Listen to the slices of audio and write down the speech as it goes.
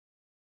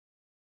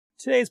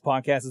Today's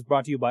podcast is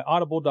brought to you by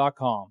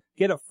Audible.com.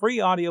 Get a free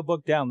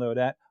audiobook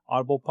download at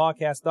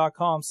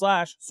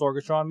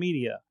audiblepodcast.com/Sorgatron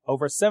Media.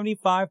 Over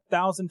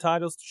 75,000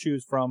 titles to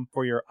choose from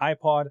for your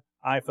iPod,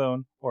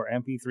 iPhone, or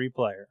MP3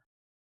 player.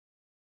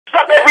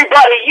 What's up,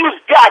 everybody?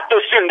 You've got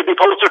the soon-to-be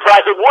Pulitzer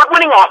Prize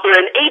award-winning author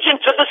and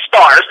agent to the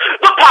stars,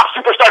 the pop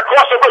superstar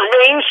crossover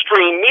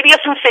mainstream media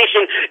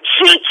sensation,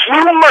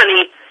 GQ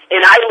Money,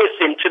 and I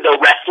listen to the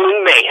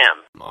Wrestling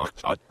Mayhem.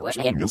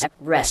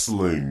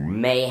 Wrestling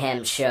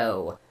Mayhem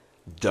Show.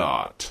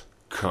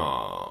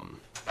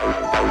 .com.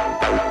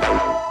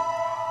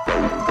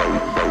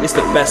 It's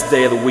the best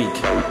day of the week.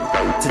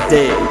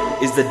 Today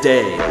is the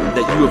day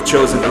that you have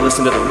chosen to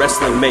listen to the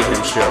Wrestling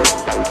Mayhem Show.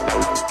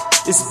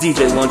 This is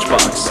DJ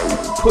Lunchbox,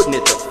 putting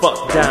it the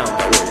fuck down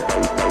for you.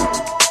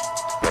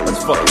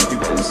 Let's fucking do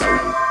this.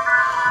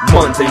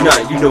 Monday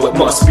night, you know it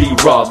must be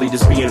Raw.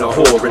 Leaders being a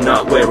whore and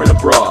not wearing a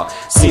bra.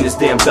 Seen his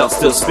damn belt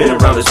still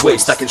spinning around his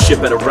waist. I can ship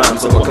at a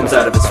rhymes on what comes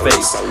out of his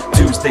face.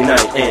 Tuesday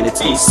night and it's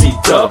EC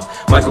Dub.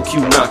 Michael Q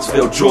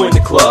Knoxville join the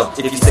club.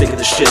 If you're sick of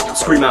the shit,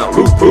 scream out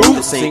boo boo.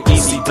 This ain't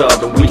EC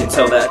Dub and we can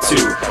tell that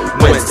too.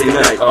 Wednesday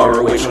night,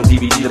 ROH on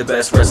DVD. The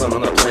best wrestling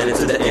on the planet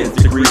to the nth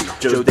degree.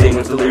 Joe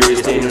Damon's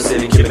delirious, Daniel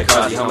City, Kid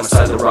McCarthy,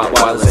 Homicide, the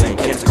Rottweilers, and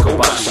Kenta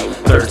Kobashi.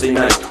 Thursday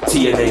night,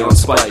 TNA on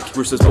Spike.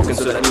 Bruce has spoken,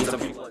 so that means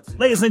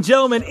Ladies and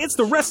gentlemen, it's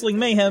the Wrestling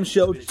Mayhem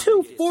Show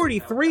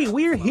 243.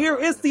 We're here.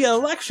 It's the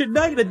election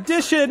night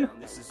edition.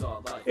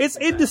 It's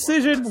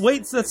Indecision.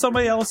 Wait, that's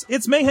somebody else.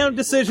 It's Mayhem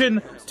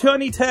Decision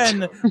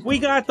 2010. We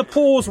got the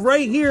polls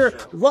right here,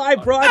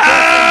 live broadcasting.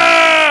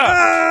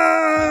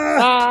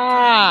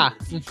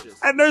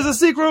 And there's a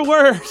secret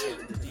word.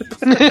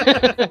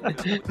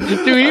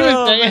 Do we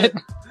even say it?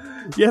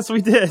 Yes,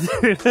 we did.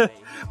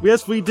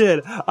 Yes, we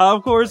did.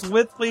 Of course,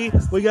 with me,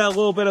 we got a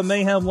little bit of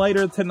mayhem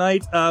later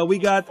tonight. We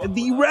got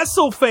the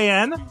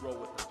WrestleFan.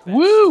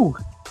 Woo!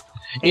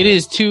 It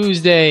is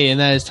Tuesday, and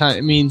that is time.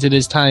 It means it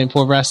is time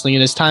for wrestling.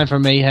 It is time for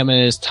mayhem,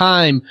 and it is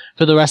time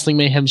for the Wrestling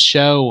Mayhem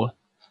Show.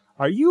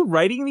 Are you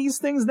writing these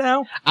things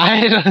now?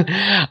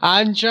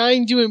 I'm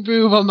trying to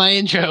improve on my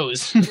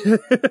intros.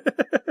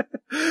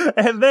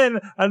 And then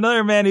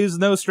another man who's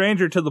no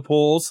stranger to the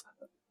polls.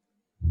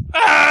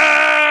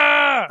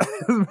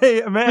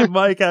 Man,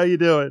 Mike, how you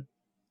doing?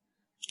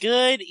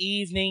 Good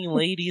evening,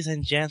 ladies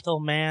and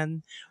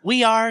gentlemen.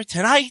 We are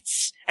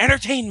tonight's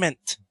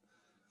entertainment.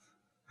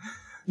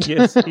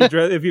 Yes,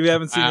 if you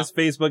haven't seen his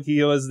Facebook,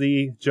 he was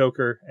the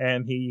Joker,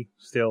 and he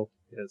still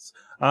is.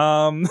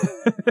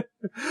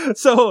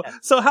 So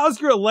how's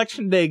your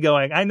election day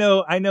going? I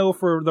know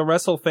for the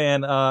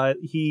WrestleFan,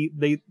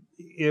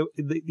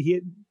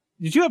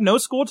 did you have no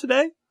school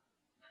today?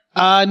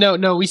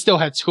 No, we still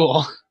had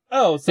school.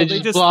 Oh, so they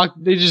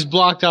just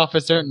blocked off a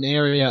certain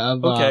area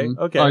of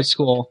our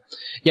school.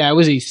 Yeah, it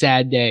was a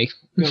sad day.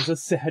 It was a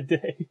sad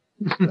day.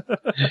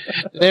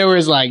 There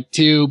was like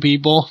two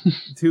people.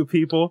 Two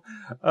people.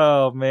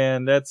 Oh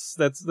man, that's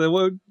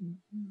the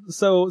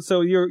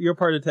so your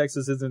part of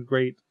Texas isn't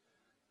great.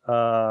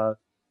 Yeah.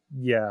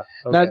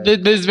 Okay.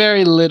 There's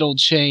very little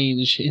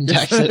change in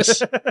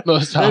Texas.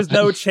 Most often. There's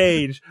no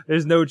change.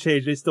 There's no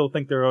change. They still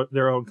think they're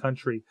their own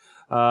country.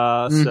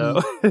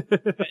 So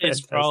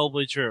it's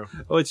probably true.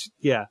 Which,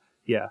 yeah.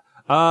 Take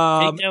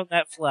down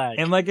that flag.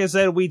 And like I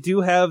said, we do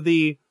have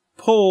the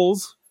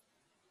polls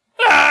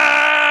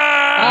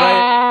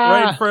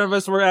right in front of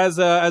us. Whereas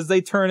as they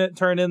turn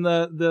in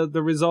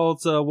the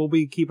results, we'll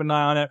be keeping an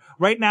eye on it.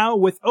 Right now,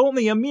 with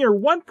only a mere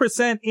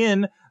 1%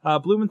 in,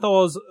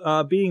 Blumenthal's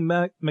beating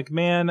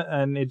McMahon,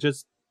 and it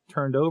just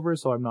turned over,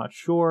 so I'm not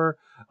sure.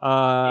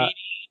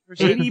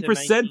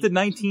 80% to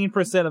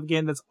 19%.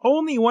 Again, that's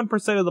only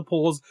 1% of the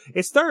polls.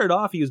 It started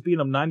off, he was beating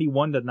them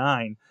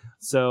 91-9.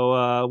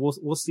 So,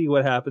 we'll see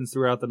what happens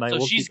throughout the night.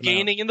 So she's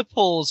gaining in the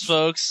polls,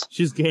 folks.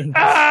 She's gaining.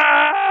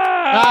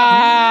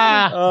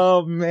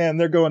 Oh man,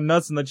 they're going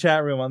nuts in the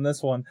chat room on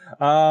this one.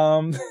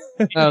 Oh,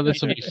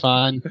 this will be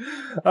fun.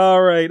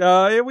 All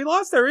right. We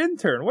lost our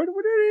intern. Where did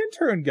our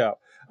intern go?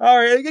 All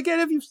right. Again,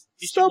 if you've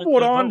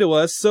stumbled onto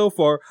us so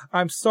far,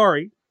 I'm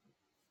sorry.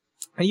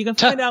 And you can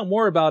find out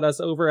more about us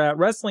over at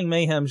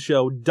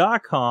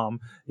WrestlingMayhemShow.com.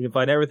 You can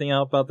find everything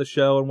out about the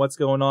show and what's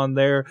going on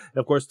there. And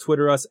of course,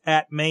 Twitter us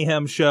at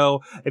Mayhem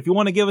Show. If you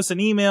want to give us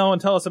an email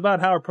and tell us about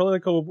how our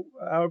political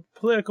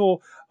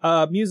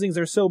musings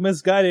are so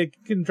misguided,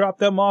 you can drop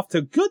them off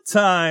to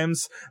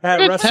goodtimes at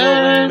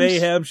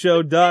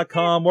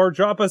WrestlingMayhemShow.com or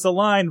drop us a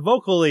line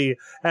vocally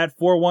at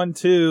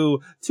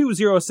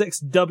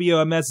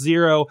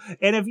 412-206-WMS0.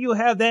 And if you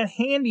have that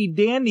handy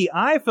dandy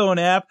iPhone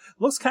app,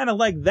 looks kind of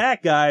like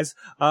that, guys.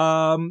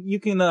 You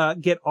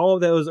can get all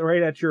of those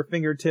right at your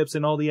fingertips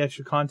and all the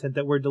extra content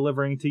that we're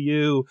delivering to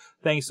you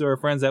thanks to our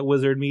friends at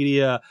Wizard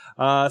Media.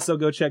 So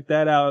go check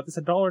that out. It's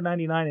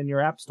 $1.99 in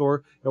your app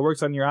store. It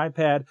works on your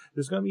iPad.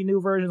 There's going to be new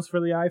versions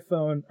for the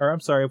iPhone, or I'm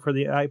sorry, for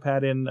the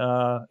iPad and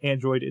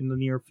Android in the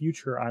near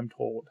future, I'm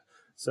told.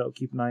 So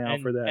keep an eye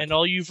out for that. And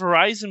all you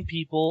Verizon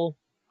people,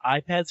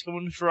 iPads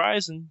coming to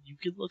Verizon, you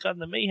can look on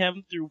the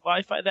Mayhem through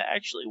Wi-Fi that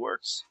actually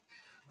works.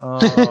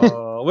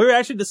 We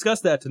actually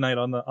discussed that tonight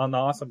on the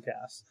Awesome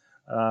Cast.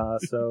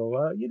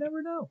 So you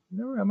never know.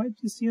 I might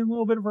be seeing a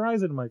little bit of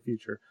Verizon in my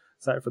future.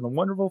 Aside from the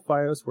wonderful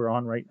Fios we're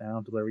on right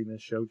now, delivering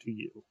this show to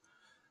you.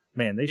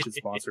 Man, they should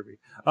sponsor me.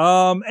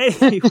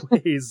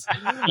 Anyways.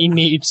 We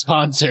need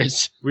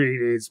sponsors. We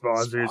need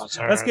sponsors.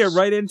 Let's get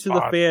right into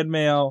the fan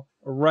mail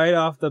right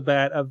off the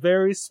bat. A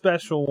very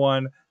special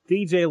one.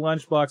 DJ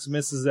Lunchbox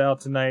misses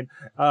out tonight.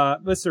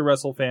 Mr.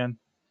 WrestleFan.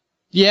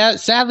 Yeah,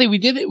 sadly we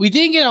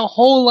didn't get a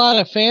whole lot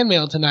of fan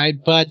mail tonight,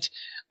 but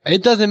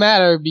it doesn't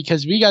matter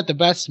because we got the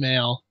best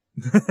mail.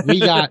 We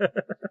got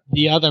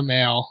the other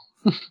mail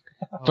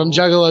from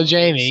Juggalo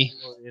Jamie.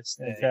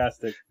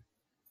 Fantastic.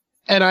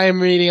 And I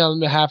am reading on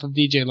behalf of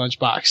DJ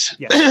Lunchbox.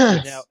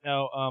 Yes.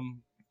 Now,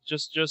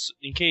 just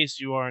in case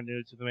you are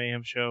new to the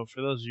Mayhem Show,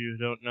 for those of you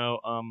who don't know,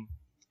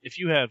 if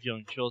you have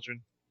young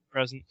children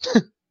present,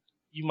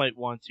 you might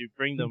want to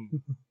bring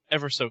them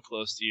ever so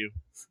close to you.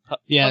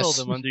 Huddle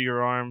them under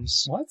your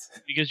arms. What?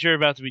 Because you're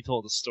about to be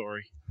told a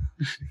story.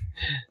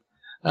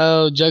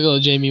 Oh, Juggalo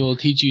Jamie will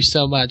teach you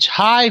so much.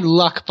 Hi,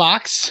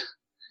 Luckbox.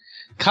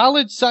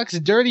 College sucks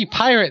dirty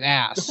pirate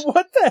ass.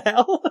 What the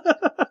hell?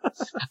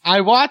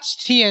 I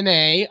watched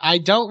TNA, I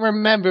don't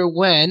remember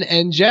when,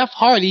 and Jeff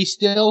Hardy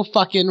still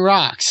fucking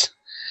rocks.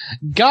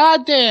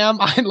 Goddamn,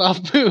 I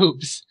love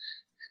boobs.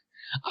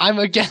 I'm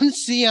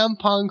against CM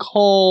Punk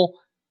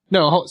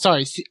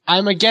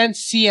I'm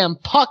against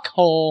CM Puck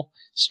whole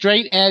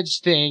straight edge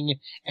thing,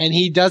 and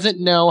he doesn't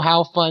know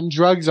how fun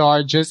drugs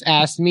are, just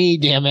ask me,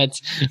 damn it.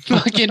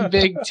 Fucking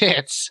big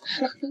tits.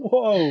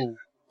 Whoa.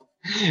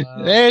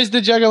 There's the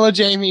Juggalo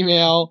Jamie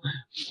mail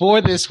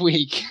for this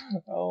week.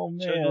 Oh,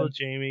 man.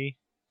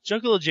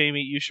 Juggalo Jamie,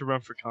 you should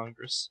run for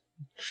Congress.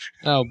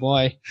 Oh,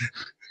 boy.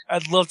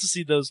 I'd love to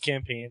see those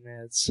campaign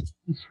ads.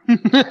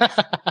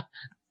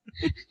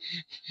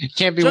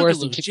 Can't be worse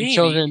than kicking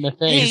children in the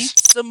face.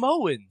 Hates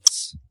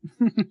Samoans.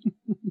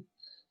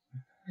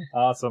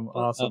 Awesome.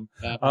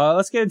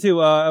 Let's get into,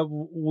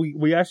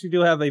 we actually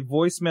do have a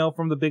voicemail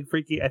from the Big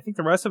Freaky. I think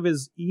the rest of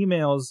his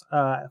emails,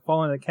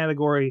 fall in the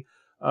category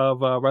of,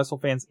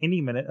 WrestleFans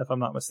Indie Minute, if I'm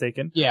not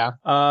mistaken. Yeah.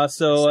 And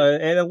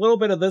a little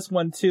bit of this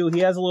one too. He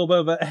has a little bit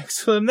of an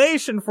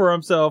explanation for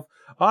himself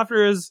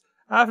after his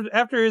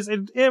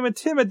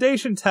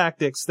intimidation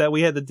tactics that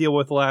we had to deal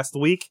with last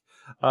week.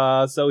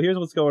 So here's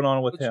what's going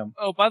on with him.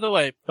 Oh, by the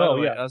way,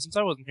 since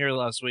I wasn't here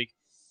last week,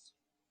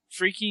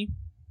 Freaky,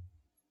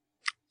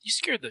 you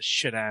scared the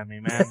shit out of me,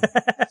 man.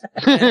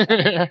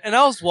 and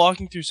I was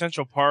walking through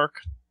Central Park.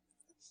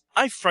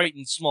 I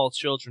frightened small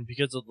children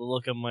because of the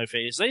look on my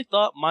face. They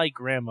thought my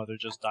grandmother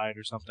just died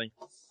or something.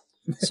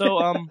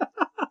 So,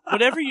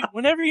 whenever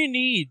you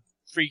need,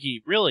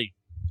 Freaky, really,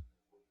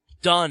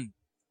 done.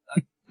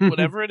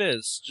 Whatever it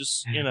is,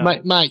 just,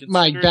 Mike,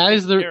 that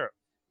is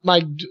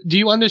Mike, do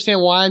you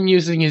understand why I'm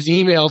using his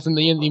emails in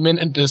the Indie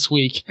Minute this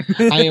week?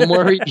 I am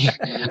worried.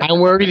 I'm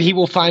worried he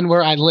will find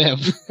where I live.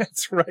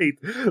 That's right.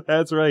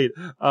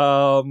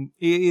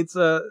 It's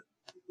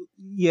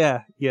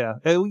yeah.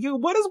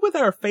 What is with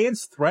our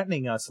fans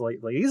threatening us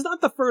lately? He's not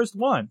the first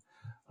one.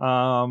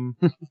 Yeah.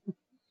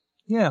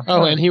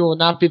 Oh, and he will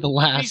not be the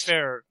last.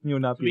 To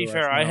be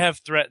fair, I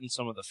have threatened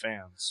some of the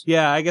fans.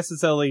 Yeah, I guess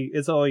it's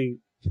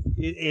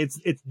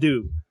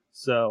due.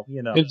 So,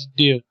 It's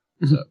due.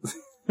 So.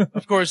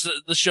 Of course,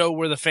 the show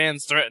where the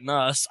fans threaten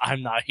us,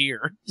 I'm not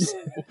here. So,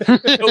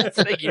 go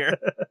figure.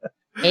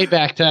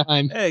 Payback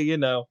time. Hey,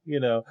 All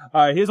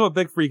right, here's what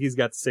Big Freaky's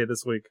got to say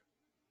this week.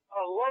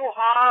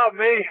 Aloha,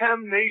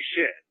 Mayhem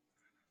Nation.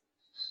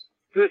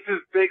 This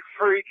is Big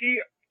Freaky,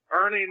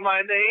 earning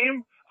my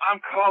name. I'm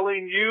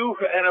calling you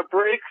and a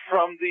break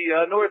from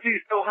the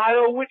Northeast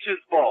Ohio Witches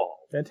Ball.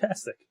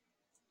 Fantastic.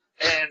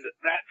 And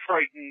that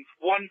frightens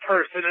one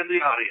person in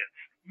the audience.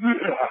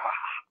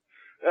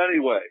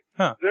 Anyway,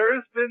 There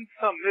has been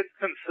some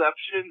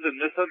misconceptions and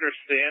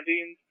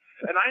misunderstandings,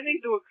 and I need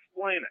to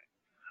explain it.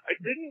 I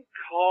didn't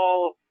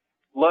call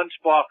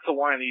Lunchbox a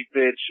whiny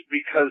bitch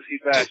because he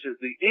bashes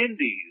the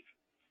indies.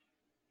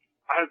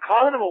 I'm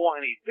calling him a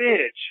whiny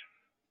bitch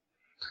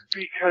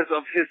because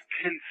of his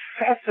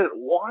incessant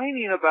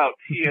whining about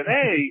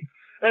TNA,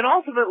 and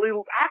ultimately,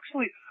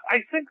 actually,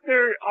 I think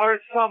there are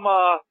some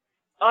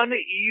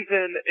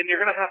uneven, and you're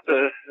going to have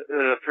to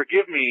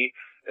forgive me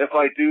if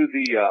I do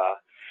the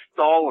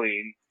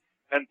stalling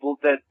and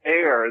that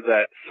air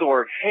that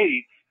Sorg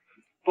hates,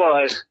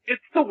 but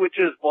it's the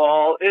Witch's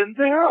Ball, and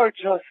there are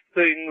just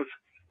things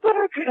that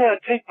are going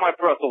to take my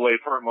breath away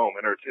for a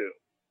moment or two.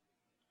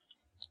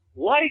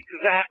 Like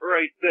that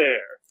right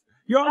there.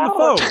 You're on the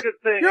phone. It's a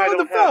good thing You're I on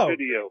don't the have phone.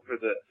 video for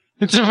this.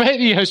 It's a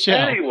radio show.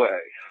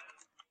 Anyway.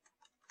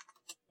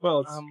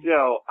 Well, it's... I'm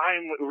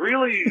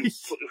really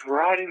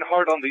riding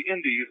hard on the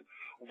indies.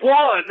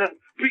 One,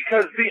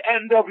 because the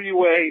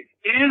NWA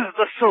is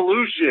the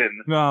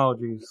solution Oh,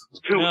 jeez.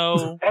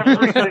 to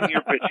everything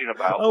you're bitching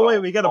about. Oh, wait,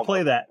 we gotta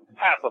play that.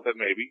 Half of it,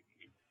 maybe.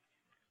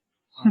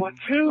 But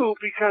two,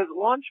 because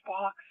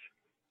Lunchbox,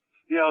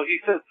 he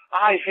says,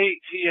 I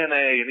hate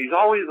TNA, and he's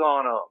always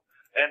on them.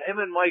 And him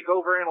and Mike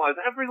overanalyze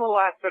every little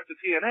aspect of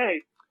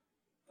TNA.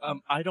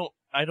 I don't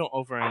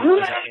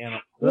overanalyze that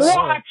animal.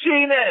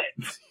 Watching it!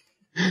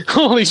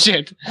 Holy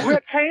shit.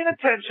 Quit paying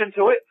attention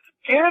to it.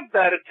 Give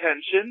that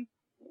attention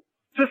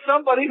to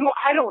somebody who,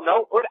 I don't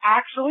know, would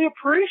actually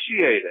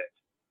appreciate it.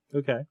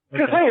 Okay.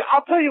 Because, hey,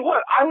 I'll tell you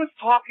what, I was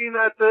talking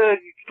at the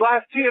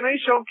last TNA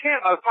show in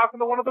Canton. I was talking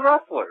to one of the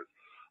wrestlers.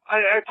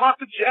 I talked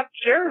to Jeff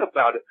Jarrett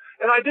about it,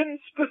 and I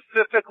didn't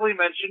specifically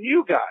mention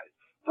you guys,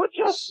 but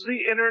just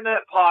the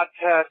internet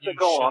podcasts that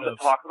go on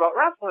that talk about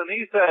wrestling.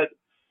 He said,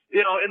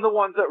 you know, in the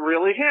ones that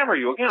really hammer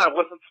you. Again, I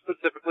wasn't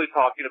specifically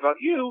talking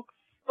about you,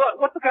 but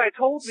what the guy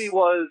told me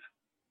was,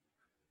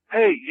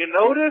 hey, you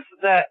notice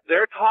that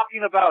they're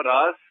talking about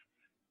us,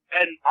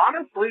 and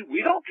honestly,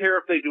 we don't care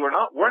if they do or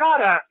not. We're not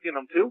asking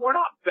them to. We're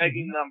not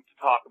begging them to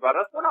talk about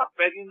us. We're not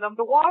begging them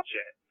to watch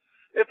it.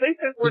 If they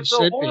think we're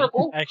so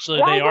horrible,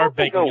 actually, they are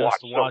begging us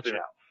to watch it.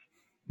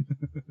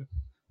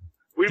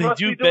 We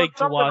must be doing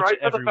something right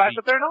for the fact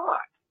that they're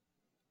not.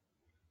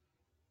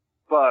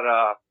 But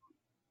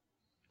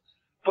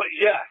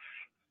yes.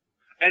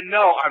 And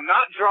no, I'm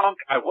not drunk.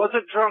 I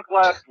wasn't drunk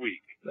last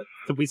week.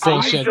 Did we say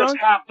I shit? just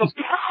have the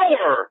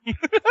power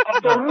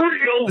of the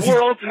real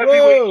world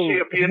heavyweight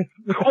champion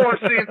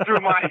coursing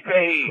through my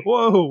veins.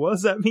 Whoa, what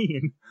does that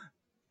mean?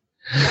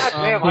 God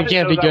damn, I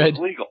didn't know that was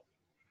legal.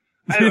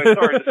 Anyway,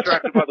 sorry,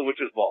 distracted by the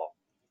witch's ball.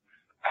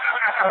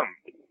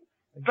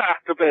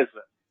 Back to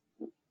business.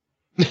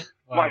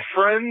 Wow. My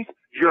friends,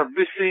 you're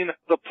missing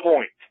the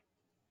point.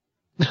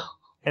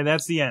 And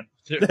that's the end.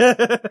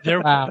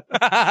 Wow.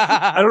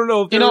 I don't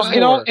know if in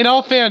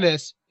all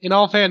fairness,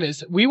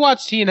 we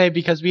watch TNA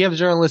because we have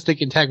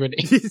journalistic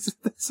integrity.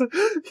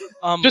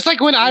 Just like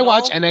when I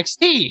watch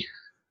NXT.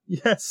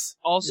 Yes.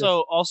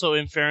 Also,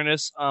 in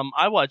fairness,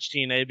 I watch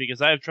TNA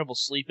because I have trouble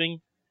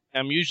sleeping.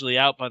 I'm usually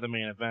out by the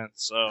main event,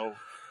 so.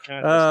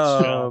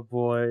 Oh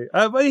boy!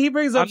 But he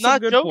brings up some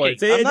good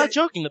points. I'm not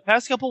joking. The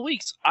past couple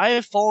weeks, I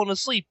have fallen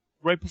asleep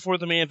right before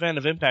the main event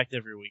of Impact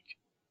every week.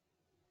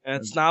 And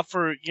it's not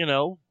for,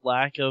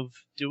 lack of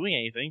doing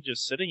anything,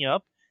 just sitting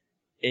up.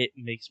 It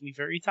makes me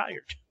very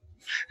tired.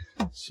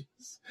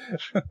 Jeez.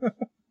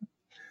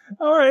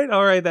 All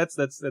right. That's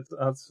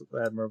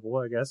admirable,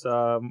 I guess.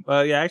 I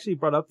actually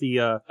brought up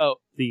the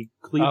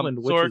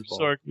Cleveland Witches Ball.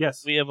 Sorg,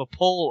 yes. We have a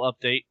poll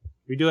update.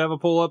 We do have a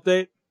poll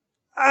update?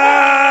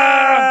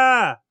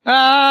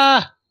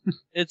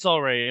 It's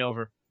already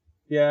over.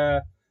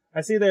 Yeah.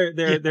 I see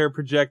they're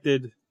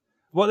projected.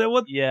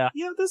 Well, yeah.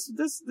 Yeah, this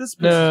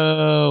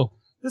No.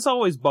 This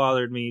always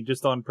bothered me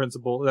just on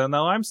principle.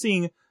 Now I'm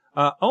seeing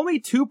only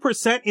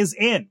 2% is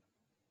in,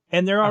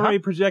 and they're already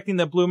projecting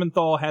that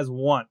Blumenthal has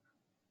won.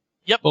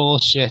 Yep.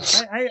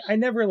 Bullshit. I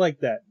never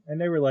liked that.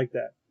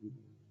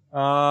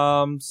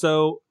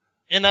 So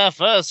in a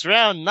first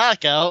round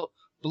knockout,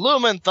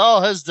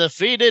 Blumenthal has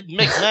defeated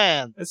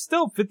McMahon. It's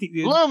still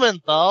 50.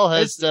 Blumenthal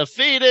has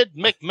defeated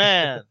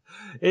McMahon.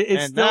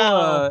 It's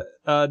still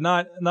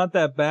not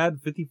that bad.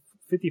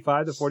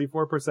 55 to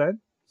 44%.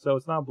 So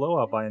it's not a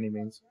blowout by any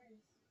means.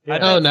 Yeah.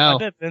 I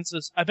bet Vince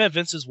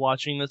is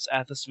watching this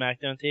at the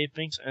SmackDown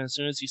tapings, and as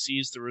soon as he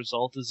sees the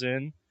result is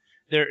in,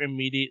 they're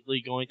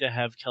immediately going to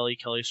have Kelly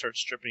start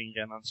stripping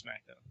again on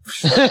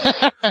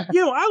SmackDown.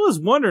 I was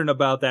wondering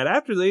about that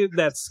after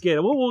that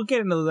skit. We'll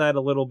get into that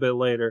a little bit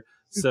later.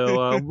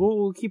 So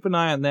we'll keep an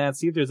eye on that,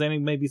 see if there's any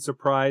maybe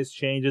surprise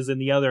changes in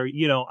the other,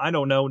 I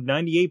don't know,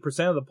 98%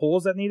 of the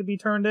polls that need to be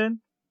turned in.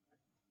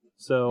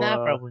 So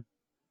probably.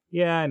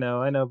 Yeah, I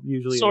know.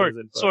 Usually Sorg, it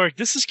isn't. Sorg,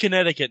 this is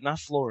Connecticut, not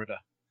Florida.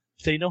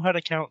 They know how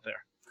to count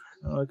there.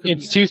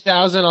 It's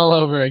 2000 all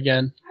over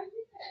again.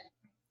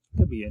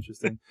 Could be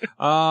interesting.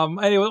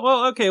 Anyway,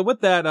 well, okay.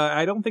 With that,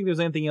 I don't think there's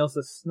anything else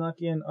that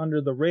snuck in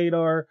under the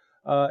radar.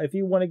 If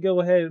you want to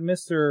go ahead,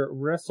 Mr.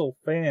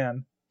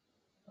 WrestleFan.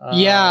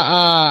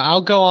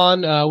 I'll go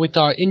on with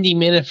our Indie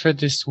Minute for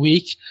this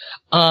week.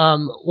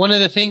 One of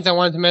the things I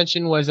wanted to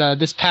mention was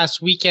this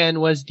past weekend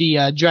was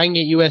the Dragon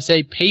Gate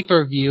USA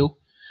pay-per-view.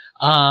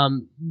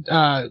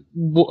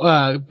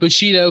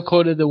 Bushido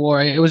Code of the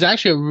Warrior. It was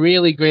actually a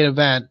really great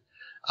event.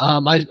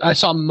 I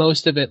saw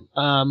most of it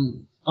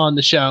on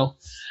the show.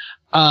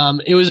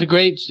 It was a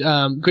great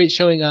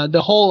showing.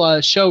 The whole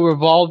show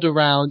revolved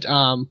around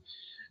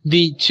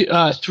the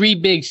three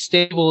big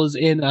stables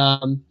in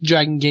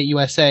Dragon Gate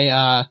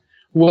USA,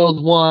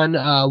 World One,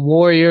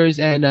 Warriors,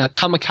 and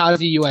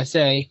Kamikaze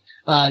USA,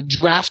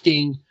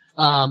 drafting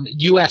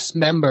U.S.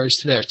 members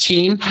to their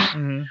team.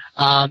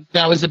 Mm-hmm.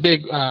 That was a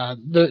big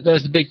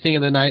thing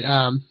of the night.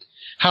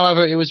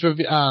 However, it was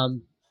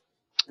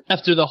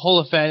after the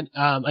whole event,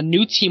 a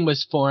new team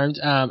was formed.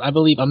 I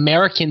believe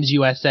Americans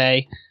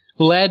USA,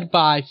 led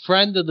by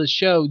friend of the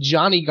show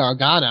Johnny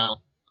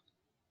Gargano.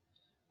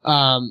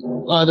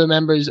 Other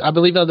members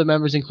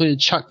included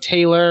Chuck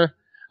Taylor,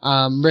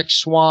 Rick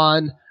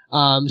Swan.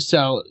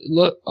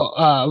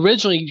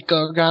 Originally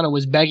Gargano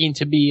was begging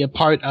to be a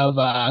part of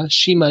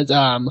Shima's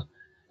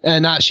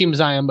not Shima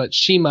Zion, but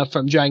Shima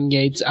from Dragon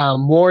Gate's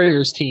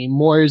Warriors team,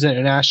 Warriors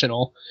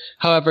International.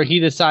 However, he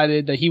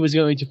decided that he was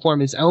going to form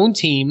his own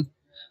team.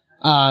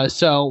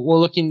 So we're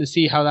looking to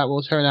see how that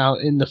will turn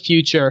out in the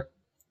future.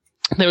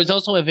 There was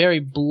also a very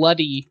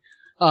bloody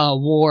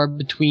war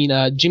between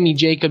Jimmy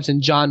Jacobs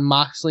and Jon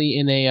Moxley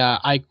in a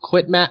I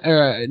Quit match.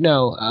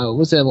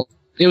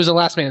 It was a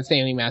last man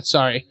standing match.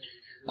 Sorry,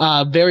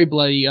 very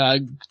bloody.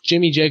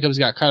 Jimmy Jacobs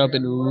got cut up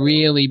in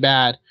really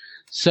bad.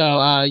 So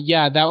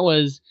that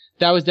was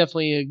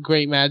definitely a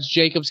great match.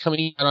 Jacobs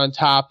coming out on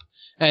top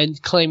and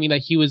claiming that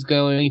he was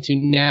going to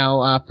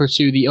now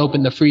pursue the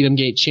Open the Freedom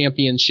Gate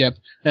Championship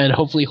and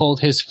hopefully hold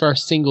his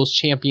first singles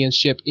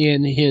championship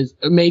in his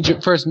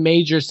first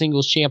major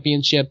singles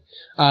championship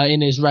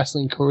in his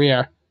wrestling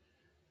career.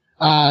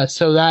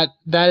 So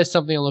that is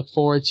something to look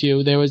forward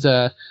to. There was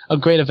a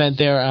great event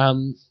there.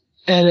 And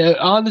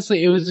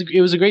honestly, it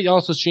was a great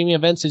also streaming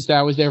event since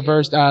that was their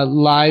first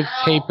live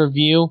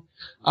pay-per-view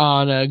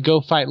on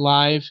Go Fight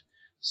Live.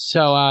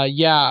 So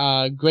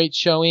great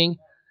showing.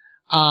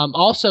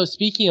 Also,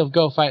 speaking of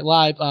Go Fight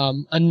Live,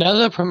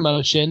 another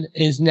promotion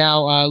is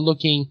now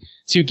looking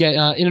to get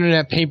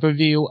internet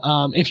pay-per-view.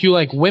 If you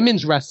like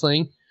women's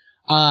wrestling,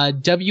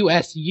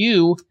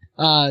 WSU,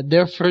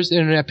 their first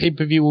internet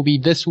pay-per-view will be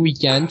this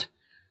weekend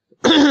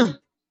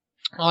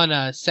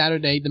on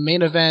Saturday. The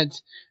main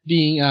event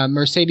being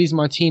Mercedes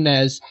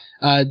Martinez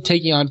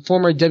taking on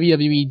former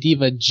WWE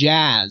diva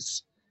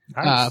Jazz.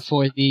 Nice.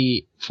 For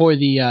the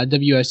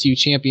WSU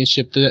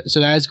championship. So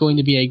that is going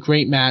to be a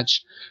great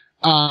match.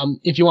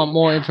 If you want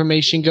more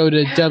information, go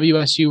to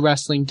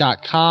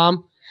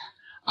WSUwrestling.com.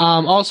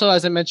 Also,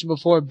 as I mentioned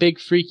before, Big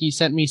Freaky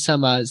sent me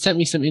some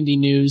indie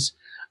news.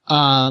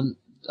 A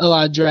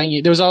lot of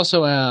dragging. There was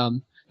also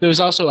a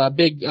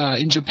big,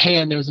 in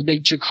Japan, there was a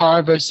big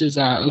Chikara versus,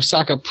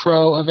 Osaka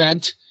Pro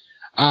event,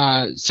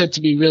 said to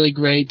be really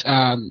great.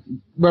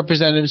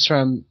 Representatives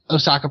from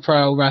Osaka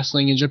Pro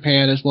Wrestling in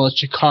Japan as well as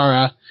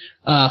Chikara,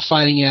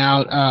 fighting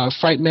out,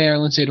 Frightmare,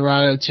 Lince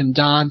Dorado, Tim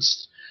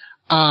Donst,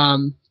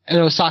 and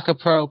Osaka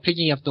Pro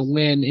picking up the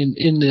win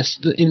in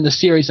the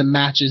series of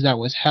matches that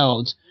was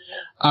held,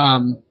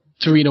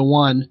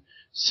 3-1.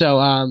 So,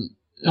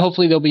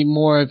 hopefully there'll be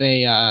more of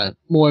a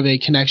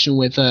connection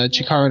with,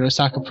 Chikara and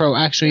Osaka Pro.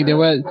 Actually, there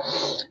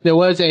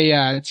was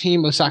a,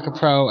 team Osaka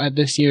Pro at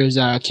this year's,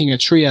 King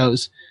of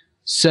Trios.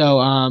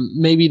 So,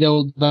 maybe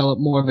they'll develop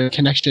more of a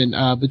connection,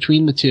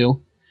 between the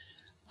two.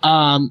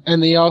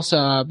 And they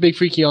also, Big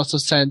Freaky also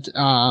sent,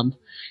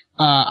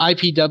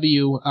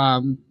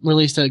 IPW,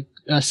 released a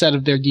set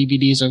of their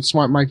DVDs on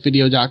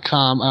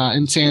smartmarkvideo.com,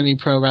 Insanity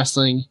Pro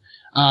Wrestling,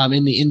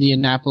 in the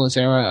Indianapolis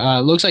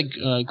era. Looks like,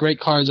 great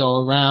cards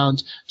all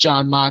around.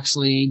 Jon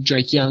Moxley,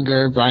 Drake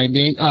Younger, Bryan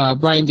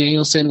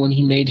Danielson when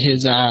he made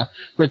his,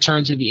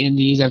 return to the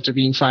Indies after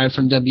being fired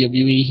from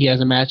WWE. He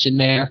has a match in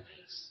there.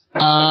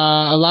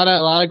 A lot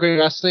of great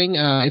wrestling.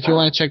 If you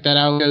want to check that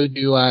out, go to,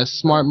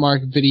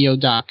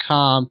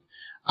 smartmarkvideo.com.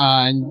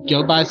 And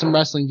go buy some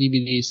wrestling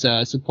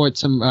DVDs, support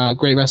some,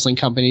 great wrestling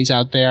companies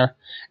out there.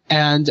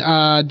 And,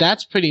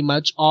 that's pretty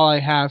much all I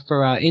have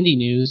for, indie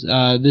news,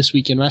 this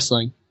week in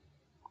wrestling.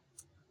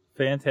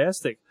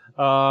 Fantastic.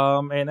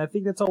 And I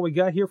think that's all we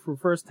got here for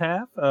first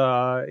half.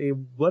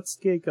 Let's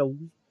take a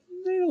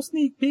little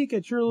sneak peek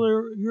at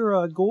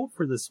your gold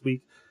for this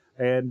week.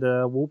 And,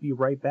 we'll be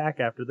right back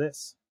after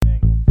this.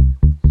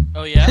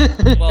 Oh yeah?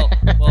 well,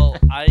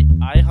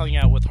 I hung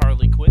out with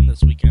Harley Quinn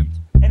this weekend.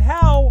 And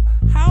how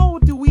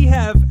do we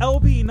have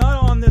LB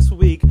not on this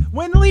week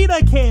when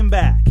Lita came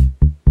back?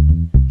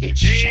 It's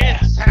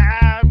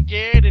time,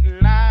 get in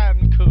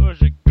line,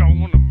 cause you're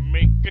gonna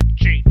make a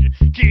change.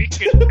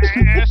 Kicking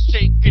ass,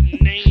 shaking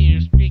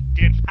names,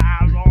 speaking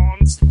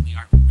irons. We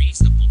are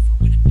reasonable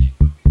for Winnipeg.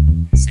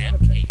 Sam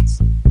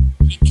Cates,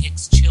 he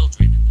kicks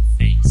children in the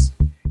face.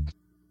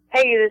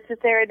 Hey, this is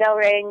Sarah Del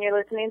Rey, and you're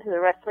listening to the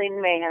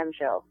Wrestling Mayhem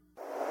Show.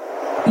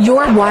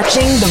 You're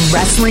watching the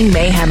Wrestling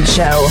Mayhem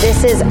Show.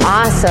 This is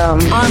awesome.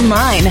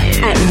 Online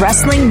at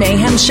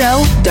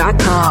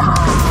WrestlingMayhemShow.com.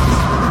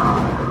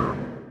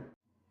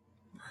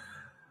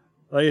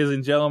 Ladies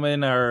and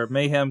gentlemen, our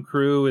Mayhem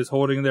crew is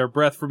holding their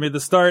breath for me to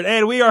start,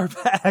 and we are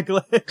back,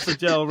 ladies and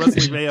gentlemen,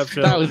 Wrestling Mayhem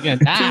Show. That was gonna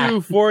die.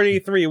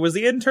 243. Was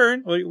the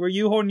intern? Were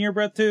you holding your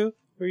breath too?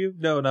 Were you?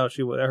 No,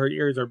 she was. Her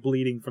ears are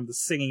bleeding from the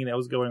singing that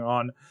was going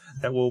on.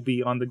 That will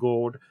be on the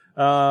gold.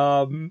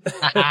 Must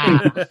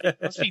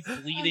be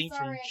bleeding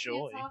from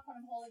joy.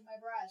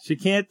 She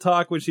can't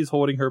talk when she's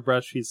holding her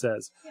breath, she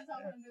says.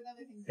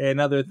 And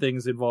other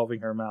things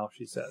involving her mouth,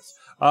 she says.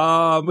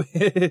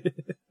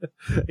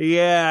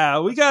 Yeah,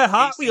 we got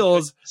Hot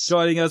Wheels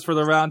joining us for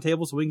the round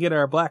table so we can get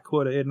our black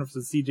quota in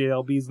since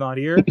CJLB's not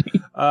here.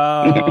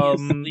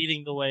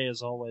 Leading the way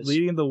as always.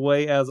 Leading the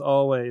way as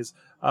always.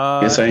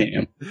 Yes, I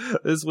am.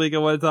 This week I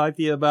want to talk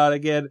to you about,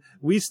 again,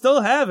 we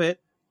still have it.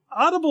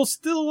 Audible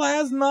still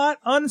has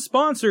not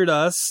unsponsored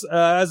us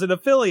as an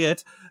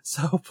affiliate,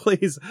 so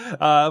please,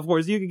 of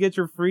course, you can get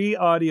your free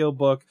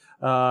audiobook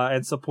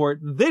and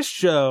support this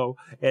show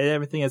and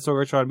everything at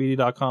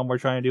sorgatronmedia.com. We're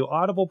trying to do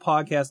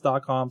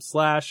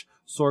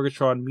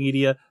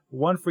audiblepodcast.com/sorgatronmedia.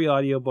 One free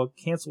audiobook,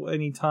 cancel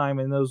any time,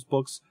 and those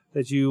books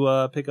that you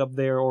pick up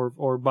there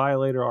or buy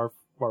later are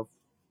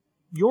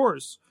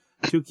yours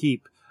to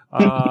keep.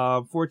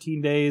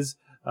 14 days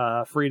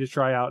free to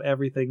try out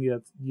everything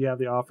that you have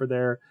the offer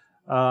there.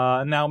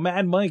 Now,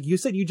 Mad Mike, you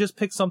said you just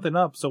picked something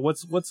up. So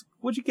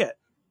what'd you get?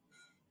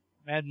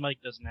 Mad Mike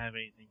doesn't have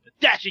anything, but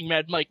Dashing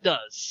Mad Mike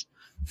does.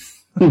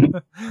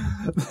 Dashing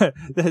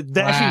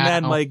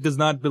Mad Mike does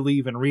not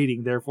believe in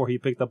reading, therefore he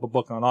picked up a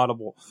book on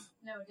Audible.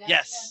 No,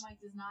 Dashing Mad Mike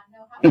does not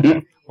know how to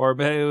read. Or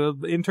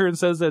intern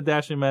says that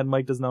Dashing Mad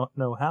Mike does not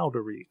know how to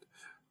read.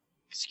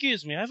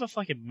 Excuse me, I have a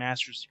fucking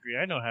master's degree.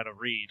 I know how to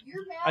read.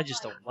 I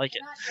just don't like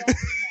it.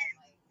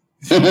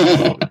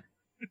 What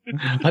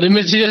did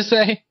Mitchie just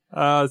say?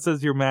 It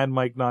says you're Mad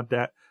Mike, not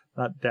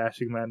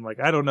Dashing Mad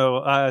Mike. I don't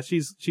know.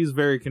 She's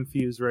very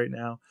confused right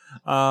now.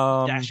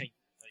 Dashing.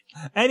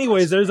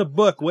 Anyways, there's a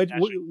book. What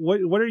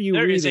are you reading?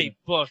 There is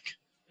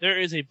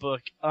a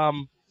book.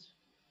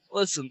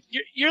 Listen,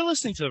 you're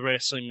listening to the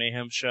Wrestling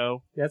Mayhem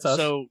show. That's us.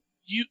 So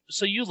you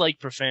like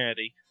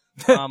profanity.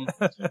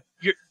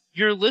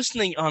 You're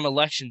listening on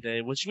election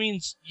day, which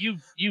means you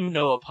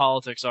know what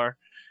politics are,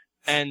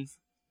 and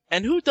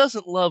who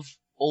doesn't love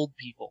old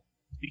people?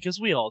 Because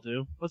we all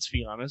do. Let's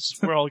be honest.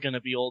 We're all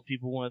gonna be old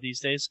people one of these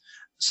days.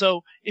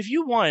 So if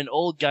you want an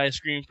old guy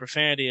screaming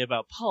profanity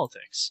about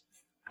politics,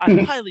 I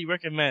highly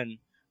recommend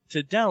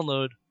to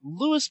download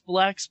Lewis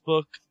Black's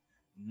book,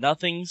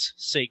 Nothing's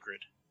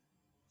Sacred.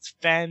 It's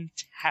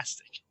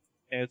fantastic.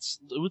 And it's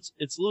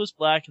Lewis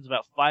Black. It's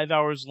about 5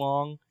 hours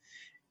long.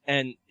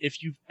 And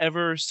if you've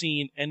ever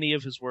seen any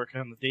of his work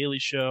on The Daily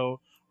Show,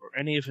 or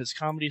any of his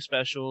comedy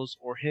specials,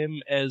 or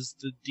him as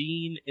the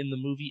dean in the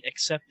movie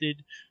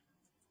Accepted,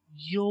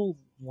 you'll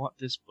want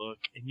this book,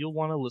 and you'll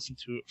want to listen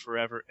to it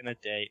forever and a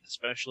day,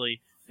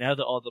 especially now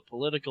that all the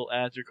political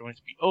ads are going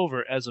to be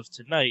over as of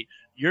tonight.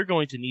 You're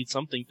going to need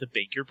something to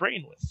bake your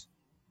brain with.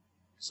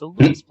 So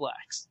Lewis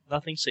Black's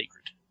Nothing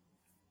Sacred.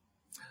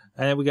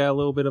 And we got a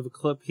little bit of a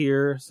clip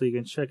here, so you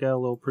can check out a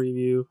little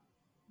preview.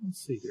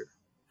 Let's see here.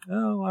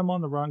 Oh, I'm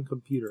on the wrong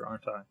computer,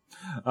 aren't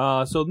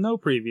I? So no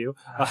preview.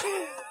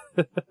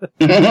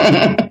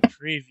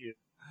 Preview.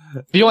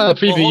 If you want a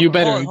preview, you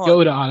better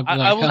go to Audible.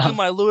 I will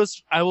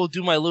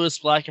do my Lewis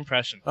Black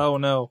impression. Oh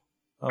no.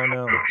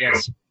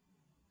 Yes.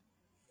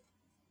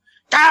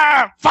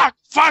 Ah! Fuck!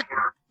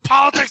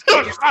 Politics!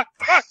 Fuck!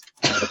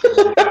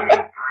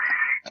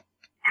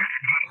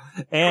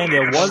 And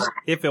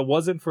if it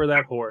wasn't for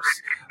that horse.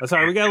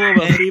 Sorry, we got a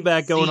little bit of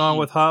feedback going on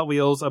with Hot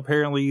Wheels.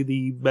 Apparently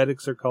the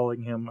medics are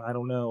calling him. I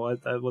don't know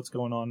what's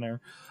going on there.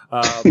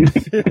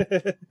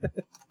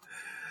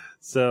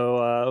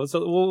 So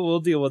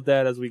we'll deal with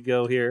that as we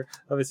go here.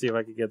 Let me see if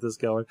I can get this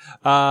going.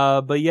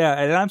 But yeah,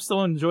 and I'm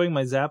still enjoying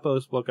my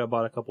Zappos book I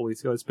bought a couple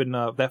weeks ago. It's been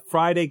that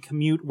Friday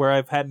commute where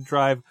I've had to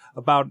drive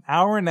about an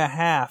hour and a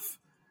half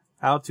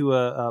out to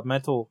a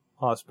mental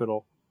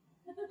hospital.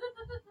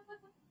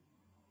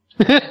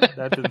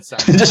 That didn't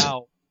sound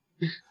wow.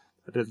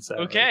 That didn't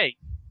sound okay.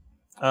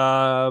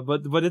 Right.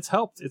 But it's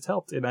helped. It's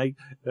helped, and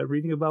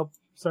reading about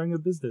starting a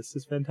business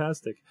is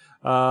fantastic.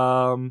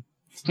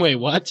 Wait,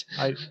 what?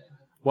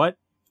 What?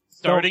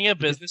 Starting a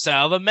business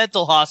out of a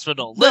mental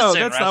hospital. No,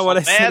 Listen, that's not what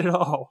I said at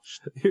all.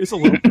 Here's a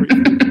little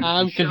preview.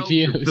 I'm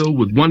confused. Filled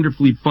with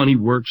wonderfully funny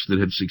works that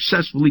have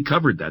successfully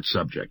covered that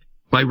subject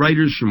by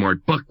writers from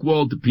Art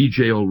Buchwald to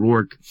P.J.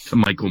 O'Rourke to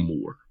Michael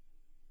Moore.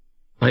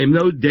 I am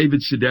no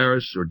David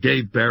Sedaris or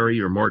Dave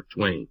Barry or Mark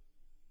Twain.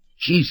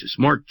 Jesus,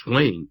 Mark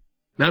Twain.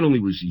 Not only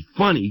was he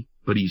funny,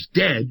 but he's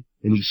dead,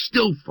 and he's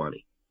still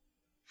funny.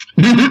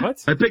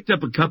 What? I picked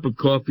up a cup of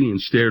coffee and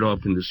stared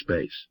off into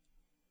space.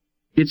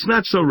 It's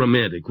not so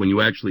romantic when you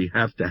actually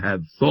have to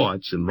have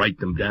thoughts and write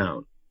them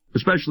down,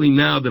 especially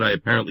now that I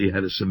apparently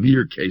had a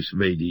severe case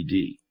of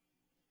ADD.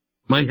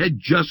 My head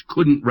just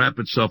couldn't wrap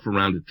itself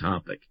around a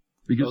topic.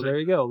 Because there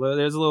you go.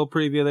 There's a little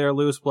preview there,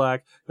 Lewis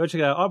Black. Go check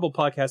it out,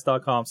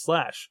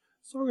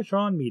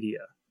 audiblepodcast.com/Sorgatron Media.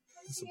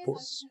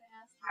 Support.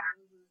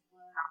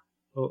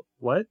 Oh,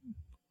 what?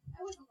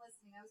 I wasn't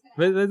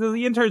listening.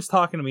 The intern's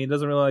talking to me and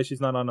doesn't realize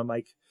she's not on the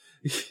mic.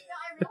 No, I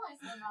realized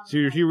I'm not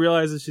She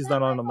realizes she's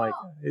not on the mic.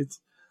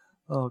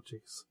 Oh,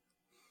 jeez.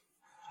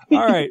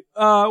 All right.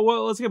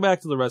 Well, let's get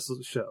back to the rest of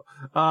the show.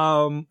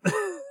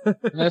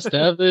 Rest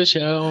of the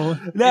show.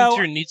 Now,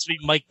 intern needs to be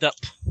mic'd up.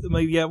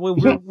 Yeah,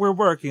 we're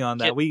working on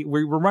that.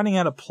 We're running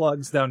out of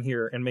plugs down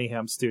here in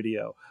Mayhem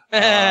Studio.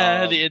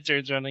 The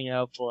intern's running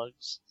out of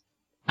plugs.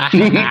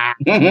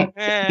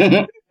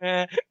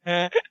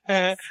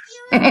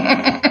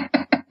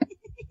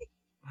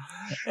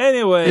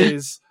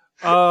 Anyways,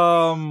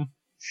 so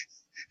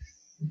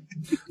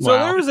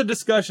there was a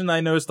discussion I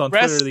noticed on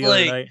Twitter the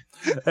other night,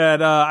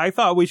 and I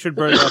thought we should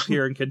bring it up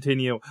here and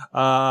continue.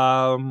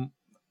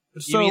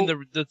 You mean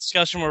the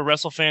discussion where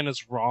WrestleFan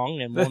is wrong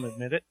and won't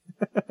admit it?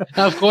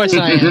 Of course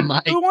I am,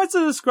 Mike. Who wants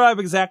to describe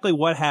exactly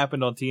what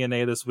happened on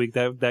TNA this week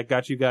that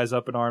got you guys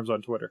up in arms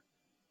on Twitter?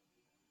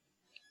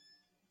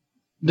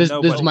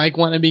 Does Mike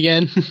want to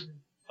begin?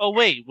 Oh,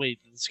 wait. The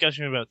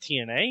discussion about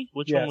TNA?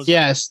 Which one was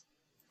Yes.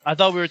 I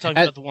thought we were talking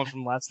about the one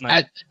from last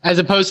night. As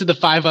opposed to the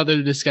 5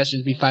 other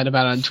discussions we fight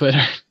about on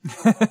Twitter.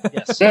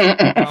 Yes.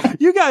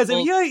 You guys,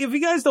 if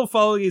you guys don't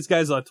follow these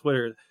guys on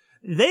Twitter,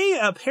 they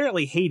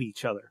apparently hate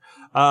each other.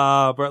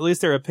 but at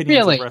least their opinions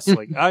Really? of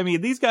wrestling. I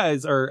mean, these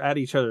guys are at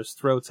each other's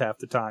throats half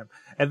the time.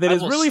 And then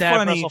it's really stab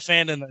funny.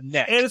 WrestleFan in the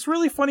neck. And it's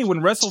really funny when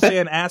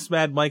WrestleFan asks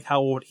Mad Mike how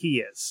old he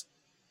is.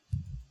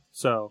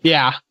 So.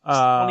 Yeah.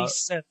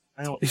 27.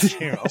 I don't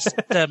care. I'll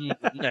stab him in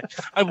the neck.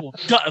 I will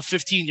gut a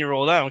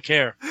 15-year-old. I don't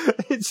care.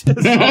 It's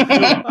just,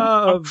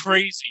 I'm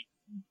crazy.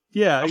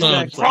 Yeah,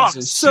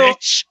 exactly. So,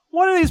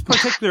 one of these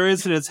particular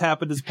incidents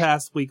happened this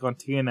past week on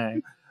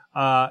TNA.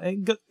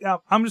 I'm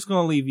just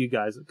going to leave you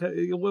guys.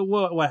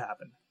 What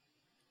happened?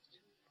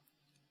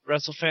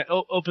 WrestleFan,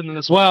 open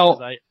this.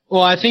 Well,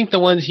 I think the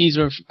one he's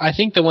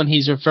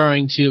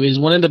referring to is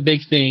one of the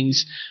big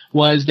things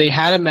was they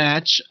had a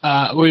match,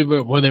 where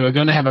they were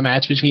going to have a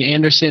match between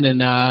Anderson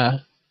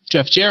and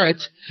Jeff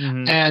Jarrett,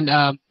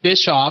 and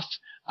Bischoff.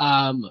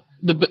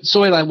 The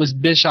storyline was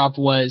Bischoff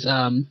was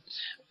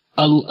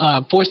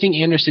forcing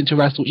Anderson to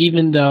wrestle,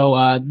 even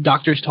though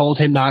doctors told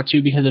him not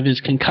to because of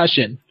his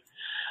concussion.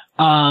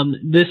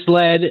 This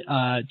led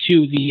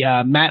to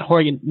the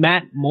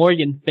Matt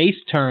Morgan face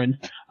turn,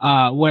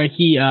 where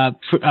he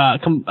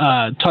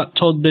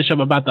told Bishop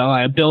about the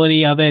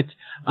liability of it,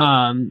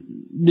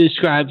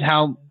 described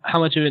how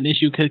much of an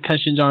issue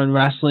concussions are in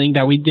wrestling,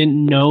 that we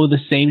didn't know the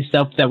same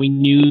stuff that we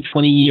knew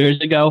 20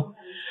 years ago.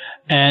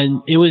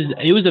 And it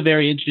was a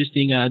very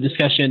interesting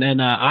discussion,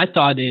 and I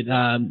thought it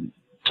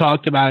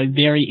talked about a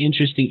very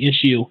interesting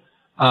issue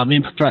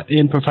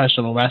in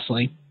professional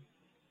wrestling.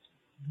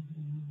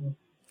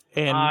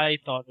 And I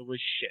thought it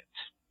was shit.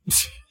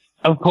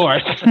 Of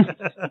course.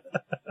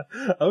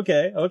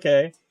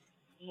 Okay.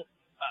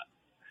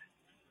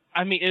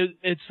 I mean,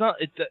 it's not.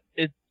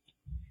 It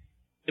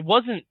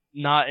wasn't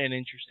not an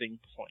interesting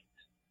point.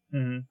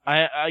 Mm-hmm.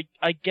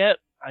 I get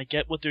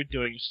what they're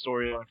doing,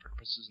 storyline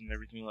purposes and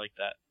everything like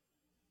that.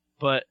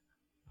 But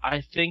I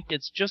think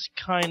it's just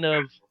kind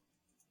of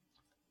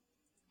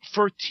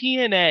for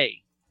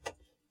TNA.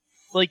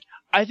 Like,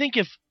 I think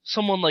if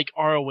someone like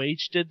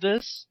ROH did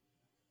this,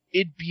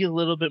 it'd be a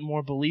little bit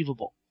more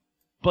believable.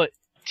 But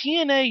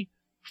TNA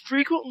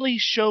frequently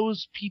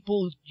shows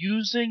people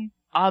using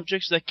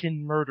objects that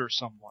can murder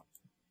someone.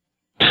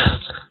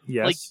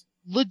 Yes. Like,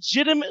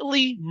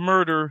 legitimately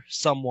murder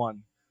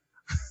someone.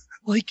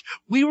 Like,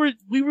 we were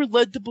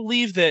led to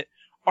believe that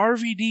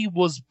RVD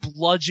was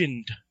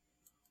bludgeoned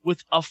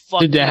with a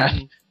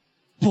fucking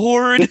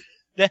board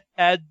that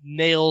had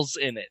nails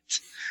in it.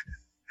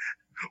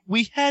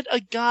 We had a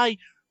guy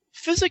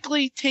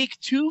physically take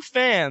 2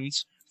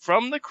 fans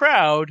from the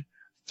crowd,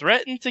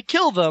 threaten to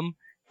kill them,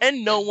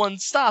 and no one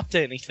stopped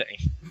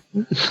anything.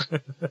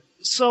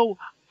 So,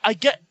 I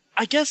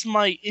guess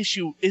my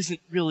issue isn't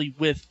really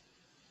with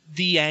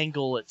the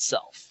angle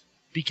itself,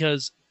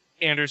 because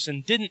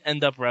Anderson didn't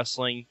end up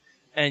wrestling,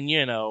 and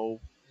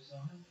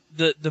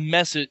the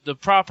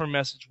proper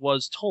message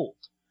was told.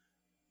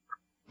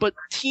 But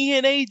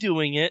TNA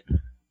doing it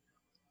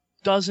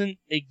doesn't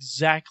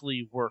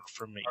exactly work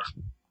for me.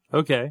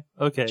 Okay.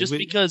 Just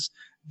because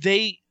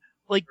they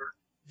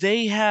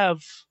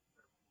have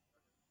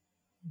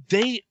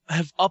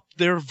upped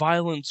their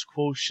violence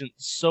quotient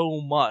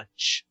so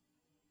much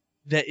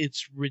that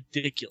it's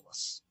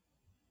ridiculous.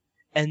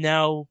 And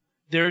now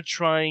they're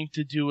trying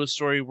to do a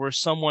story where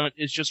someone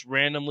is just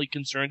randomly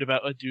concerned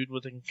about a dude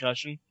with a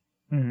concussion.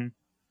 Mm-hmm.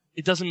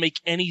 It doesn't make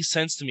any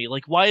sense to me.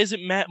 Like, why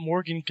isn't Matt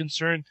Morgan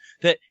concerned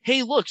that,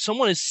 hey, look,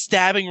 someone is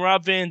stabbing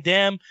Rob Van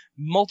Dam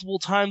multiple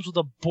times with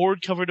a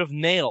board covered of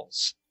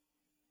nails?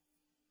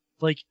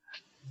 Like,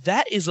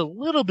 that is a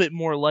little bit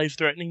more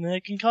life-threatening than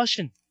a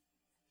concussion.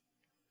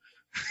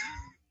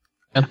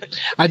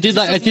 I did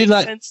like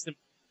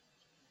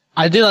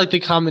the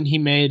comment he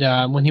made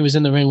when he was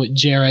in the ring with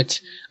Jarrett,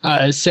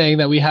 saying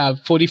that we have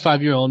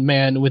 45-year-old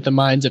man with the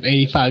minds of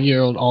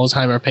 85-year-old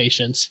Alzheimer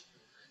patients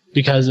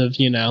because of,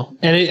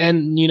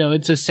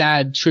 it's a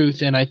sad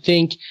truth. And I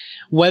think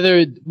whether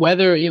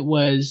it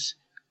was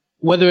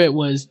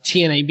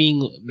TNA being,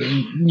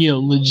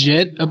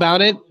 legit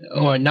about it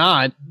or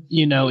not,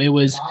 it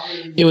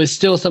was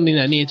still something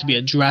that needed to be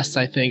addressed,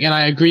 I think. And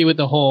I agree with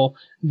the whole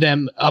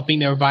them upping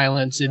their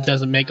violence. It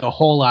doesn't make a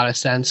whole lot of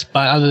sense.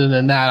 But other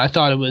than that, I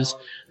thought it was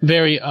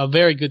a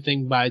very good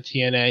thing by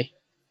TNA.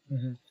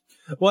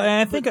 Mm-hmm. Well,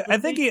 and I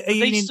think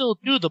they still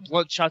do the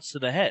blunt shots to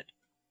the head.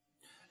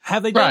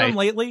 Have they done them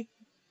lately?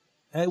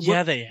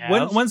 Yeah, they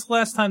have. When's the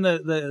last time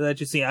that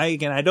you see? I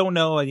don't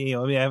know. I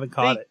haven't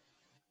caught it.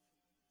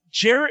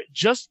 Jarrett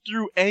just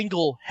threw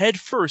Angle head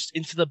first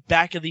into the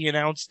back of the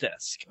announce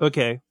desk.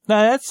 Okay.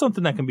 Now, that's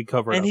something that can be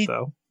covered up,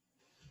 though.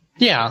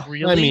 Yeah,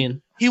 really? I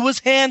mean... He was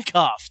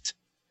handcuffed.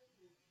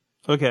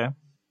 Okay.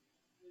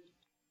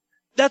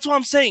 That's what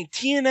I'm saying.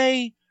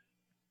 TNA,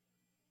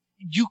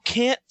 you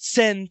can't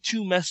send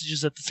 2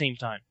 messages at the same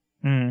time.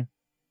 Mm-hmm.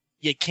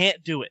 You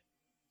can't do it.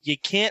 You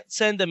can't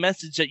send a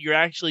message that you're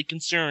actually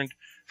concerned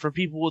for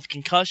people with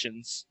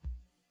concussions.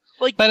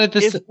 Like, but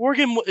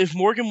if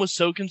Morgan was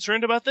so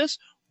concerned about this,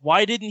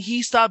 why didn't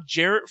he stop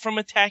Jarrett from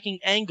attacking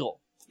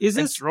Angle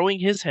and throwing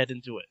his head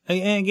into it?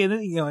 And again,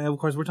 of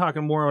course, we're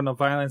talking more on the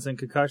violence and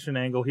concussion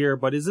angle here,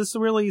 but is this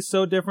really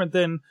so different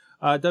than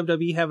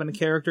WWE having a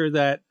character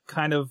that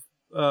kind of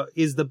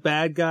is the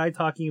bad guy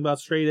talking about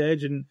straight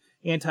edge and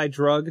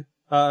anti-drug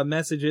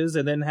messages,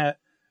 and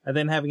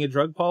then having a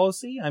drug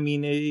policy. I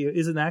mean,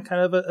 isn't that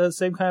kind of a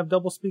same kind of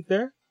doublespeak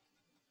there?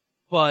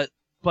 But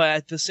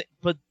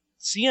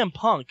CM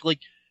Punk, like,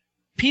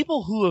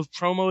 people who have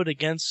promoted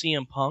against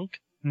CM Punk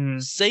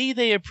say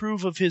they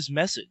approve of his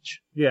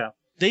message. Yeah.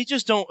 They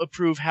just don't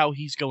approve how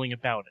he's going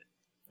about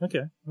it.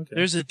 Okay.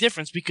 There's a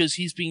difference because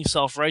he's being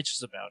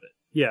self-righteous about it.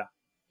 Yeah.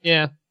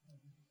 Yeah.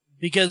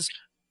 Because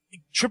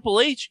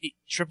Triple H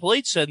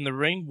said in the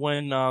ring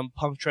when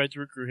Punk tried to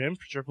recruit him,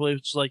 Triple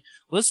H was like,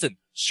 listen,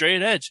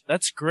 straight edge,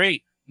 that's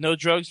great. No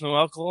drugs, no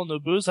alcohol, no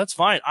booze, that's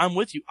fine. I'm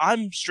with you.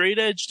 I'm straight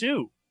edge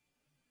too.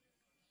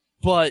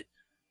 But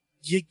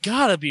you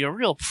gotta be a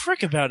real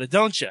prick about it,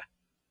 don't you?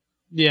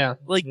 Yeah.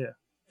 Like,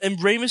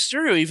 and Rey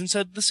Mysterio even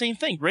said the same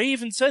thing. Rey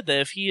even said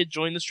that if he had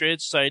joined the Straight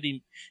Edge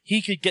Society,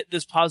 he could get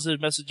this positive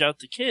message out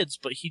to kids,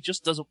 but he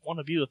just doesn't want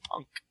to be with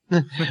Punk.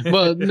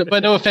 Well,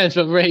 but no offense,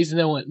 but Rey's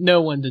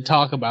no one to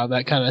talk about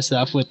that kind of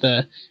stuff with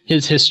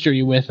his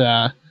history with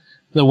the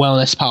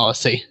wellness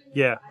policy.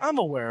 Yeah. I'm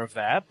aware of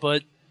that,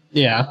 but...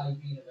 Yeah.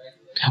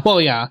 Well,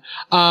 yeah.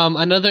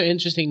 Another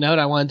interesting note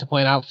I wanted to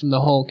point out from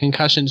the whole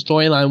concussion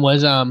storyline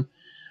was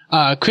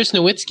Chris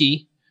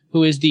Nowinski,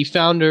 who is the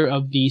founder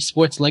of the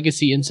Sports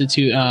Legacy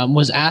Institute,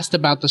 was asked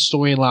about the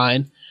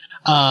storyline,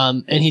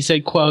 and he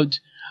said,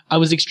 quote, I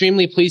was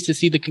extremely pleased to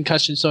see the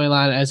concussion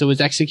storyline as it was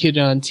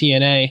executed on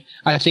TNA.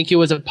 I think it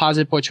was a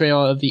positive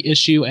portrayal of the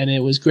issue, and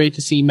it was great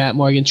to see Matt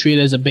Morgan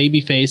treated as a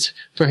babyface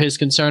for his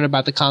concern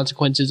about the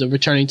consequences of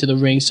returning to the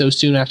ring so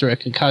soon after a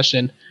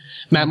concussion.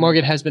 Matt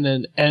Morgan has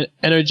been an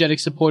energetic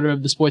supporter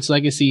of the Sports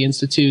Legacy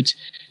Institute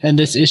and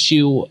this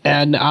issue,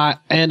 and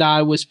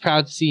I was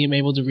proud to see him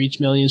able to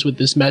reach millions with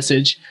this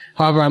message.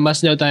 However, I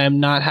must note that I am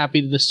not happy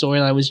that the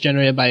storyline was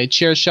generated by a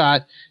chair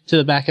shot to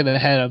the back of the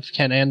head of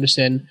Ken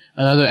Anderson,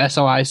 another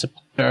SLI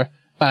supporter.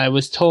 But I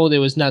was told it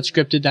was not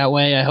scripted that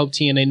way. I hope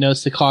TNA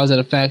notes the cause and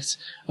effects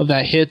of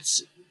that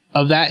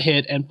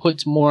hit and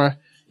puts more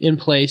in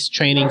place,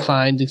 training,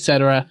 fines,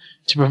 etc.,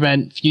 to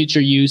prevent future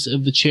use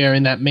of the chair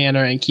in that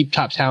manner and keep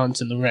top talents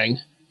in the ring.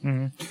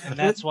 Mm-hmm. And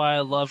that's why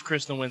I love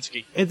Chris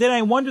Nowinski. And then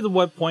I wondered at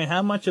what point,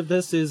 how much of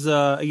this is,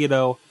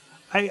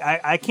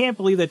 I can't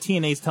believe that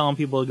TNA's telling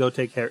people to go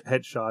take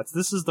headshots.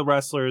 This is the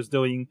wrestlers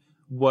doing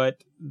what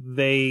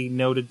they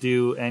know to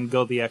do and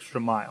go the extra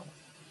mile.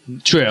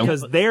 True.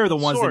 Because they're the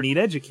ones that need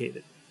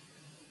educated.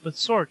 But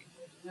Sorg,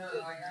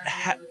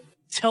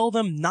 tell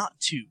them not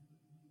to.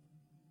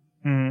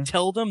 Mm-hmm.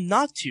 Tell them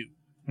not to.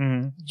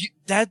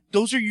 Mm-hmm.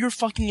 Those are your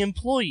fucking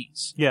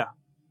employees. Yeah.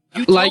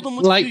 You tell them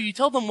what to do. You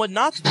tell them what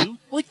not to do.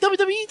 Like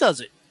WWE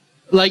does it.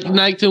 Like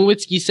Mike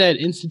Nowinski said,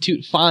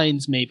 institute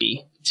fines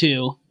maybe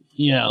too.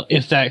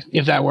 If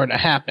that were to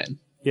happen.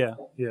 Yeah.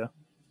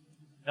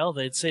 Hell,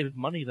 they'd save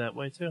money that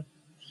way too.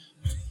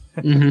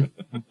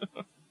 Mm-hmm.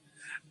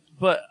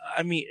 But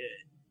I mean,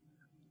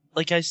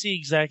 like, I see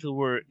exactly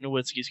where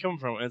Nowinski's coming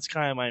from, and it's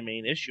kind of my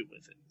main issue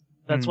with it.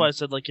 That's why I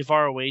said, like, if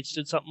ROH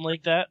did something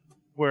like that,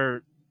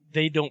 where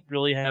they don't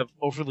really have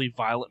overly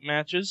violent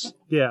matches,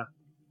 yeah,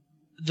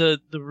 the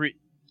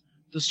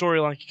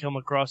storyline can come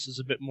across as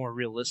a bit more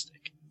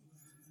realistic.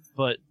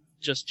 But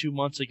just 2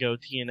 months ago,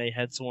 TNA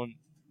had someone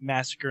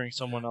massacring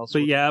someone else.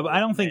 But yeah, I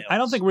don't think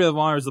Ring of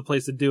Honor is the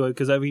place to do it,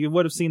 because you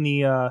would have seen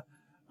the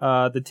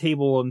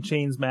table and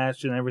chains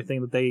match and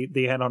everything that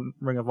they had on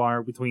Ring of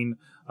Honor between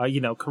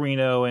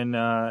Carino and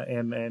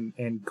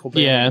Colbert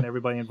and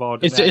everybody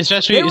involved.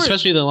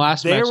 Especially the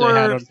last match they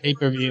had on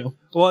pay-per-view.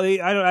 Well,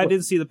 I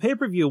didn't see the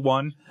pay-per-view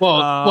one.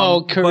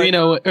 Well,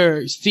 Carino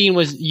or Steen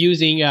was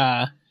using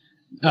I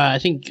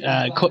think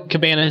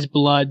Cabana's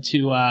blood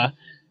to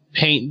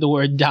paint the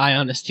word "die"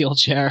 on a steel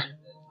chair.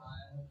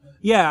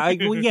 Yeah,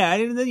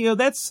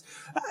 that's.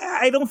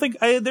 I don't think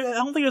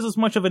there's as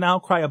much of an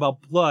outcry about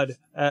blood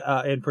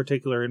in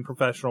particular in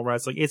professional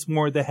wrestling. It's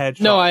more the headshots.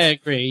 No, I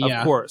agree.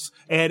 Of course,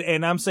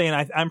 and I'm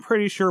saying I'm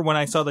pretty sure when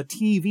I saw the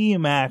TV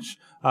match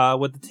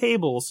with the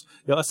tables,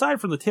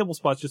 aside from the table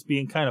spots just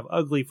being kind of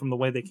ugly from the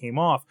way they came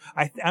off,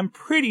 I'm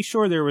pretty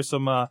sure there was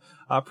some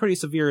pretty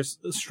severe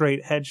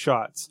straight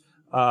headshots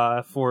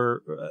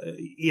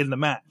in the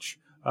match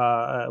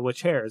with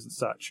chairs and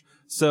such.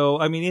 So,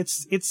 I mean,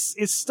 it's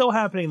still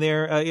happening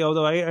there,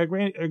 although I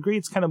agree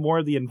it's kind of more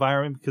of the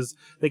environment because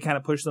they kind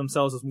of push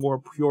themselves as more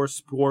pure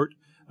sport,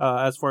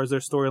 as far as their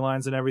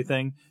storylines and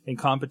everything in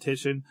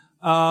competition.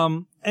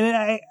 And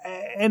I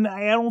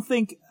don't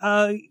think,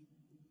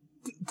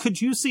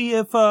 could you see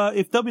if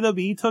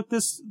WWE took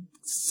this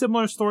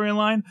similar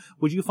storyline,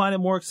 would you find it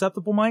more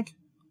acceptable, Mike?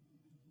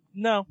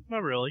 No,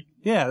 not really.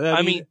 Yeah.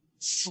 I mean,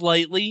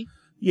 slightly.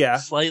 Yeah.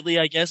 Slightly,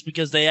 I guess,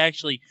 because they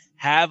actually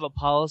have a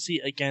policy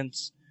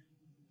against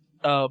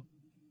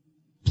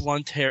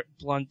blunt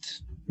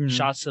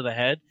shots to the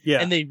head. Yeah.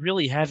 And they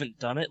really haven't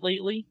done it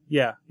lately.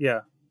 Yeah.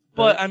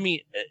 But, I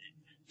mean,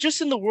 just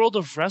in the world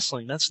of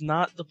wrestling, that's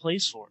not the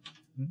place for it.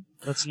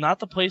 That's not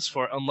the place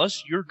for it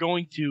unless you're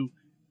going to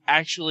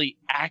actually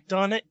act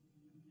on it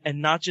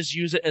and not just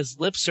use it as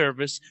lip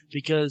service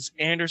because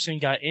Anderson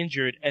got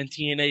injured and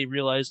TNA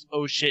realized,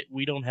 oh shit,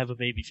 we don't have a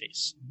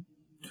babyface.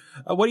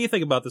 What do you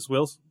think about this,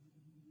 Wills?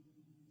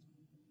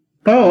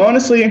 Oh,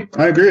 honestly,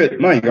 I agree with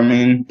Mike. I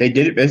mean, they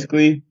did it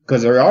basically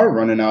because they are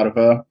running out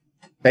of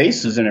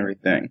faces and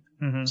everything.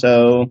 Mm-hmm.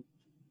 So,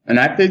 and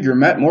I figure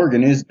Matt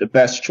Morgan is the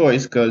best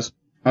choice because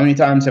how many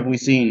times have we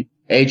seen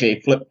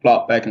AJ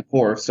flip-flop back and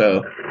forth?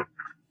 So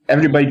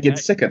everybody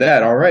gets sick of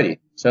that already.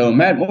 So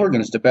Matt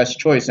Morgan is the best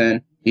choice,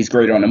 and he's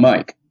great on the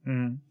mic.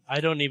 Mm-hmm. I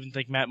don't even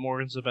think Matt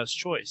Morgan's the best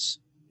choice.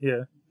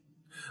 Yeah.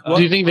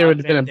 Do you think there would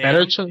have been a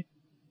better choice?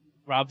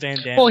 Rob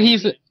Van Dam. Well,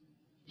 he's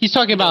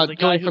talking about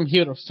going from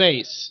heel to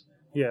face.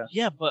 Yeah.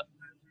 Yeah, but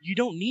you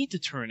don't need to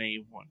turn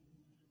anyone.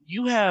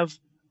 You have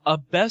a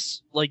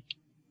best, like,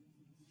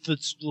 the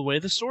way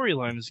the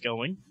storyline is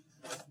going,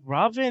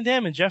 Rob Van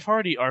Dam and Jeff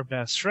Hardy are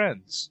best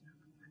friends.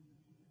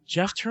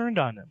 Jeff turned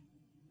on him.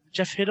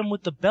 Jeff hit him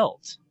with the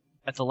belt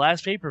at the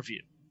last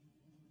pay-per-view.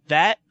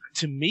 That,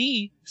 to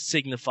me,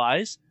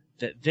 signifies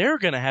that they're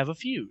going to have a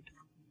feud.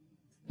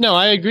 No,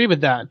 I agree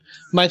with that.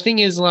 My thing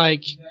is,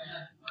 like,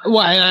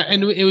 well,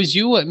 and it was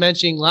you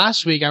mentioning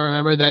last week, I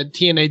remember, that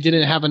TNA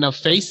didn't have enough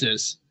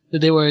faces. That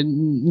they were,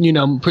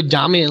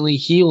 predominantly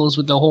heels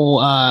with the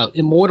whole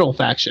Immortal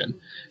faction.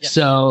 Yeah.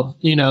 So,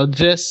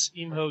 this...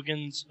 Team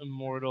Hogan's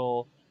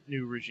Immortal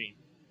new regime.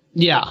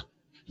 Yeah.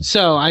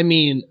 So, I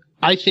mean,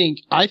 I think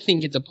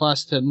it's a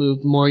plus to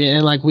move Morgan.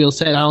 And like Will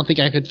said, I don't think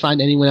I could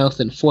find anyone else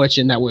in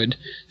Fortune that would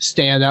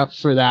stand up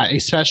for that,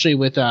 especially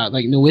with,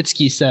 like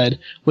Nowitzki said,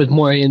 with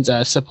Morgan's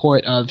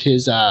support of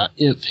his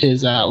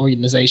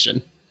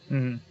organization.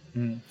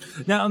 Mm-hmm.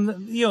 Now,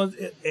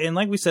 and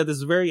like we said, this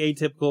is very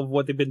atypical of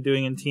what they've been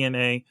doing in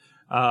TNA.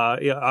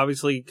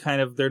 Obviously,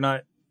 kind of, they're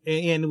not,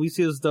 and we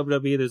see this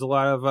WWE, there's a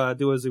lot of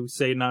do as we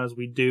say, not as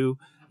we do,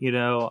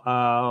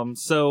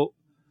 so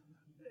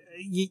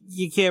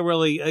you can't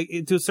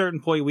really, to a certain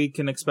point, we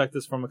can expect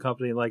this from a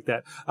company like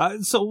that.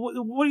 So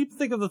what do you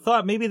think of the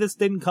thought? Maybe this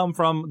didn't come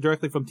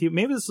directly from TNA.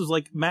 Maybe this was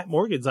like Matt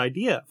Morgan's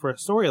idea for a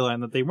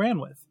storyline that they ran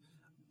with.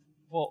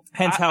 Well,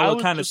 hence how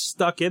it kind of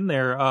stuck in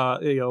there,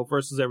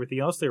 versus everything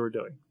else they were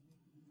doing.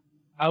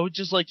 I would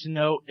just like to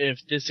know if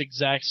this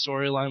exact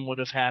storyline would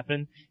have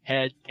happened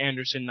had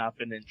Anderson not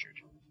been injured.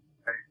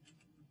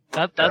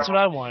 That's what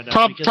I want to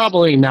know.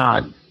 Probably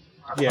not.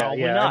 Yeah,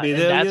 probably not. I mean,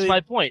 that's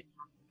my point.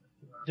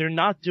 They're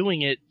not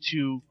doing it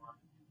to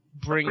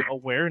bring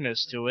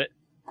awareness to it.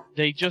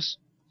 They just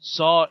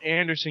saw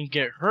Anderson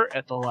get hurt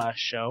at the last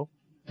show,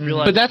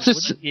 realized he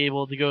wouldn't be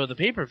able to go to the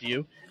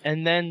pay-per-view,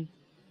 and then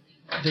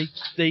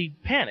they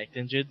panicked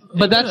and did.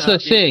 But that's the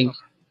thing.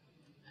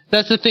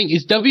 That's the thing.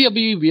 Is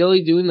WWE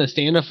really doing the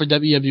stand-up for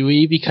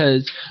WWE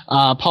because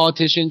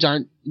politicians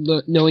aren't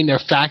knowing their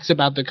facts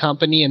about the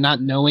company and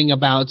not knowing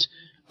about,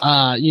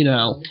 not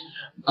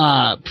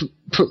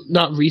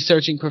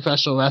researching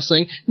professional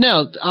wrestling?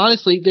 No,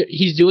 honestly,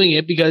 he's doing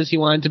it because he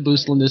wanted to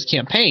boost Linda's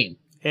campaign.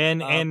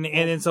 And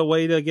it's a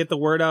way to get the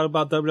word out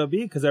about WWE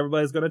because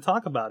everybody's going to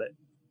talk about it.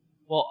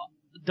 Well,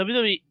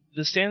 WWE,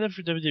 the stand-up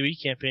for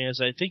WWE campaign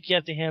is, I think you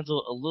have to handle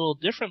it a little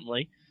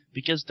differently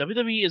because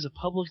WWE is a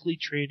publicly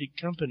traded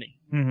company.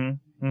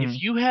 Mm-hmm. Mm-hmm.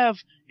 If you have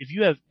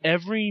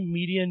every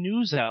media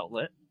news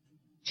outlet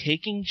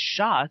taking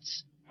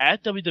shots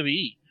at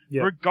WWE,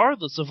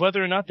 regardless of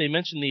whether or not they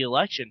mention the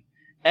election,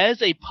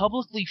 as a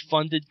publicly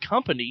funded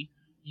company,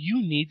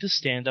 you need to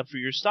stand up for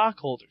your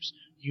stockholders.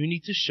 You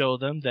need to show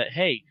them that,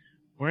 hey,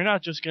 we're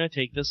not just going to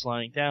take this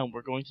lying down.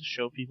 We're going to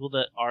show people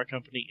that our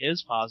company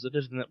is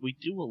positive and that we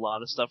do a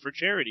lot of stuff for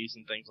charities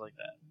and things like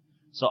that.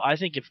 So I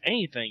think, if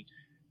anything,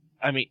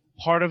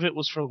 part of it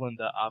was for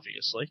Linda,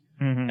 obviously.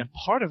 Mm-hmm. And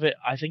part of it,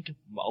 I think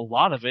a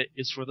lot of it,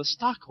 is for the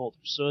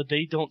stockholders, so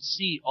they don't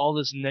see all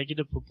this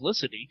negative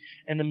publicity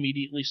and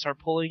immediately start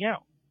pulling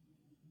out.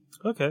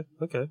 Okay,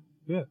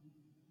 yeah.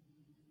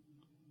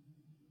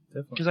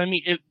 Because,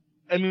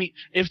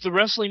 if the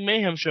Wrestling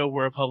Mayhem Show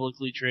were a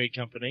publicly traded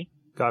company...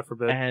 God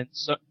forbid. And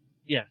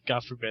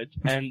God forbid.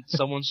 And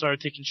someone started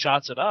taking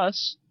shots at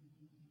us,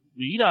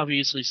 we'd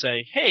obviously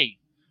say, hey,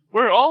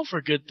 we're all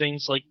for good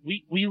things, like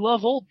we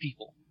love old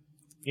people.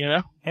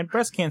 And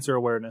breast cancer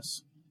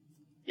awareness.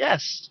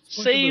 Yes.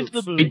 Save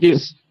the boobs. We do.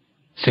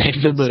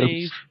 Save the boobs.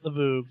 Save the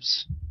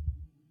boobs.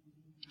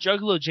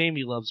 Juggalo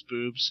Jamie loves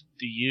boobs.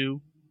 Do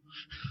you?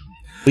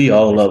 We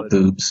all love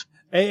boobs.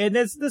 And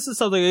this is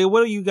something.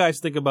 What do you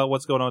guys think about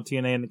what's going on with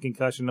TNA and the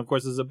concussion? Of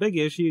course, it's a big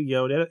issue.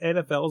 The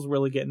NFL is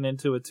really getting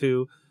into it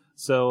too.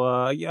 So,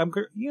 I'm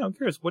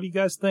curious. What do you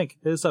guys think?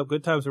 Hit us up.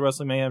 Good times at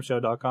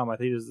WrestlingMayhemShow.com. I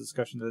think there's a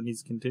discussion that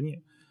needs to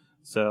continue.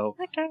 So,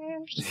 moving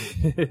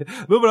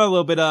on a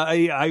little bit.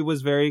 I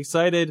was very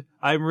excited.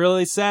 I'm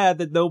really sad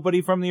that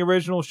nobody from the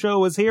original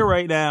show is here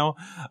right now.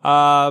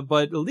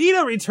 But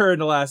Lita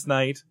returned last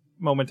night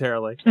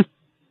momentarily.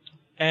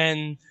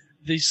 And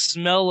the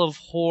smell of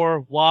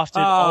whore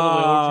wafted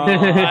all the way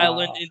over from the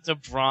island into the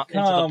Bronx.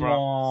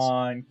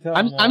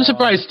 I'm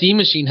surprised Steam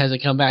Machine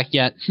hasn't come back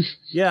yet.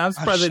 Yeah, I'm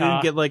surprised I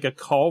didn't get like a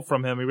call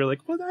from him. He'd be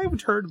like, "Well, I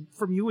haven't heard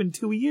from you in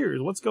 2 years.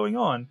 What's going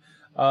on?"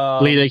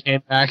 Lita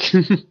came back.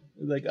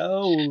 Like,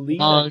 oh,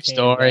 Lita Long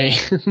story.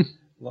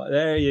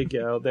 There you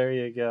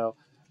go.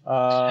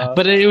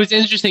 But it was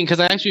interesting because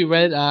I actually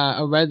read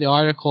the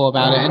article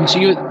about it, and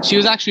she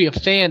was actually a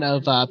fan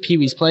of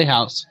Pee-wee's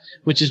Playhouse,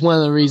 which is one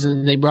of the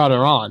reasons they brought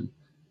her on.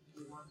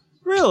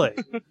 Really?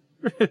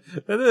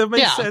 That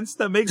makes sense.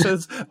 That makes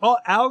sense. Oh,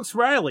 Alex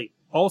Riley,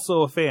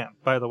 also a fan,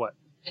 by the way.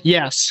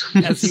 Yes.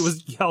 As he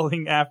was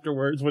yelling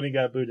afterwards when he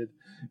got booted.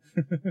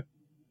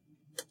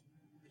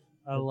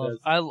 I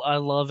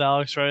love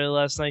Alex Riley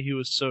last night. He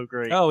was so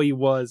great. Oh, he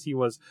was.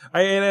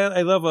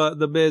 I love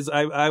the Miz.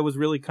 I was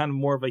really kind of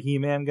more of a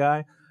He-Man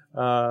guy.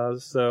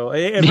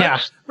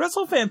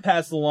 WrestleFan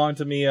passed along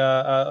to me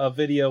a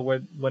video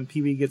when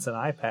Pee-wee gets an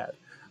iPad.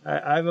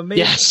 I'm amazed.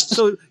 Yes.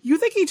 So you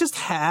think he just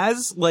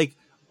has like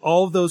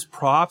all of those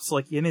props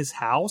like in his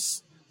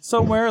house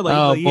somewhere?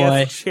 Like he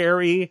has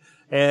Cherry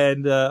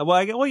and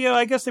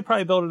I guess they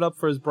probably built it up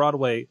for his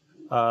Broadway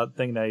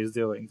thing that he's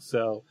doing.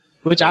 So.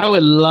 Which I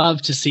would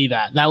love to see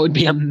that. That would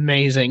be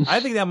amazing.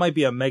 I think that might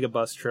be a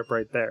Megabus trip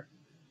right there.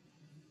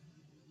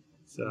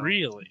 So,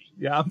 really?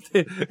 Yeah,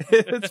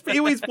 it's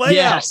Pee-wee's Playhouse.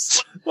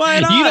 Yes. Why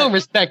not? You don't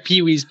respect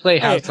Pee-wee's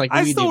Playhouse like we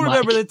do, I still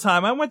remember Mike. the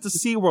time I went to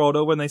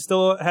SeaWorld when they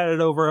still had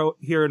it over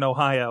here in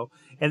Ohio,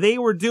 and they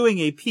were doing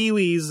a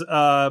Pee-wee's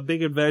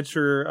Big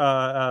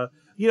Adventure.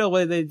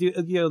 Where they do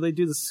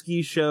the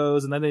ski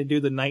shows, and then they do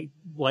the night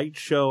light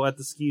show at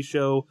the ski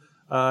show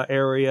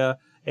area,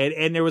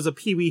 and there was a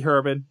Pee-wee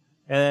Herman.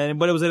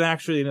 But it was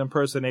actually an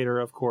impersonator,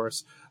 of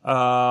course.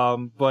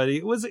 But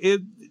Pee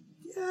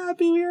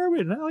Wee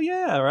Herman. Hell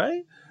yeah,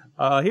 right?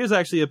 Here's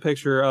actually a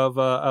picture of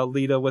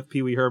Lita with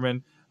Pee Wee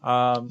Herman.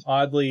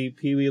 Oddly,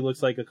 Pee Wee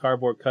looks like a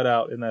cardboard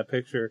cutout in that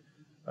picture.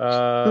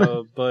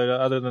 But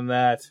other than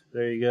that,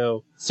 there you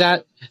go.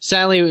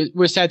 Sadly,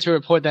 we're sad to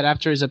report that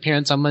after his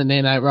appearance on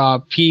Monday Night Raw,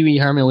 Pee Wee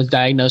Herman was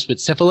diagnosed with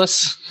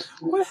syphilis.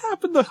 What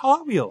happened to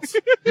Hot Wheels?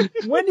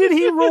 When did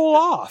he roll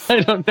off?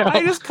 I don't know.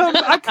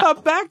 I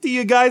come back to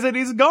you guys and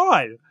he's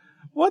gone.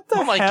 What the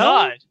hell? Oh my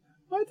god.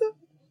 What the?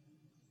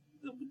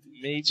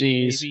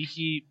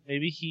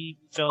 Maybe he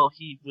felt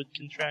he would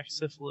contract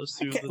syphilis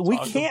through the we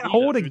can't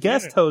hold a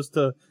guest host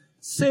to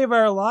save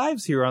our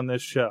lives here on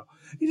this show.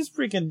 He just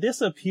freaking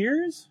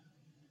disappears.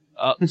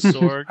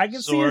 Sorg. I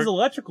can see his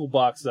electrical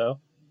box though.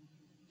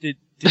 Did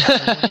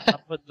someone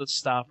put the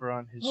stopper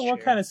on his chair?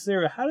 What kind of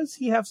Sarah? How does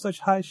he have such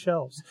high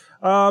shelves?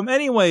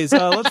 Anyways,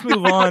 let's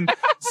move on.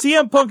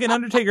 CM Punk and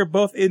Undertaker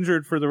both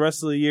injured for the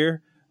rest of the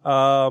year.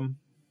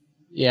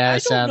 Yeah, I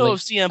sadly. don't know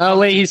if CM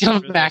Punk he's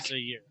coming back.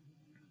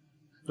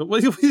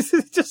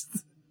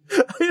 Just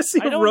I just see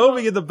him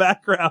roaming in the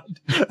background.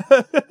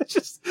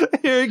 Just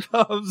here he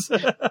comes.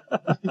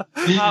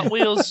 Hot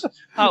Wheels,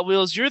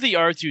 you're the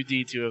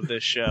R2-D2 of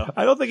this show.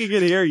 I don't think he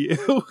can hear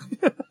you.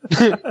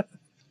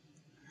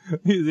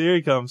 Here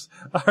he comes.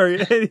 All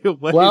right,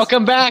 anyways.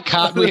 Welcome back,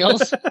 Hot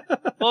Wheels.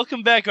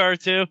 Welcome back,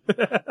 R2.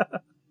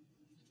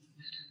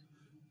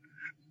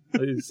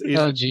 He's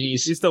oh,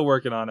 jeez. He's still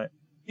working on it.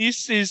 He's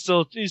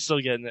still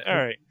getting it. All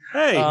right.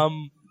 Hey.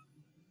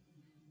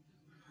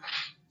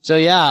 So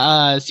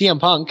yeah, CM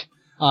Punk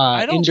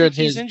I don't injured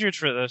think he's injured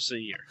for the rest of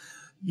the year.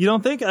 You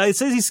don't think? It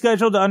says he's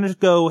scheduled to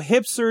undergo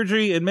hip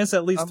surgery and miss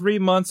at least 3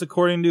 months,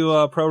 according to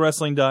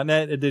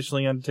ProWrestling.net.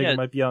 Additionally, Undertaker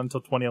might be out until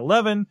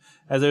 2011,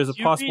 as there's a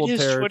possible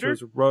tear to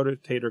his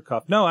rotator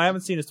cuff. No, I haven't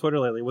seen his Twitter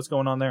lately. What's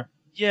going on there?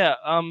 Yeah,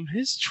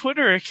 his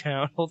Twitter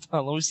account. Hold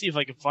on, let me see if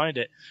I can find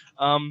it.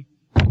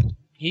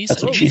 He's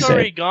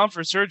already gone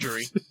for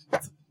surgery.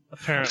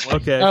 Apparently.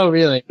 Okay. Oh,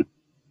 really?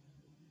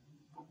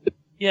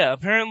 Yeah,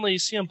 apparently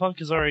CM Punk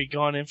has already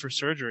gone in for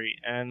surgery,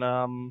 and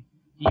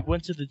he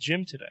went to the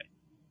gym today.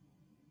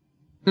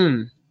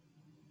 Wow.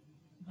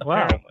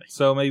 Apparently.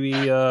 So maybe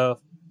he's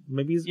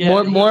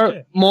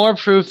more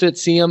proof that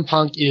CM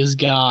Punk is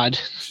God.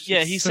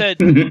 Yeah, he said,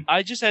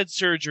 I just had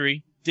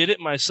surgery, did it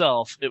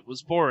myself, it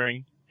was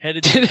boring,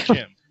 headed to the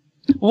gym.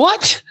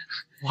 What?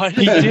 Why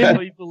do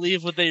you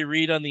believe what they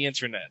read on the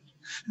internet?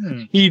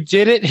 He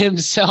did it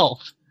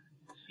himself.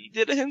 He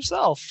did it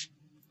himself.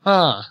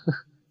 Huh.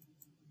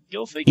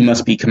 Go figure. He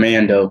must be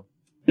Commando.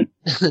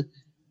 Oh,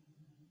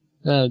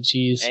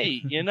 jeez.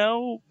 Hey,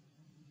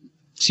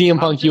 CM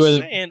Punk, you were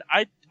saying,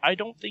 I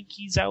don't think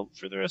he's out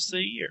for the rest of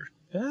the year.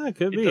 Yeah, it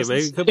could be. Maybe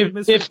it could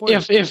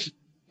be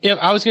if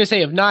I was going to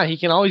say if not, he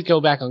can always go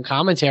back on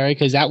commentary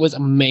because that was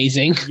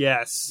amazing.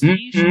 Yes.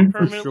 He should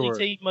permanently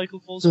take Michael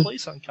Cole's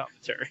place on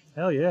commentary.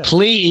 Hell yeah.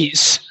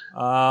 Please. In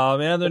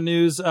other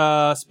news,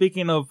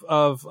 speaking of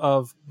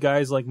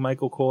guys like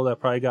Michael Cole that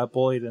probably got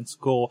bullied in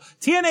school,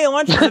 TNA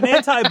launches an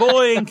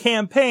anti-bullying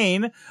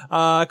campaign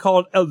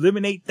called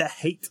Eliminate the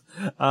Hate.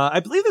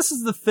 I believe this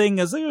is the thing,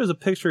 as there was a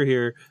picture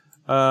here.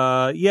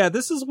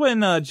 This is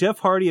when Jeff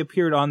Hardy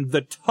appeared on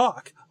The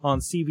Talk on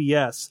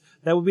CBS.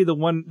 That would be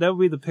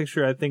the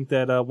picture I think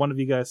that one of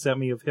you guys sent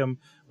me of him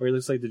where he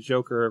looks like the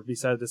Joker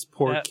beside this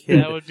poor kid.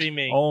 That would be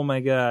me. Oh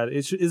my god.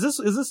 Is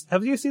this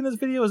have you seen this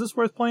video? Is this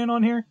worth playing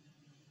on here?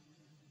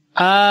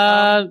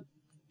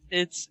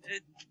 It's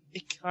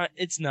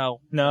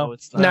no. No,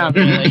 it's not. Not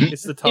really.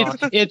 It's The Talk.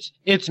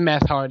 It's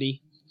Meth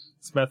Hardy.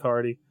 It's Meth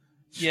Hardy.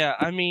 Yeah,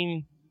 I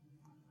mean,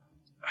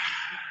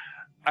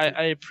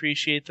 I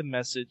appreciate the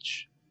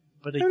message,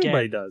 but again,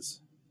 everybody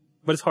does.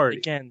 But it's hard.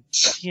 Again,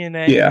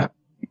 TNA. Yeah.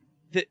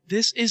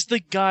 This is the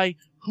guy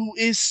who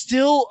is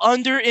still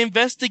under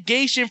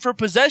investigation for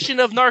possession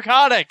of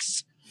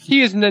narcotics.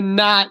 He is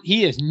not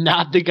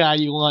the guy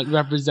you want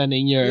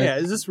representing your. Yeah,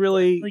 is this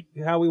really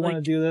how we want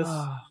to do this?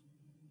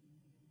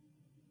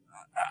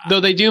 Though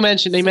they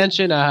mention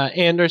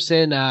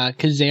Anderson,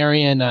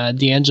 Kazarian,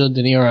 D'Angelo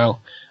De Niro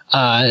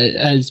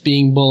as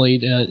being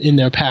bullied in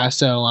their past.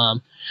 So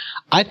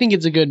I think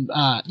it's a good.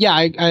 I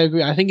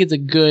agree. I think it's a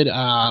good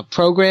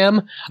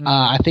program.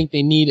 I think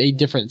they need a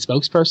different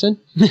spokesperson.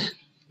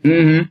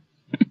 Mm-hmm.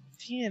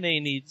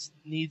 TNA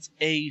needs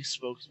a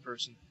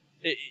spokesperson.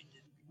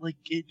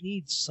 It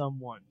needs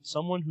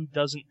someone who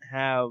doesn't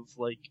have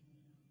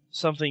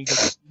something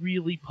that's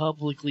really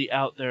publicly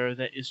out there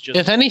that is just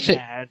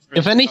bad for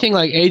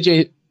like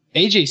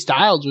AJ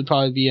Styles would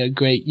probably be a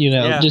great,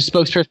 just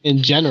spokesperson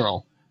in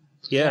general.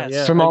 Yeah,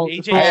 yes. From all,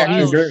 AJ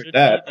Styles should be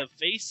the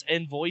face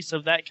and voice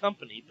of that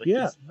company, but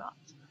he's not.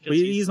 But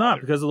he's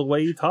not because of the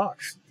way he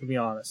talks, to be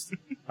honest.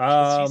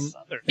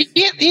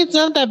 He's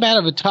not that bad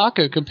of a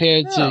talker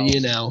compared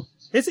to,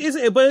 It's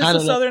a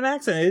southern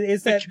accent.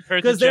 It's that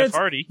because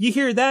you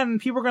hear that and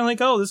people are going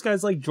oh, this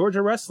guy's like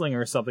Georgia wrestling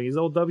or something. He's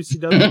old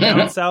WCW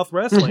down south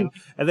wrestling,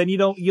 and then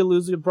you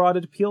lose the broad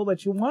appeal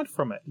that you want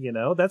from it.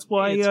 That's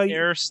why it's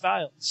Air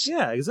Styles.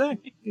 Yeah,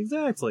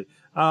 exactly.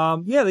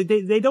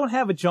 They don't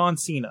have a John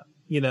Cena.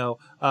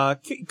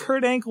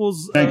 Kurt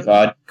Angle's Thank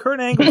God. Kurt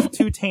Angle's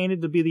too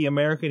tainted to be the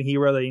American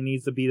hero that he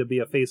needs to be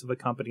a face of a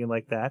company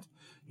like that.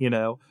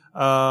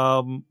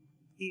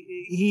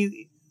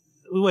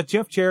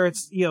 Jeff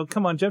Jarrett's,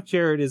 come on, Jeff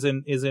Jarrett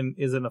isn't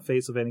a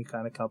face of any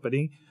kind of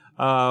company.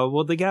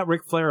 They got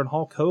Ric Flair and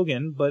Hulk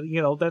Hogan, but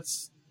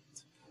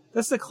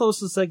that's the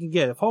closest they can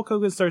get. If Hulk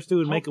Hogan starts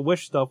doing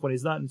Make-A-Wish stuff when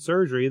he's not in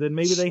surgery, then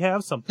maybe they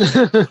have something.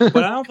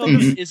 But I don't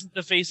think he isn't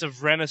the face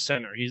of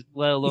Rent-A-Center. He's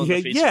let alone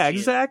the face. Yeah, of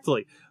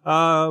exactly.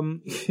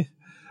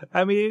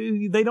 I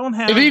mean, they don't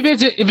have. If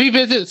he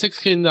visits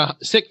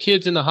sick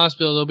kids in the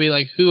hospital, they'll be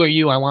like, "Who are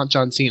you? I want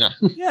John Cena."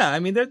 Yeah, I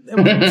mean,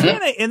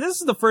 TNA, and this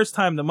is the first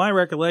time, to my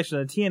recollection,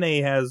 that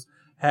TNA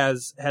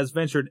has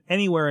ventured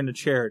anywhere into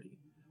charity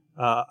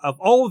of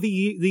all of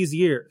these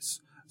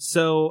years.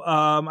 So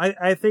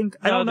I think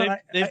I don't know.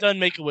 They've done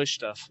Make-A-Wish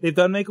stuff. They've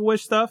done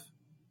Make-A-Wish stuff.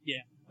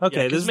 Yeah.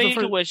 Okay, this is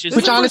Make-A-Wish is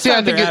which honestly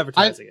I think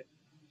advertising it.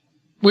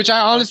 Which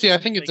I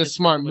think it's a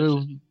smart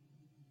move.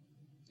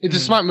 It's a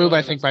smart move,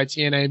 I think, by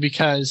TNA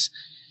because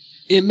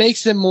it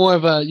makes them more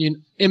of a.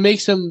 It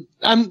makes them.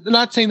 I'm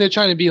not saying they're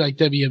trying to be like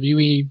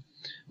WWE,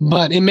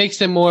 but it makes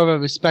them more of a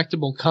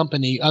respectable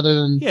company. Other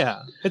than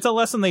it's a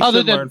lesson they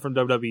should learn from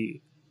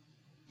WWE.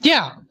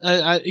 Yeah,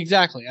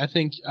 exactly. I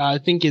think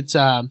it's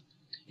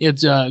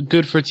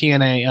good for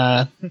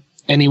TNA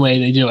any way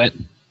they do it.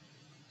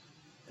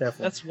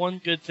 Definitely. That's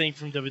one good thing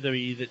from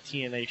WWE that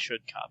TNA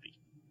should copy.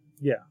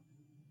 Yeah.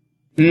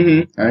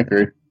 Mm-hmm. I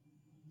agree.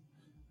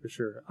 For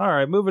sure. All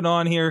right, moving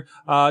on here.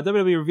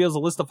 WWE reveals a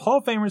list of Hall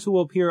of Famers who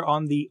will appear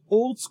on the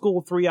old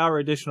school 3-hour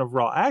edition of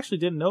Raw. I actually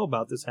didn't know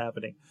about this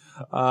happening.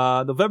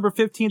 November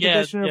 15th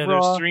edition of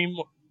Raw.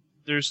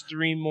 There's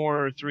 3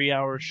 more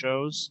 3-hour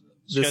shows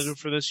scheduled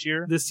for this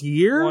year. This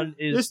year?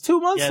 There's 2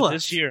 months left.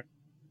 This year.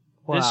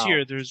 Wow. This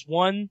year. There's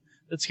one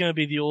that's going to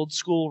be the old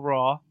school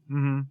Raw.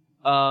 Mm-hmm.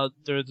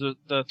 There's the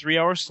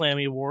 3-hour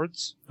Slammy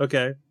Awards.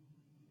 Okay.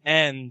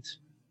 And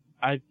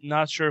I'm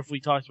not sure if we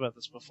talked about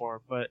this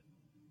before, but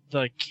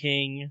the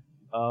King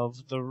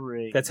of the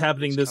Ring. That's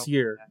happening this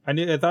year.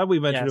 I thought we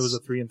mentioned it was a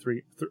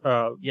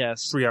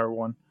 3-hour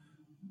one.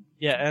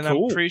 Yeah, and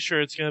cool. I'm pretty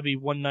sure it's going to be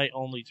one night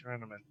only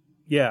tournament.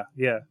 Yeah.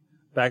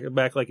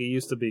 Back like it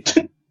used to be.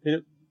 I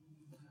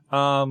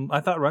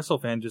thought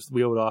WrestleFan just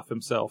wheeled off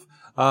himself.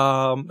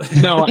 No,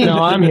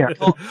 I'm here.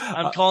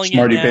 I'm calling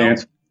Smarty it now.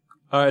 pants.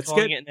 All right,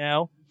 calling it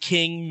now.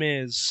 King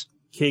Miz.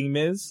 King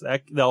Miz?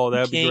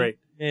 That'd be great.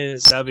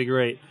 Miz. That'd be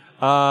great.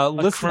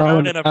 A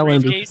crown and a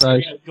briefcase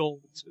of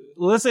gold.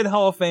 Listed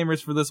Hall of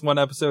Famers for this one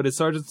episode is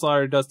Sergeant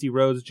Slaughter, Dusty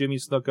Rhodes, Jimmy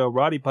Snuka,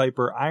 Roddy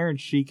Piper, Iron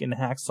Sheik, and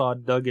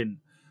Hacksaw Duggan.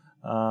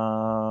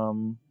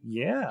 Billion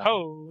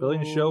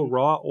Show,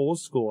 Raw, Old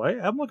School.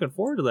 I'm looking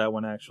forward to that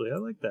one, actually. I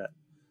like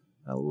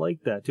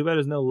that. Too bad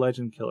there's no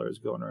Legend Killers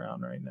going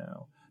around right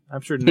now.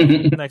 I'm sure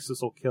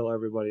Nexus will kill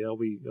everybody. It'll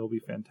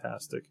be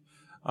fantastic.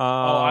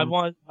 I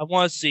want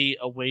to see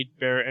a Wade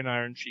Barrett and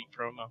Iron Sheik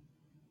promo.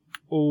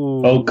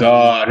 Oh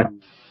God.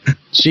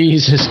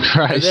 Jesus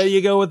Christ. And there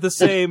you go with the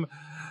same.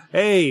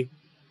 Hey,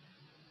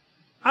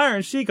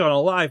 Iron Sheik on a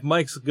live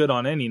mic's good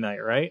on any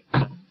night, right?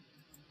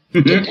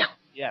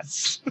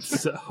 Yes.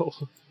 So,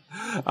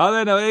 I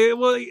don't know.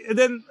 Well,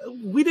 then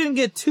we didn't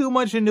get too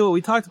much into it.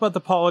 We talked about the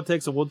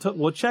politics, and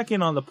we'll check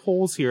in on the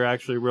polls here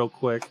actually real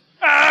quick.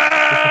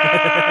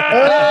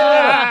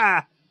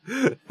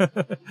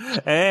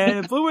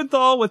 And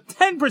Blumenthal with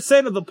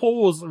 10% of the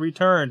polls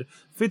returned,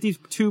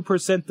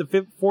 52%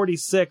 to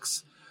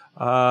 46,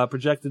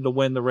 projected to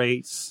win the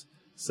race.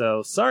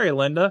 So sorry,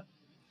 Linda.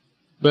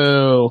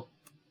 Boo.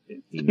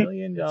 $50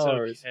 million.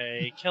 It's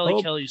okay.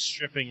 Kelly's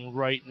stripping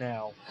right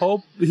now.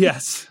 Hope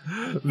Vince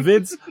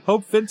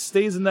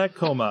stays in that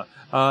coma.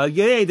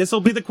 Yay, this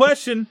will be the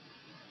question.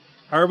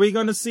 Are we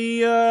going to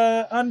see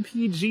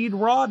un-PG'd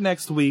Raw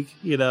next week?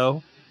 You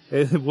know,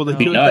 will they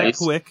do it that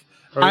quick?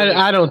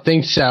 I don't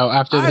think so.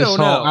 After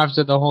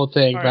the whole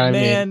thing,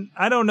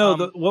 I don't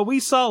know. What we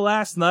saw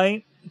last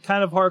night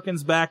kind of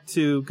harkens back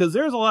to, because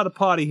there's a lot of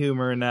potty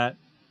humor in that.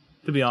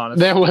 To be honest,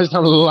 there was a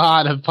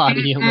lot of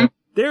potty humor.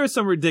 There was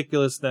some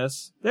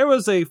ridiculousness. There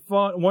was a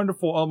fun,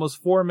 wonderful,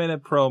 almost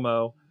 4-minute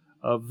promo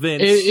of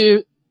Vince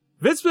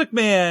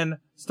McMahon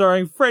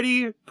starring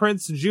Freddie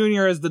Prinze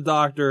Jr. as the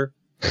Doctor.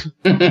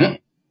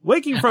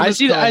 Waking from his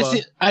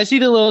coma. I see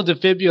the little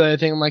defibrillator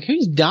thing. I'm like,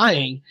 who's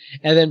dying?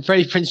 And then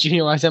Freddie Prinze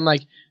Jr. walks in. I'm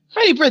like,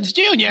 Freddie Prinze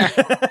Jr.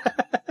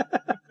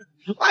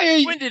 Why are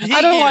you? When did he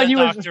get a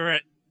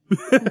doctorate?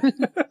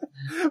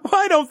 Well,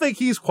 I don't think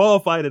he's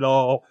qualified at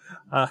all.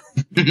 And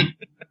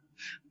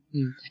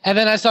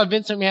then I saw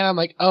Vince McMahon. I'm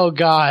like, oh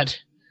god,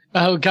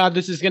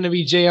 this is going to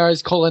be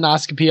JR's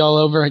colonoscopy all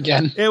over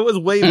again. It was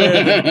way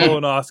better than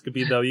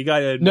colonoscopy, though. You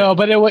gotta admit. No,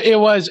 but it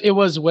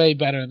was way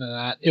better than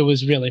that. It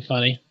was really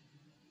funny.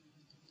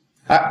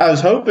 I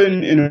was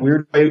hoping in a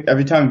weird way,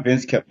 every time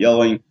Vince kept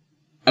yelling,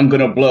 I'm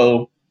going to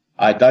blow,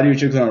 I thought he was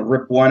just going to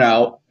rip one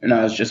out, and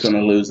I was just going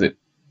to lose it.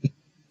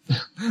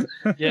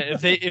 Yeah,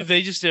 if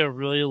they just did a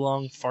really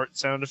long fart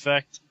sound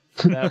effect,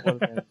 that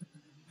would have been...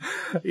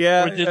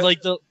 Yeah. Or did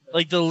like the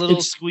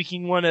little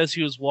squeaking one as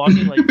he was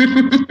walking, like...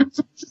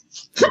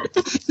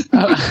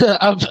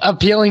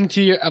 appealing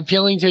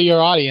to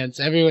your audience.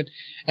 Every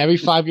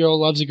 5-year-old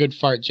loves a good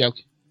fart joke.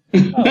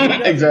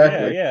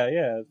 Exactly.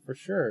 Yeah, for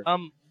sure.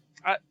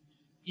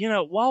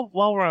 While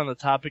we're on the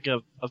topic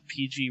of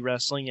PG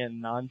wrestling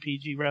and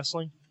non-PG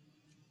wrestling,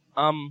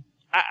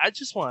 I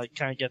just want to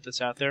kind of get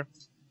this out there.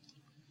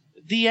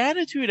 The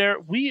Attitude Era,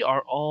 we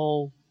are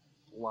all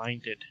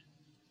blinded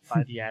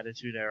by the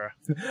Attitude Era.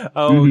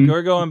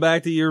 We're going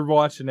back to you're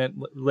watching it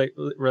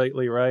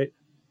lately, right?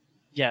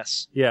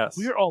 Yes.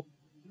 We're all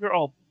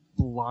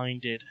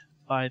blinded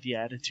by the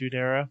Attitude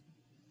Era.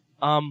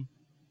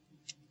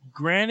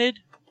 Granted,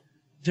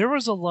 there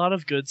was a lot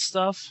of good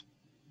stuff,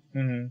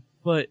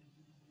 but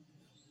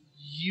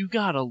you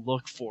gotta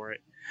look for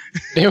it.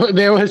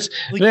 There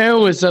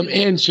was some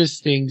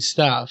interesting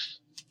stuff.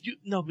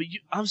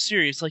 I'm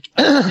serious. Like,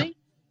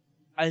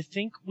 I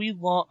think we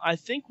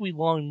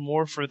long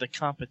more for the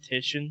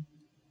competition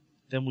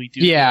than we do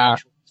for the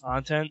actual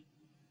content.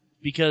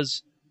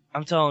 Because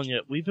I'm telling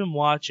you, we've been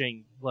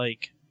watching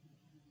like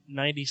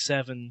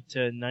 97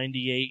 to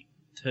 98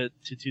 to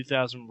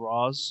 2000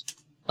 Raws.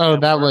 Oh,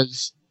 that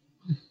was,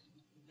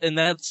 and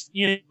that's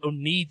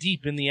knee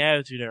deep in the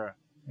Attitude Era.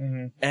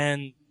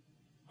 And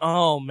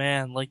oh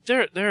man, like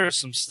there is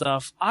some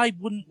stuff I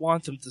wouldn't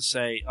want them to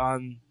say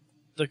on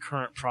the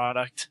current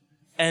product.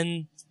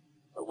 And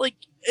like,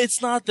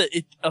 it's not that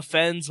it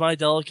offends my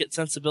delicate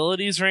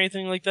sensibilities or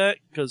anything like that,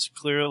 because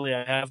clearly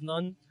I have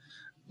none.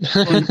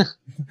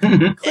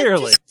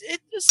 Clearly.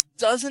 It just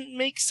doesn't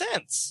make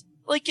sense.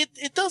 Like,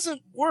 it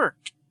doesn't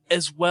work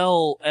as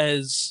well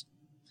as...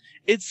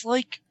 It's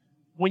like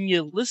when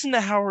you listen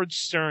to Howard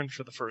Stern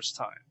for the first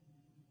time.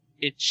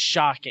 It's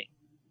shocking.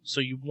 So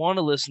you want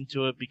to listen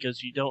to it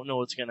because you don't know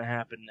what's going to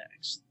happen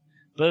next.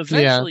 But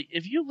eventually,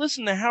 if you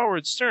listen to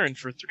Howard Stern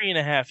for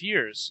 3.5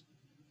 years,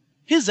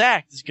 his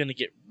act is going to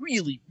get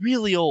really,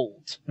 really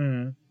old.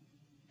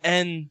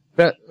 And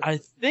I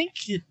think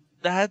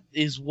that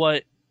is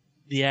what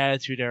the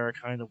Attitude Era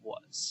kind of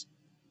was.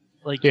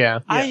 Like,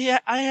 I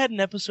had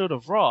an episode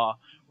of Raw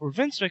where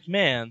Vince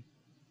McMahon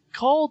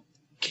called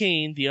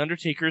Kane, the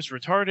Undertaker's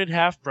retarded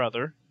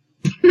half-brother,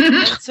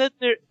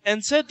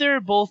 and said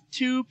they're both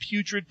two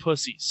putrid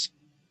pussies.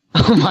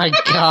 Oh my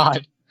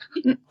god.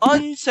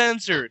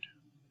 Uncensored.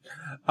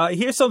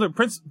 Here's something.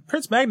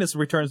 Prince Magnus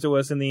returns to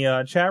us in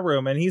the chat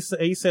room, and he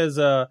says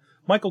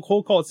Michael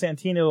Cole called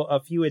Santino a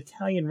few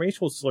Italian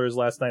racial slurs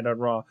last night on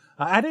Raw.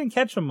 I didn't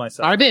catch them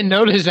myself. I didn't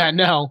notice that,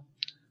 no.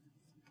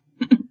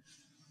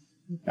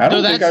 I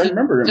don't think I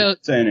remember him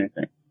saying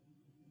anything.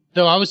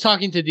 Though I was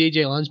talking to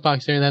DJ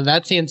Lunchbox during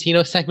that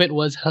Santino segment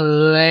was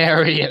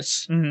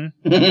hilarious.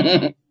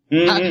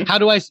 How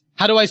do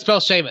I spell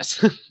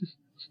Sheamus?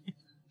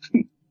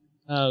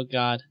 Oh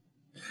god.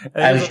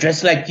 I was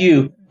dressed like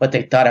you, but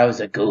they thought I was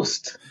a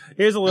ghost.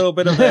 Here's a little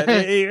bit of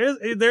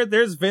that.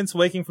 There's Vince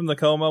waking from the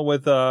coma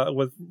with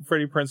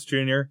Freddie Prinze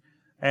Jr.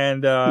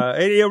 And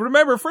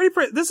remember, Freddie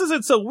Prinze. This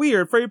isn't so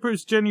weird. Freddie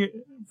Prinze Jr.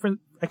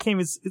 I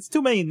can't even. It's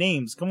too many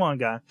names. Come on,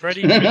 guy.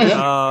 Freddie.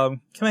 Come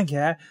on,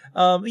 cat.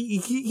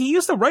 He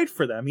used to write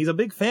for them. He's a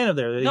big fan of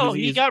theirs. No,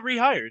 he got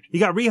rehired. He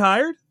got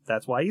rehired.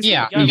 That's why he's he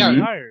got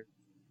rehired.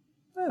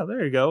 Well,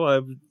 there you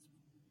go.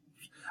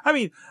 I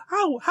mean,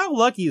 how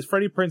lucky is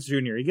Freddie Prinze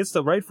Jr.? He gets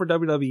to write for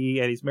WWE,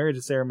 and he's married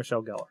to Sarah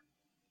Michelle Gellar.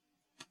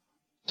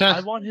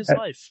 I want his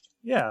life.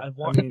 Yeah, I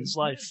want his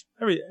life.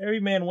 Every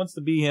man wants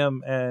to be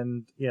him,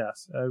 and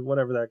yes,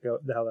 however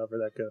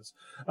that goes.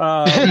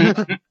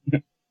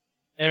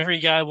 Every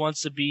guy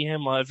wants to be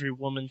him while every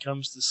woman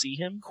comes to see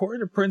him. According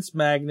to Prince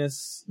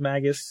Magus,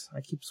 I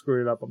keep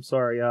screwing it up, I'm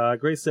sorry.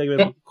 Great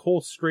segment.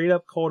 Cole straight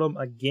up called him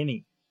a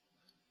guinea.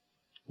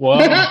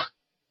 Whoa.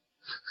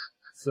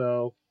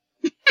 So.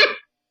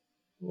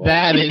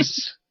 That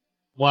is.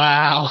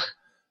 Wow.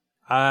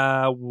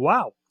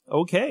 Wow.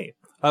 Okay.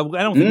 I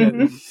don't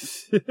think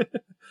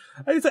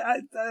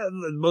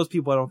most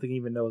people I don't think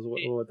even knows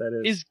what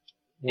that is.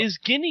 Is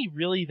guinea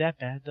really that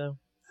bad though?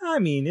 I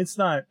mean, it's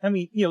not. I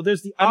mean,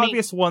 there's the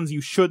obvious ones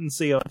you shouldn't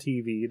see on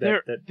TV.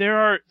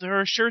 There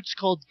are shirts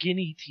called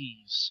guinea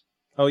tees.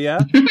 Oh yeah.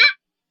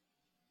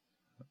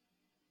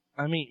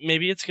 I mean,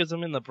 maybe it's because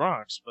I'm in the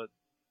Bronx, but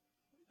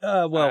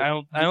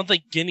well, I don't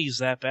think guinea's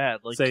that bad.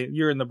 Like, say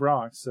you're in the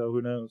Bronx, so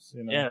who knows?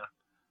 Yeah.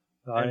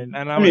 And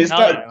I'm I mean,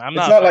 Italian. I'm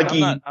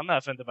not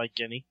offended by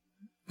guinea.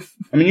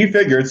 I mean, you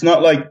figure it's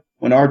not like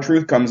when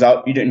R-Truth comes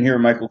out, you didn't hear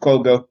Michael Cole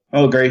go,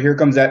 "Oh, great, here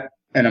comes that,"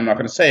 and I'm not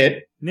going to say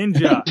it.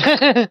 Ninja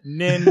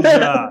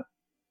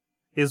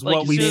is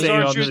what we say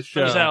on the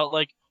show. Comes out,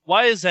 like,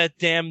 why is that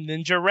damn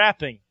ninja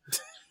rapping?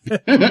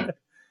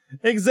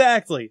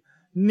 Exactly,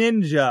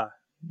 ninja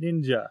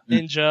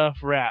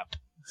rap.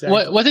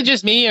 Exactly. Was it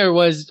just me, or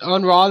was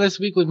on Raw this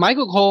week with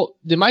Michael Cole?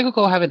 Did Michael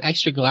Cole have an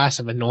extra glass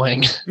of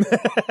annoying?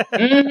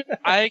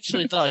 I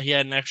actually thought he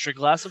had an extra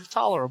glass of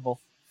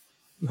tolerable.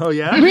 Oh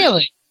yeah,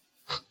 really?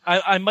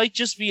 I might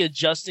just be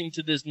adjusting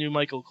to this new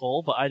Michael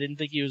Cole, but I didn't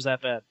think he was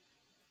that bad.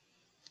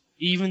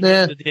 Even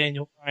the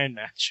Daniel Bryan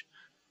match.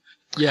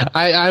 Yeah,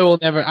 I will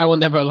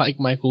never like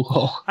Michael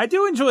Cole. I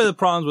do enjoy the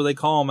problems where they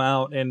call him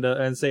out and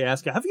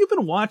ask him, have you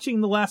been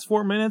watching the last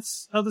 4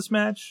 minutes of this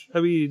match?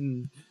 I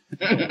mean,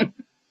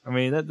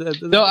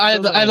 no,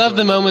 I love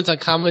the moments on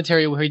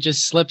commentary where he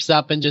just slips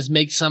up and just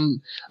makes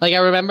some, like I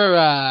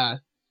remember,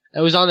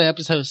 it was on the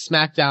episode of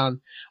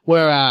SmackDown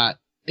where, I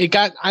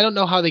don't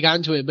know how they got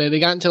into it, but they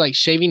got into like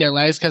shaving their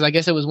legs because I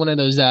guess it was one of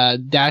those,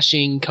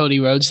 dashing Cody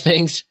Rhodes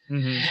things.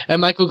 Mm-hmm.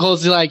 And Michael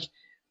Cole's like,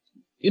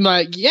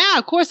 yeah,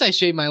 of course I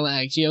shave my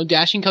legs.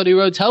 Dashing Cody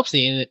Rhodes helps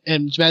me.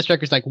 And Matt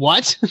Striker's like,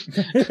 what?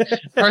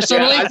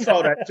 Personally? Yeah, I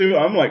saw that too.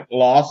 I'm like,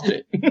 lost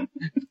it.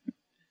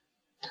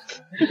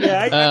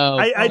 Yeah,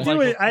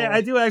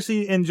 I do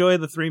actually enjoy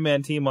the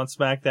 3-man team on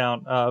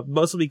SmackDown,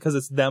 mostly because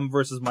it's them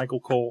versus Michael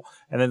Cole,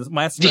 and then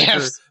Matt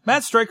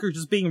Striker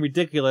just being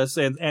ridiculous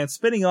and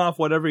spinning off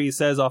whatever he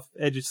says off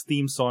Edge's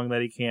theme song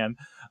that he can.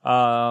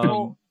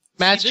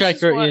 Matt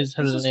Striker is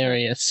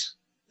hilarious.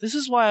 This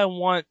is why I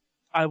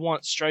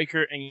want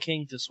Striker and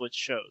King to switch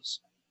shows.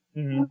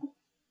 Mm-hmm.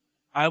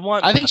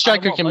 I think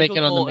Striker can make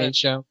it on the main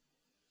show.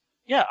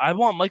 Yeah, I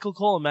want Michael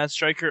Cole and Matt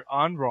Striker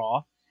on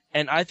Raw.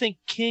 And I think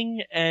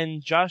King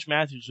and Josh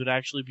Matthews would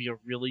actually be a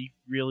really,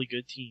 really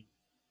good team.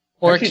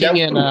 Or King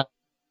and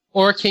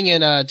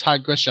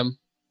Todd Grisham.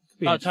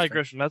 Oh, Todd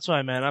Grisham. That's what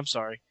I meant. I'm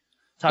sorry.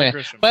 Todd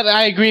Grisham. But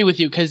I agree with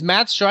you, because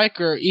Matt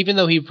Striker, even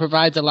though he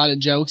provides a lot of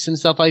jokes and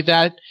stuff like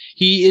that,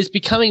 he is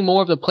becoming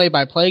more of the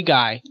play-by-play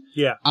guy.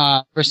 Yeah.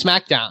 For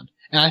SmackDown.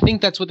 And I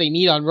think that's what they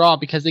need on Raw,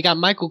 because they got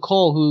Michael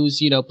Cole,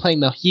 who's, playing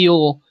the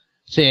heel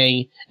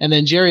thing, and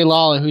then Jerry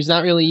Lawler, who's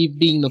not really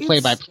being the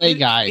play-by-play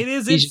guy. It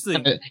is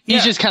interesting.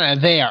 He's just kind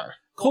of there.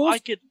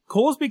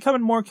 Cole's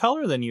becoming more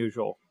color than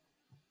usual.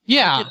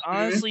 Yeah. I could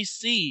honestly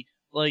see,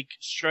 like,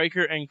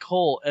 Striker and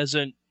Cole as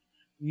a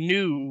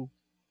new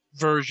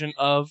version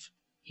of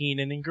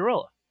Heenan and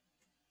Gorilla.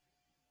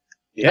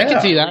 Yeah. I can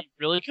see that.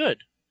 Really good.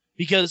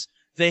 Because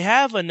they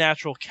have a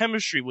natural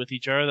chemistry with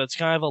each other that's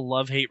kind of a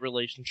love-hate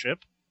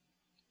relationship.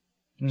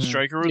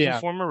 Striker was a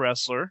former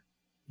wrestler.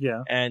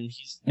 Yeah. And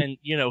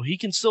he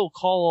can still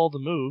call all the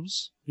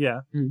moves.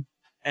 Yeah. And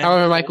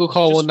however, Michael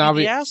Cole will not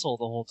be the asshole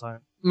the whole time.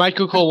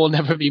 Michael Cole will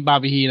never be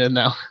Bobby Heenan,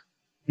 though.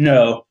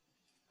 No.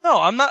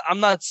 No, I'm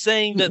not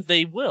saying that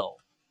they will.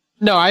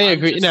 No, I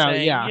agree. Just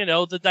saying,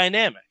 the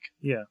dynamic.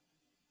 Yeah.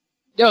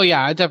 Oh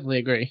yeah, I definitely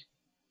agree.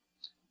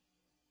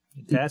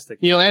 Fantastic.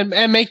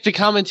 And make the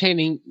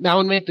commentating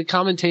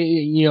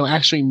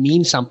actually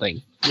mean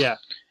something. Yeah.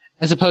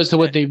 As opposed to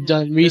what they've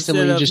done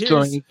recently, just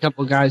throwing a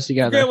couple guys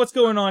together. Forget what's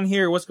going on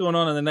here. What's going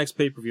on in the next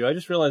pay-per-view? I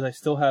just realized I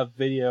still have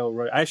video.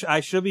 Right,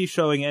 I should be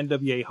showing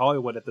NWA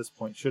Hollywood at this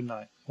point, shouldn't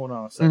I? Hold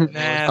on a second.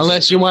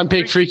 Unless you want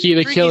Big Freaky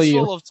to kill you.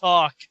 Freaky's full of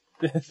talk.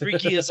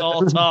 Freaky is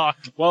all talk.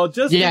 Well,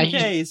 just in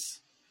case.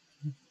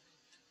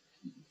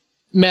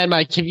 Mad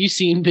Mike, have you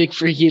seen Big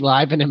Freaky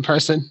live and in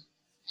person?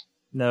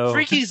 No.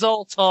 Freaky's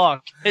all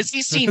talk. Has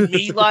he seen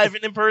me live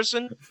and in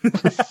person?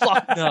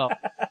 Fuck no.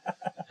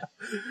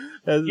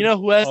 You know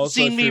who hasn't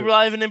seen me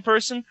live and in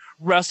person?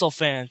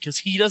 WrestleFan, because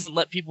he doesn't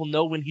let people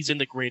know when he's in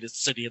the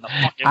greatest city in the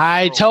fucking world.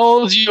 I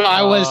told you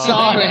I was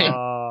sorry.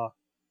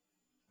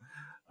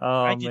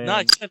 I did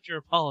not accept your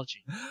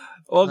apology.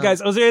 Well,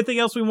 guys, was there anything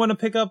else we want to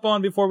pick up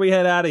on before we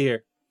head out of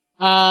here?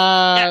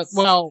 Yes.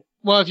 Well,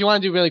 if you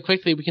want to do really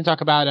quickly, we can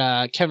talk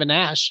about Kevin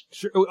Nash.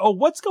 Sure. Oh,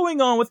 what's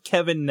going on with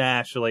Kevin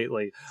Nash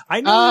lately?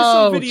 I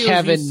know there's some videos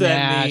Kevin you sent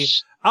Nash. me.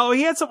 Oh,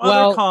 he had some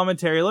other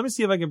commentary. Let me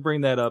see if I can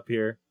bring that up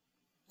here.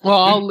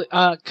 Well,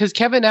 cause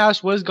Kevin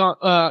Nash was gone,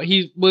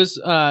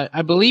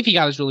 I believe he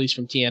got his release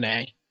from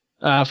TNA,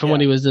 from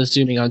what he was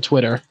assuming on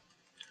Twitter.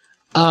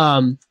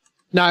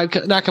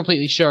 Not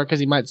completely sure because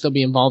he might still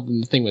be involved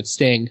in the thing with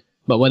Sting,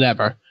 but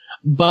whatever.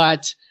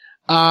 But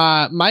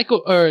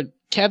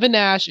Kevin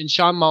Nash and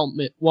Sean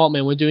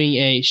Waltman were doing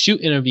a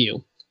shoot interview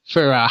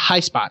for High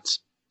Spots.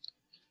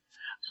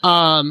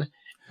 And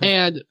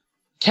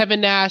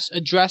Kevin Nash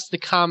addressed the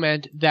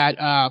comment that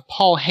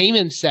Paul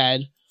Heyman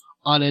said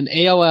on an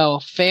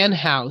AOL fan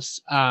house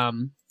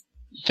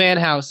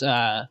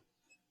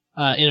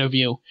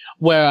interview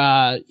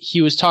where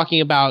he was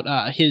talking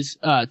about his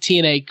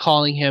TNA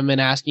calling him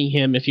and asking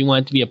him if he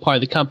wanted to be a part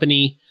of the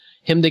company,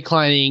 him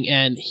declining,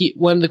 and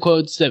one of the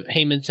quotes that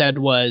Heyman said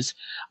was,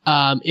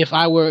 if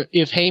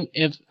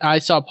I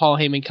saw Paul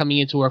Heyman coming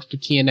into work for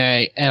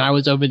TNA and I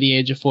was over the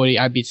age of 40,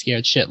 I'd be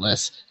scared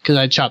shitless because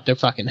I'd chop their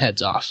fucking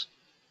heads off.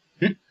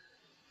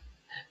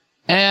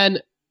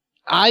 And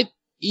that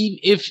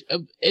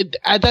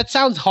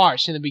sounds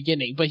harsh in the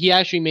beginning, but he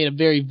actually made a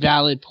very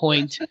valid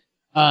point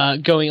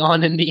going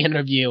on in the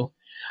interview.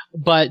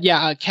 But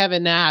yeah,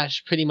 Kevin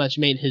Nash pretty much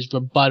made his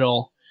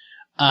rebuttal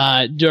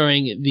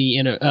during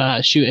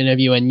the shoot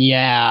interview, and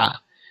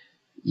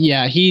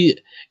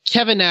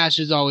Kevin Nash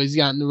has always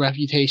gotten the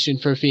reputation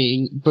for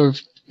being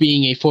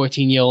a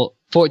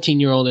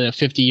 14-year-old in a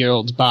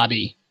 50-year-old's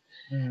body,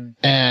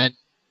 and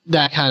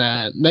that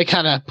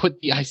kind of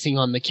put the icing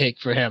on the cake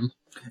for him.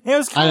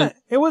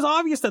 It was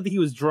obvious that he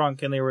was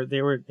drunk and they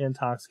were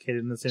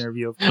intoxicated in this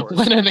interview, of course.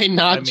 When are they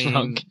not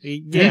drunk?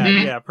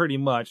 Yeah, pretty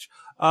much.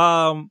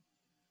 Well,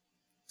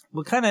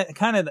 kind of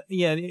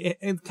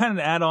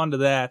to add on to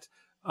that,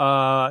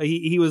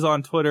 he was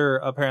on Twitter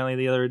apparently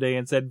the other day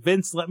and said,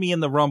 "Vince, let me in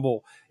the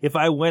Rumble. If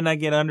I win, I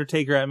get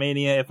Undertaker at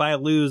Mania. If I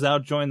lose, I'll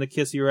join the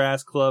Kiss Your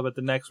Ass Club at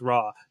the next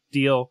Raw."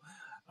 Deal.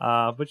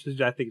 Which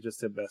is, I think,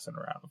 just him messing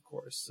around, of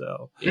course.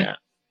 So yeah.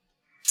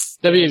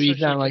 WWE's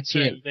not like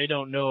TNA. They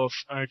don't know if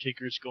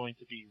Undertaker's going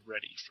to be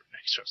ready for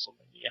next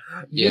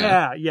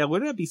WrestleMania. Yeah.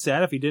 Wouldn't it be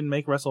sad if he didn't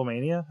make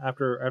WrestleMania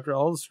after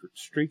all the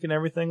streak and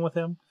everything with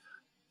him?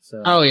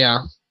 So. Oh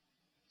yeah,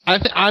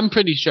 I'm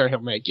pretty sure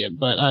he'll make it,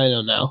 but I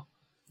don't know.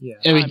 Yeah,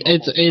 I mean,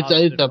 it's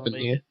up in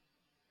the air.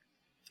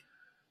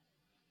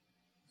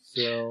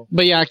 So.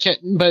 But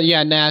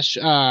yeah, Nash.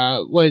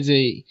 What is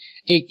he?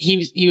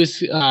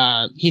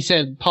 He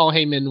said Paul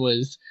Heyman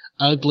was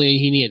ugly.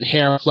 He needed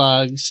hair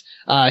plugs.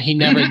 He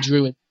never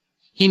drew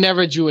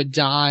a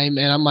dime.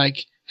 And I'm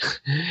like,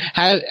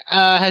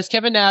 has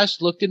Kevin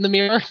Nash looked in the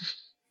mirror?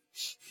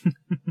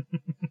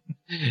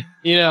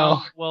 You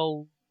know.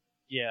 Well,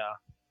 yeah.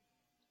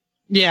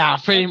 Yeah,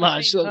 pretty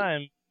much.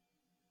 Time,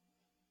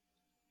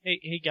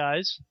 hey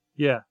guys.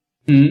 Yeah.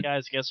 Hey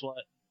guys, guess what?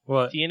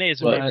 What? TNA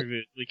is a pay-per-view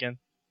this weekend.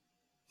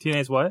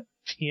 TNA's what?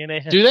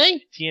 Do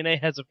they?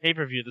 TNA has a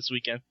pay-per-view this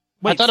weekend.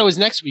 Wait, I thought it was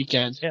next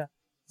weekend. Yeah.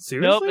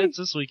 Seriously? Nope, it's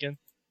this weekend.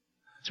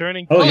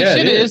 Turning. Holy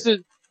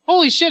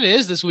shit, it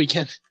is this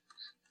weekend.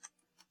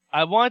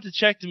 I wanted to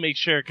check to make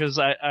sure, because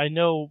I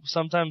know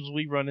sometimes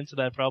we run into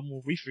that problem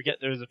where we forget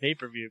there's a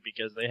pay-per-view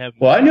because they have...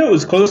 Well, I knew it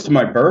was close to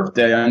my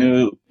birthday. I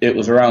knew it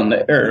was around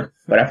there,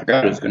 but I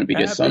forgot it was going to be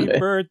this Sunday. Happy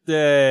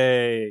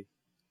birthday!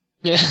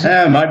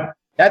 Yeah.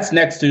 That's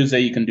next Tuesday.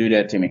 You can do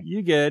that to me.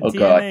 You get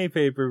TNA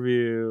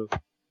pay-per-view.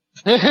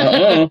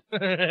 I'd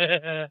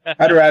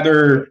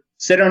rather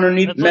sit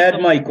underneath Mad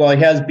Mike while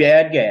he has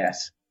bad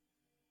gas.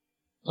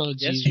 Oh,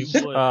 yes, you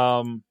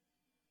would.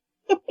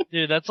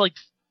 Dude, that's like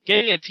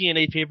getting a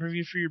TNA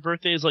pay-per-view for your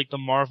birthday is like the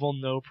Marvel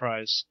No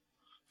Prize.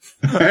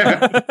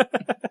 I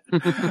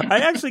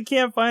actually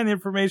can't find the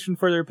information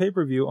for their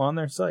pay-per-view on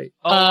their site.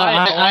 Oh,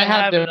 I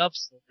have it up.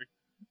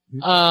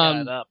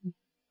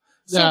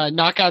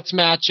 Knockouts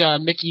match,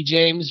 Mickie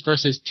James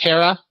versus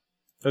Tara.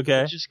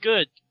 Okay. Which is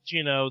good.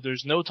 You know,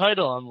 there's no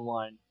title on the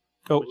line.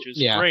 Which is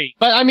great.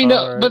 But I mean,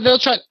 but they'll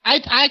try.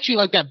 I actually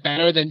like that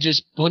better than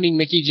just putting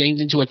Mickie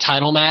James into a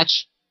title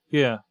match.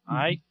 Yeah.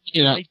 I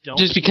don't,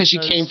 just because she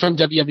came from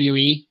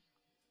WWE.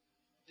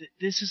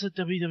 This is a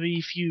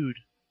WWE feud.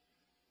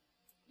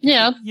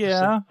 Yeah.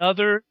 Yeah.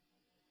 Another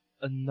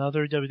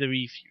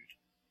WWE feud.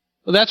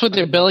 Well, that's what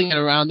they're billing it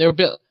around.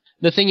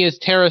 The thing is,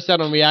 Tara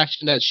said on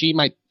Reaction that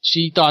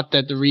she thought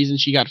that the reason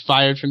she got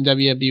fired from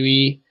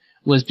WWE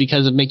was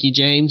because of Mickie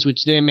James,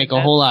 which didn't make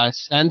a whole lot of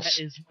sense.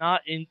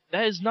 That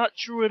is not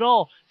true at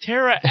all.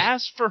 Tara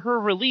asked for her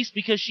release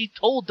because she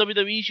told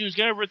WWE she was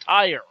going to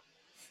retire.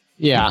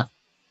 Yeah.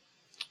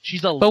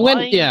 She's a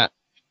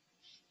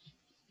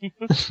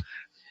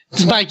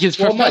Mike is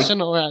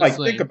professional wrestling. Mike,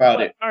 think about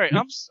it. All right,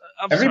 I'm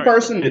Every sorry.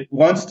 person that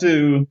wants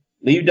to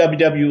leave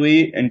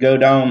WWE and go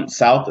down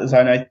south, as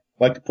I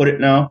like to put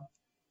it now,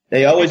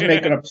 they always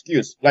make an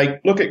excuse.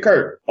 Like, look at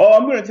Kurt. Oh,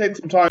 I'm going to take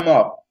some time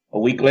off. A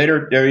week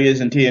later, there he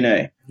is in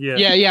TNA.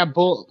 Yeah.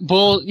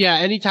 Bull. Yeah.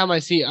 Anytime I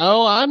see,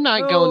 I'm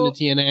not going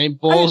to TNA.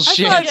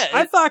 Bullshit.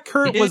 I thought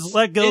Kurt was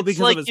let go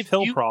because of his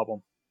pill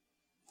problem.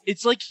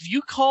 It's like if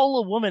you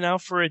call a woman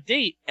out for a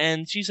date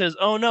and she says,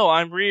 "Oh no,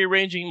 I'm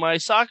rearranging my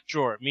sock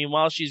drawer."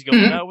 Meanwhile, she's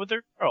going out with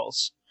her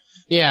girls.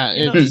 Yeah,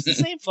 it's the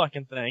same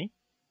fucking thing.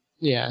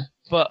 Yeah.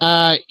 But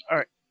all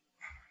right.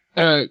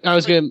 I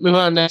was gonna move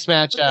on to the next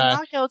match.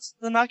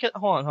 The knockout.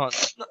 Hold on.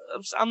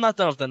 I'm not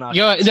done with the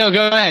knockout.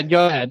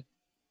 Go ahead.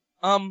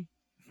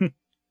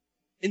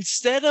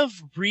 Instead of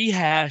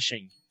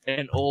rehashing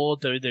an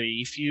old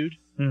WWE feud,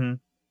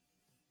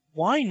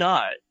 why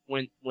not,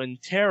 when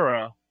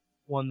Tara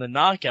won the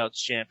Knockouts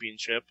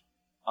Championship,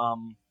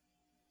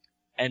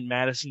 and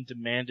Madison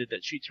demanded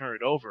that she turn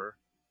it over,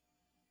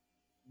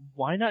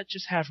 why not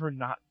just have her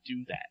not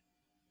do that?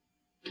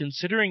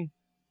 Considering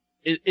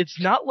it's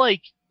not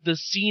like the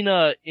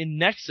Cena in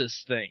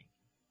Nexus thing,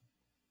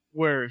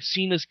 where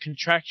Cena's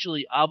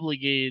contractually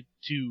obligated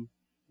to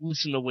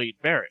listen to Wade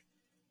Barrett.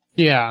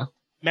 Yeah.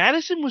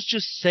 Madison was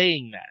just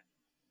saying that.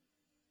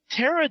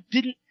 Tara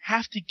didn't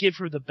have to give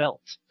her the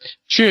belt.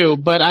 True,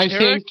 but I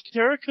think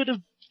Tara could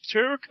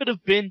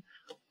have been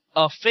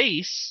a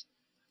face.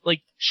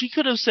 Like, she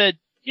could have said,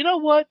 you know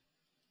what?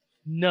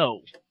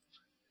 No.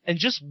 And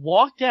just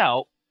walked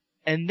out,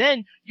 and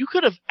then you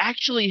could have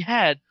actually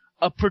had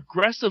a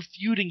progressive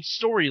feuding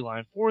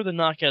storyline for the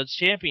Knockouts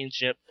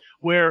Championship,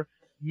 where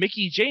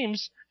Mickie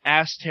James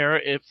asked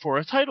Tara for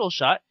a title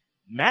shot,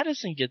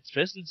 Madison gets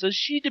pissed and says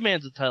she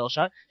demands a title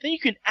shot, then you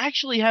can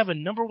actually have a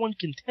number one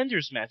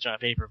contenders match on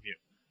pay-per-view.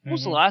 When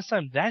was the last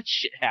time that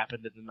shit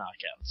happened in the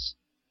Knockouts?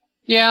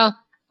 Yeah,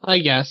 I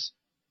guess.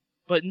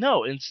 But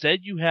no, instead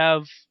you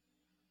have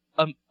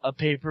a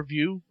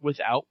pay-per-view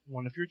without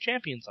one of your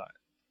champions on it.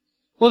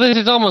 Well, this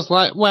is almost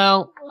like,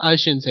 well, I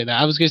shouldn't say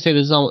that. I was going to say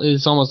this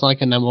is almost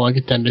like a number one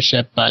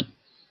contendership, but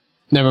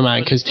never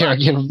mind, because Tara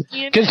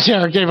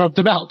gave up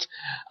the belt.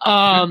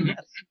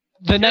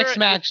 The next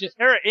match...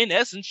 Tara, in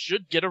essence,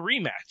 should get a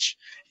rematch.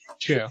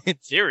 True. In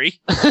theory.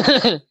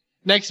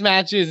 Next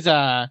match is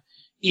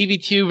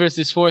EV2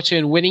 versus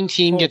Fortune. Winning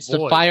team gets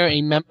to fire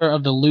a member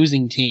of the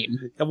losing team.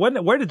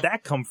 Where did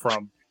that come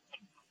from?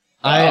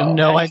 I have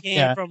no That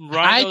idea. came from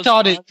Rhino's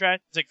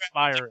contract is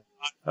expiring.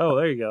 Oh,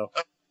 there you go.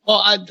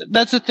 Well,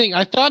 that's the thing.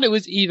 I thought it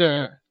was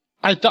either...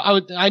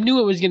 I knew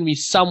it was going to be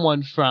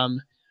someone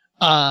from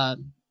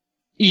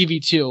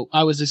EV2.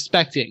 I was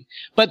expecting.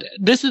 But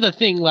this is the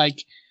thing,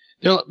 like...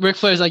 Ric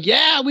Flair's like,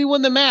 yeah, we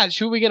won the match.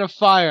 Who are we gonna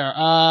fire?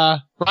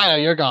 Rhino,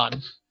 you're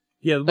gone.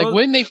 Yeah, like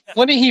wouldn't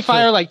he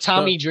fire like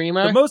Tommy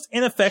Dreamer? The most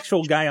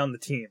ineffectual guy on the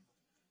team.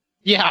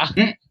 Yeah.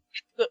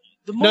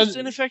 The most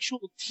ineffectual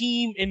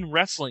team in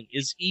wrestling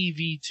is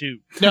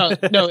EV2. No,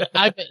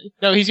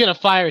 he's gonna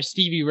fire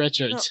Stevie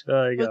Richards.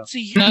 No, there you go. But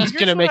see, here's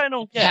gonna what make I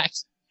don't get.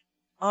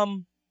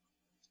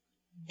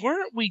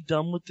 Weren't we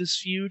done with this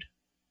feud?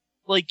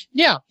 Like,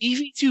 yeah,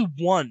 EV2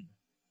 won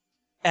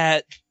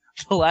at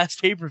the last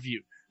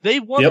pay-per-view. They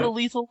won the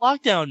Lethal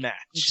Lockdown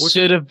match.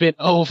 Should have been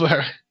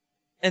over.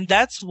 And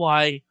that's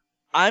why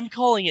I'm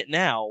calling it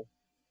now.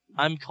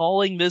 I'm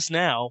calling this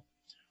now.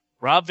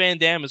 Rob Van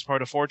Dam is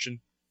part of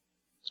Fortune.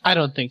 I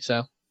don't think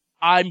so.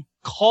 I'm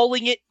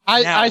calling it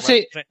now. I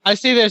say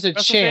there's a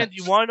chance. chance. Do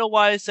you want to know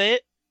why I say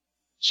it?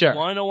 Sure. You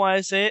want to know why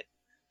I say it?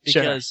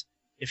 Because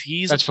if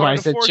he's That's a part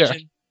of Fortune, sure.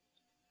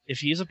 if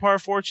he's a part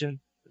of Fortune,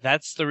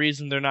 that's the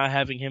reason they're not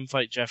having him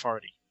fight Jeff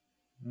Hardy.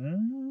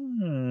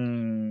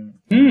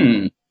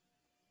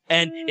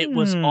 And it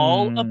was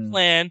all a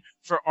plan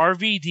for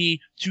RVD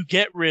to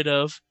get rid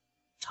of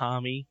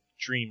Tommy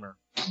Dreamer.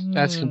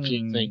 That's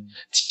confusing.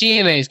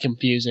 TNA is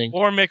confusing.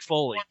 Or Mick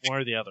Foley,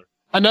 one or the other.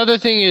 Another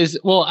thing is,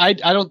 well,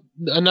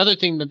 another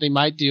thing that they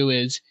might do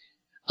is,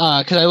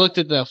 cause I looked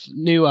at the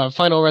new,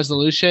 Final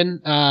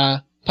Resolution,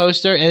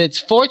 poster, and it's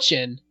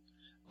Fortune,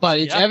 but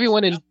it's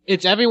everyone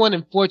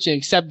in Fortune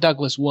except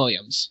Douglas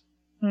Williams.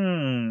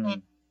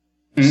 So.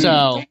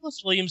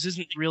 Douglas Williams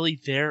isn't really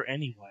there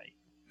anyway.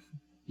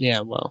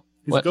 Yeah, well.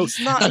 He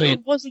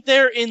wasn't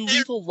there in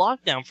Lethal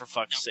Lockdown, for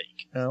fuck's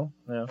sake. No.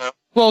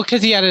 Well,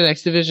 because he had an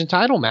X Division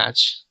title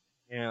match.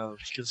 Yeah,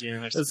 because he had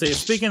an X Let's see.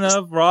 Speaking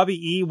of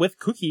Robbie E with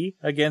Cookie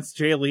against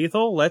Jay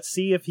Lethal, let's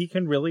see if he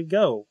can really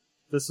go.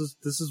 This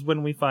is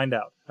when we find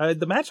out.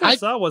 The match I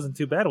saw wasn't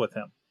too bad with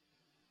him.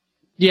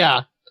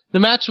 Yeah,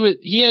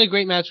 he had a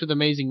great match with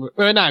Amazing,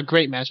 or not a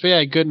great match, but he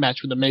had a good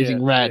match with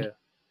Amazing Red. Yeah.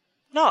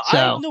 No, I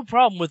have no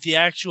problem with the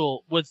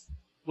actual with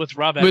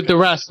Rob Echoes. With the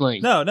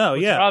wrestling. No,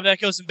 yeah. Rob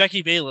Echoes and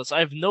Becky Bayless. I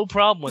have no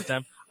problem with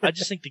them. I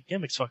just think the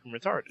gimmick's fucking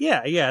retarded.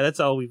 Yeah, that's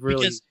all we've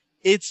really... Because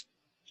it's,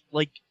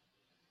 like,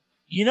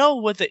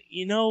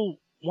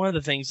 one of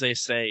the things they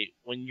say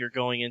when you're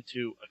going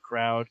into a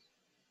crowd,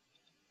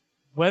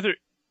 whether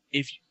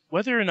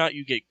or not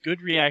you get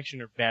good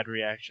reaction or bad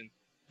reaction,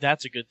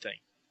 that's a good thing.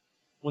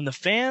 When the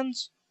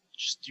fans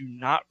just do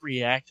not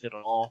react at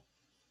all,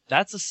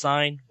 that's a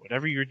sign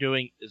whatever you're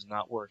doing is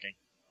not working.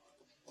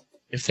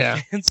 If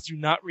the fans do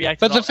not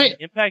react at all, the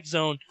Impact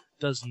Zone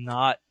does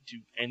not do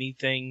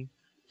anything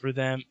for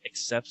them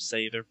except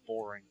say they're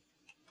boring.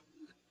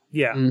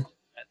 Yeah.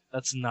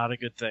 That's not a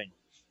good thing.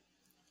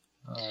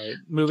 Alright,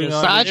 moving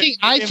on.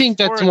 I think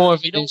that's more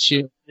of an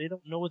issue. They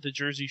don't know what the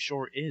Jersey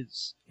Shore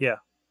is. Yeah.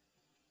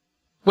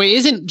 Wait,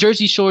 isn't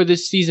Jersey Shore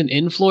this season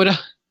in Florida?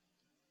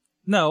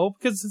 No,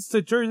 because it's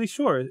the Jersey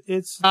Shore.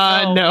 It's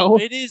no.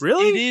 It is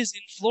really. It is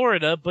in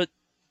Florida, but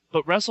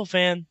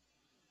WrestleFan,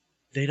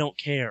 they don't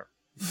care.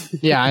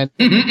 Yeah,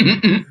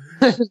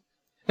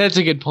 that's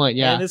a good point.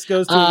 Yeah, and this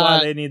goes to why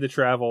they need to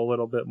travel a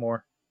little bit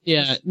more.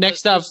 Yeah.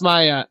 Next up,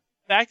 my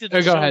fact that they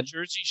Go show a ahead.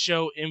 Jersey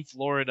show in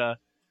Florida,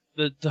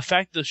 the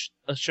fact that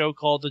a show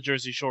called The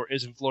Jersey Shore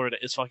is in Florida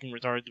is fucking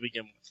retarded to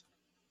begin with.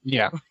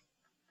 Yeah.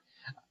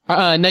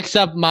 Next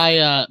up,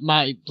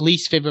 my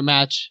least favorite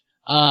match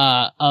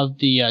of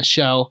the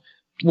show: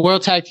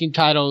 World Tag Team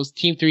Titles,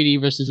 Team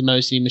 3D versus the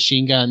Motor City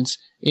Machine Guns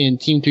in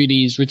Team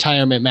 3D's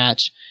retirement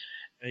match.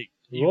 Hey,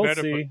 you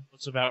better put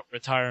what's about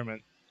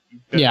retirement.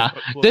 Yeah,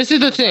 this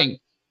is the thing.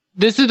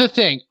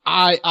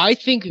 I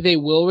think they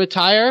will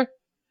retire.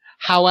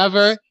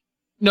 However,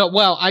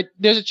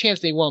 there's a chance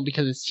they won't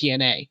because it's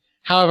TNA.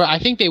 However, I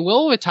think they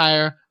will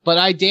retire, but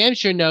I damn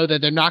sure know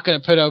that they're not going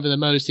to put over the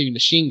Motor City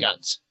Machine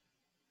Guns.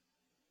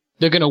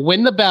 They're going to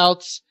win the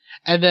belts,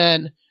 and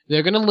then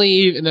they're going to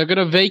leave, and they're going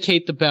to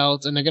vacate the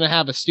belts, and they're going to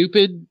have a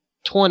stupid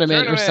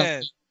tournament or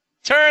something.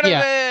 Tournament!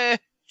 Yeah.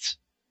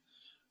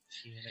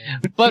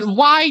 But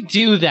why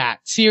do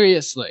that?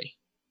 Seriously.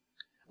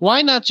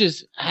 Why not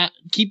just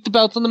keep the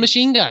belts on the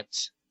Machine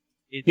Guns?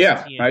 It's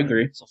Yeah, TNA, I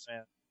agree.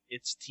 fan.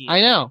 It's TNA.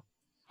 I know.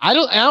 I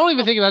don't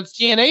even think that's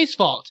TNA's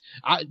fault.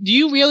 Do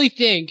you really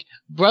think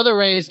Brother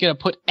Ray is going to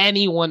put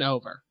anyone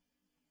over?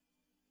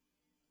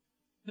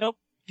 Nope.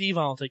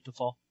 Devon will take the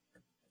fall.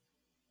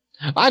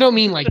 I don't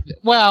mean like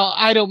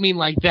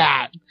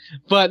that,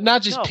 but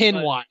not just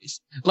pin-wise.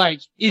 Like,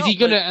 is he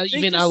going to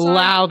even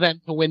allow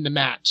them to win the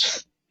match?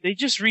 They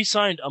just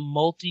re-signed a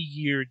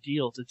multi-year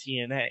deal to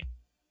TNA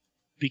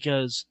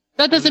because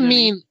that doesn't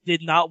mean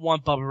did not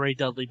want Bubba Ray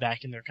Dudley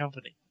back in their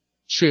company.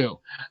 True,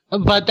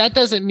 but that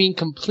doesn't mean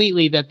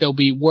completely that they'll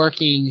be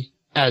working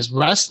as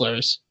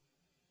wrestlers,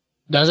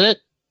 does it?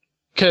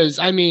 Because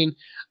I mean,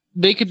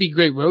 they could be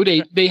great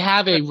They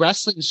have a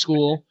wrestling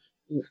school.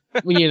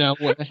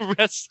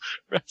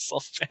 Wrestle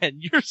fan,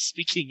 you're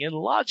speaking in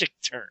logic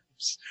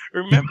terms.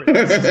 Remember,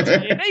 this is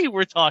TNA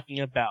we're talking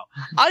about.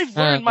 I've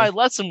learned my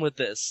lesson with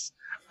this.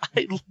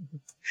 All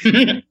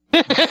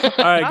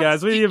right,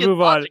 guys, we need to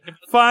move on.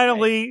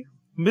 Finally,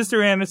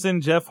 Mr.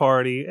 Anderson, Jeff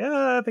Hardy.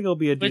 I think it'll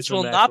be a decent Which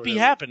will match not be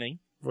happening.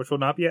 Which will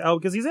not be. Oh,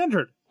 because he's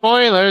injured.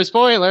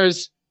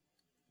 Spoilers.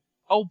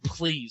 Oh,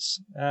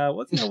 please.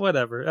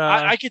 Whatever.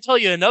 I could tell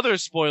you another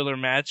spoiler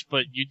match,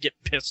 but you'd get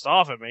pissed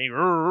off at me.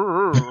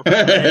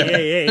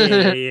 Hey.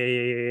 Do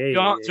you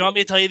want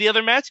me to tell you the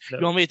other match? No.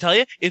 You want me to tell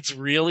you? It's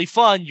really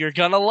fun. You're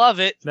gonna love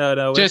it.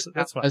 No, that's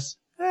fine.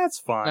 That's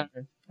fine.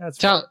 That's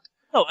fine.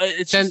 No,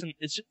 it's just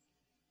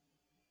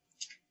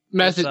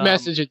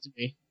message it to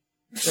me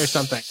or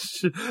something.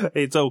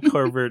 It's so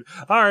covered.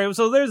 All right,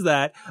 so there's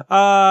that.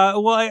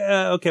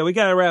 Okay, we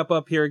gotta wrap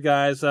up here,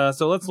 guys. So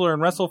let's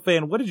learn.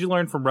 WrestleFan, what did you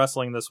learn from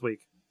wrestling this week?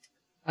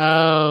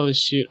 Oh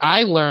shoot!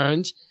 I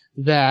learned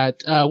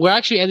that we're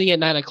actually ending at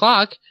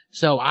 9:00,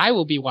 so I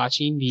will be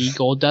watching the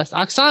Goldust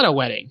Oksana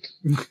wedding.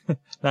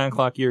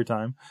 9:00 your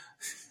time.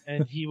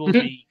 And he will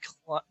be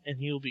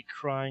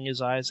crying his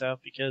eyes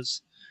out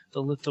because the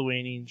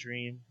Lithuanian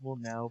dream will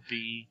now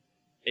be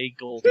a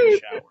golden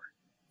shower.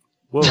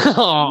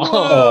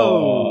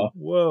 Whoa!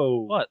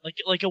 Whoa! What?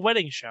 Like a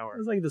wedding shower?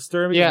 It's like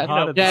disturbing.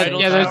 Mike,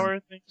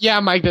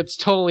 that's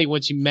totally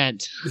what you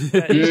meant.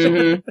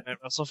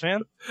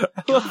 WrestleFan.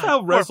 I love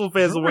how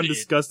WrestleFan's the one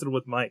disgusted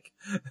with Mike.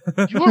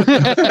 You're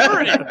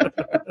perverted.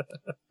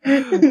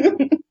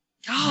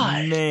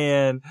 God,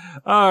 man.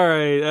 All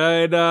right,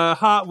 and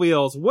Hot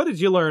Wheels. What did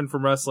you learn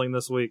from wrestling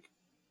this week?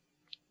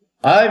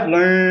 I've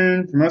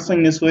learned from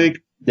wrestling this week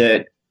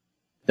that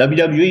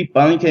WWE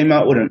finally came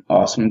out with an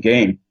awesome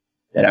game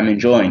that I'm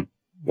enjoying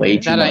way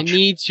too much. That I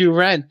need to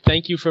rent.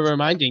 Thank you for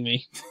reminding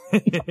me.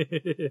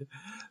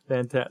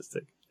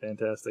 Fantastic.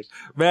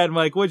 Mad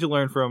Mike, what'd you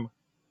learn from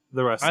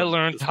the wrestling? I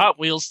learned Hot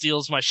Wheels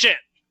steals my shit.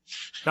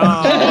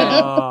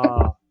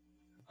 Oh.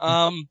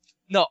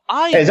 No,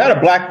 Hey, is that a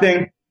black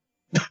thing?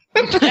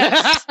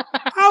 Yes.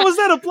 How is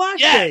that a black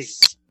thing?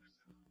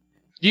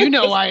 You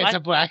know why it's a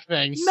black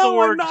thing. No,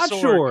 I'm not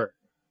sure.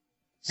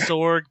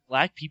 Sorg,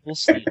 black people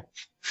steal.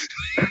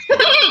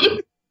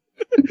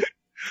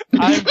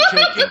 I'm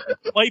joking.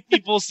 White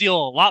people steal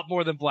a lot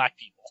more than black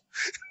people.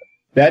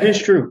 That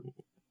is true.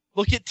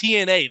 Look at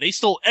TNA. They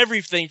stole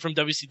everything from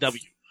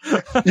WCW.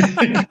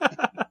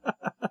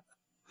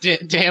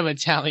 Damn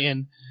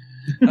Italian.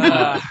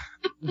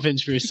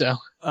 Vince Russo.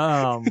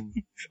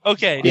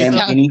 Okay.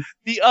 Damn,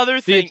 the other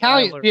thing.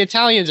 The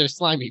Italians are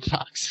slimy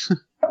fucks.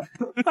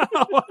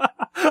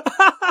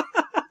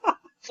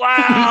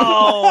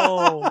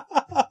 Wow.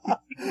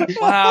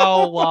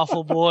 Wow,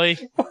 Waffle Boy.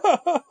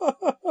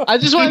 I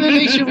just wanted to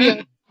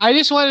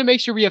make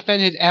sure we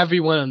offended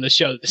everyone on the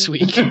show this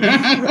week.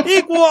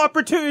 Equal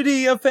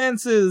opportunity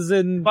offenses,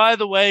 and by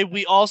the way,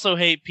 we also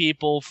hate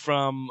people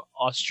from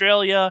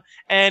Australia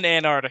and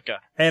Antarctica.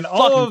 And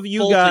all of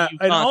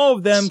all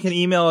of them can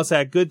email us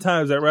at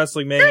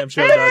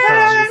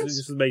goodtimes@wrestlingmayhemshow.com.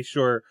 Just to make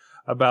sure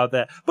about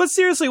that. But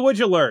seriously, what'd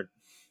you learn?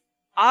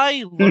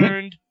 I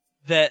learned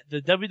that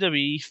the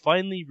WWE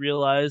finally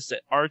realized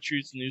that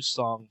R-Truth's new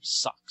song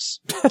sucks.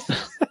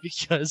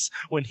 Because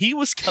when he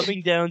was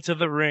coming down to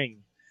the ring,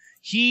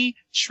 he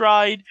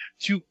tried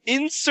to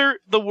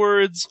insert the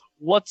words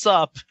 "What's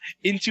up"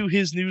 into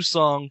his new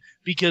song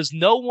because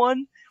no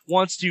one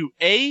wants to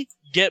A,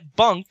 get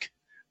bunk,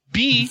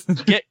 B,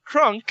 get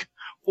crunk,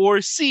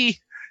 or C,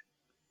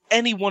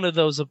 any one of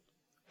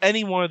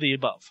the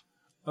above.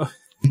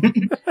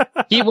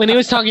 When he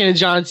was talking to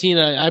John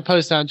Cena, I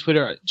posted on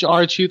Twitter,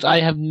 R-Truth,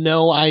 I have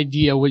no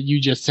idea what you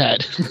just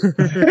said.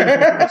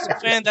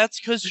 Man, that's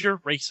because you're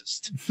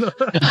racist.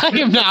 I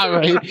am not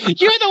right.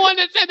 You're the one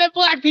that said that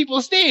black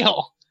people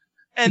steal.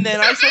 And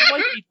then I said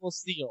white people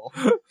steal.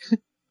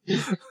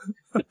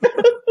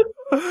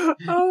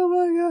 Oh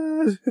my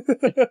god.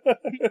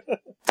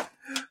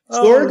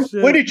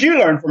 Sorg, what did you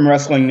learn from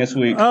wrestling this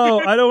week? Oh,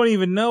 I don't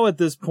even know at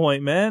this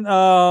point, man.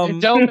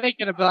 Don't make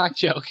it a black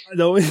joke.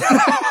 No.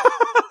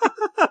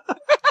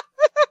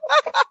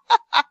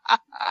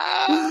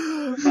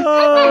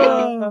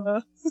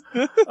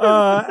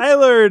 I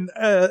learned,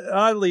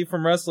 oddly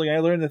from wrestling, I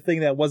learned the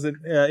thing that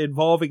wasn't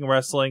involving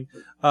wrestling,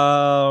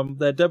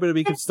 that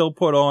WWE can still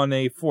put on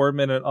a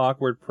 4-minute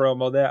awkward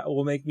promo that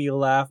will make me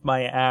laugh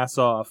my ass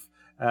off,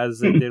 as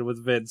they did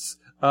with Vince.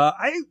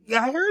 I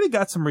heard it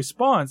got some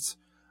response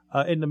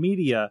in the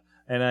media,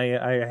 and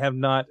I have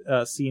not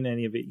seen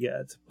any of it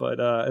yet,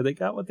 but they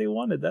got what they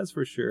wanted, that's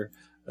for sure.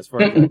 As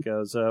far as that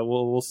goes,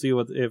 we'll see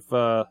if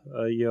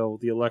the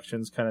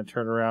elections kind of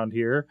turn around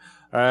here.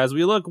 As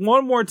we look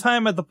one more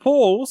time at the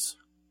polls.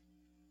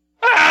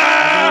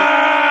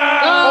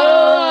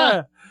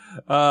 I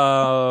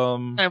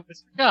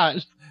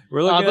forgot.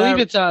 We're looking I believe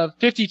it's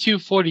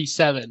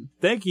 52-47.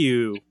 Thank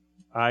you.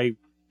 I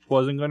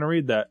wasn't going to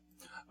read that.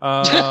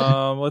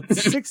 With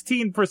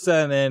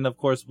 16% in, of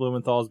course,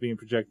 Blumenthal is being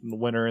projected the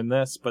winner in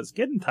this, but it's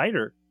getting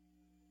tighter.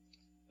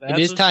 It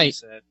is tight.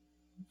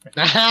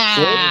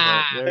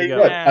 There you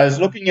go. I was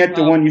looking at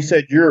the one you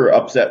said you're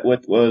upset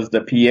with was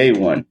the PA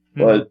one.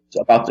 Was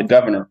about the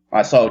governor.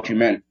 I saw what you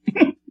meant.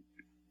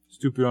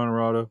 Stupid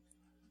honorado.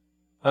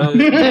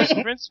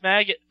 Prince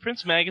Magus.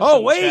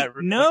 Oh wait,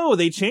 no,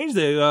 they changed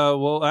it.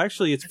 Well,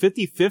 actually, it's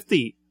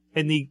 50-50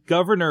 in the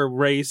governor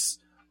race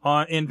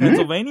in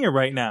Pennsylvania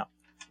right now,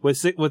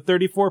 with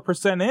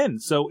 34% in.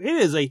 So it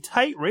is a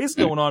tight race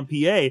going on. PA.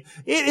 It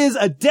is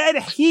a dead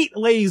heat,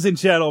 ladies and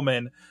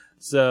gentlemen.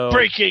 So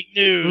breaking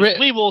news: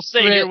 we will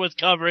stay here with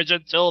coverage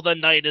until the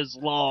night is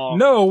long.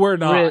 No, we're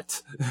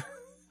not.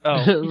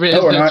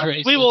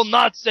 We will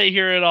not stay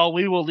here at all.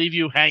 We will leave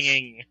you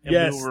hanging.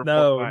 Yes,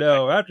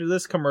 no. After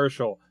this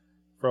commercial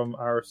from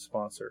our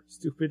sponsor,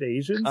 Stupid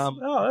Asians.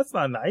 Oh, that's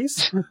not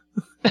nice.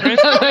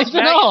 That's not nice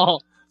at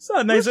all. It's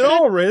not nice at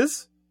all,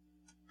 Riz.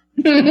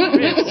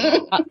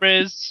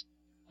 Riz.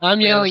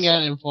 I'm yelling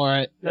at him for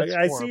it.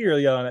 I see you're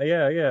yelling at.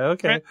 Yeah,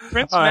 okay.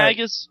 Prince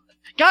Magus.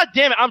 God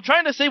damn it! I'm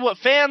trying to say what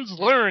fans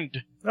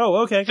learned.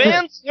 Oh, okay.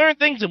 Fans learn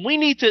things, and we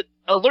need to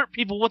alert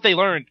people what they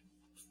learned.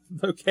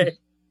 Okay.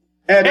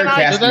 So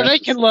that they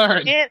can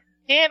learn. Can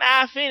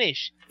I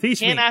finish?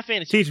 Teach me. I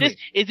finish? Teach me.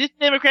 Is this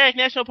Democratic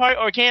National Party,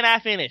 or can I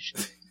finish?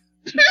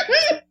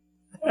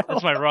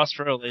 That's my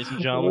rostro, ladies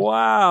and gentlemen.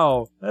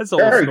 Wow, that's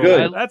old Very school.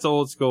 good. That's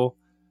old school.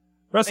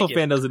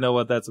 WrestleFan doesn't know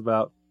what that's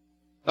about.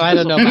 I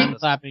don't know about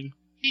clapping.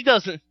 He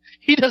doesn't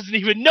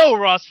even know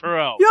Ross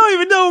Perot. You don't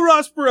even know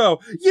Ross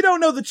Perot. You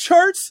don't know the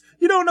charts.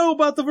 You don't know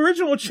about the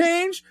original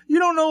change. You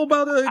don't know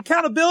about the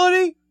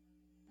accountability.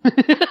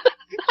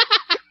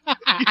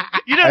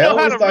 You don't know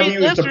how to read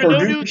lists or no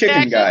new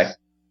chicken taxes. guy.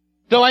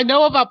 Though I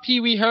know about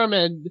Pee Wee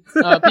Herman,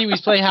 Pee Wee's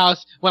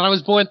Playhouse, when I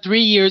was born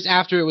 3 years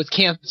after it was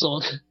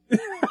canceled.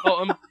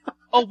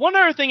 One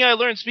other thing I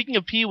learned, speaking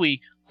of Pee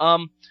Wee,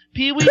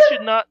 Pee Wee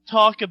should not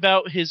talk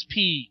about his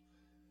pee.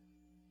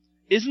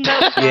 Isn't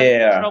that why he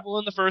was in trouble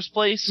in the first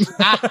place? He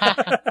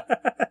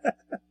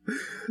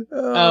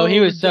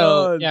was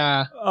so,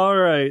 yeah. All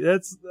right,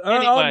 that's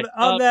Anyway,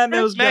 on that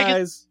note, Prince Magus-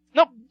 guys.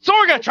 No,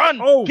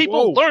 Sorgatron!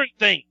 People learn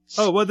things!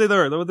 Oh, what'd they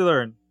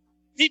learn?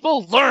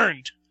 People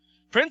learned!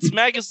 Prince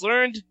Magus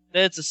learned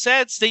that it's a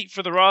sad state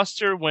for the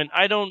roster when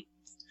I don't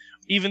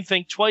even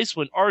think twice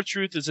when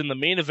R-Truth is in the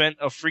main event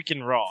of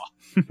freaking Raw.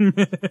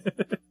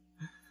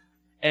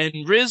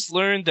 And Riz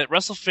learned that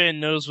WrestleFan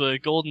knows what a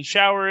golden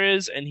shower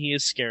is, and he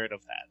is scared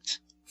of that.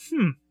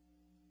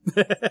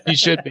 He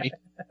should be.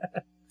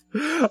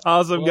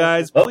 Awesome,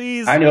 guys.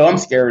 Please. I know I'm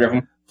scared of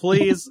him.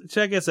 Please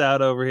check us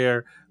out over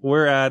here.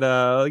 We're at,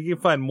 you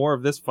can find more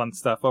of this fun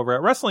stuff over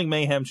at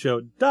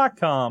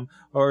WrestlingMayhemShow.com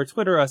or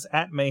Twitter us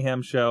at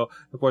Mayhem Show.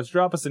 Of course,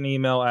 drop us an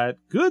email at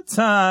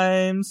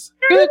goodtimes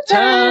at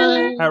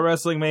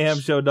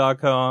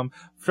WrestlingMayhemShow.com.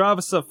 Drop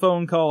us a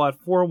phone call at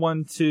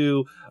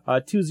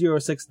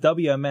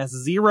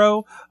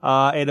 412-206-WMS0.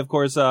 And of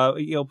course,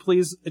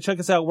 please check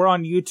us out. We're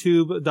on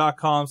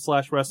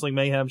youtube.com/Wrestling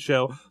Mayhem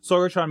Show,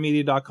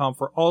 SorgatronMedia.com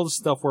for all the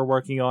stuff we're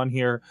working on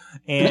here.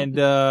 And,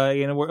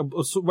 we're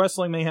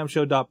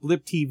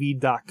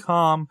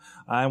WrestlingMayhemShow.bliptv.com.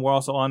 And we're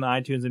also on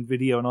iTunes and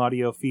video and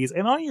audio feeds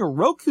and on your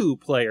Roku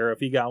player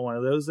if you got one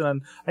of those.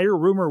 And I hear a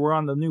rumor we're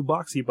on the new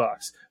Boxy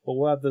Box, but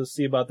we'll have to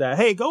see about that.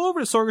 Hey, go over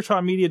to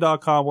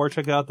SorgatronMedia.com or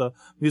check out the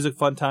Music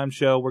Fun Time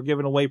Show. We're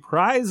giving away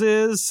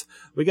prizes.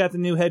 We got the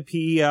new Head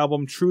PE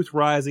album, Truth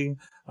Rising.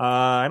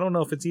 I don't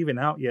know if it's even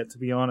out yet, to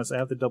be honest. I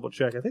have to double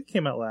check. I think it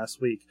came out last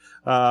week.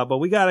 But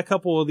we got a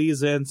couple of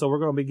these in, so we're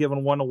going to be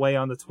giving one away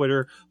on the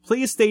Twitter.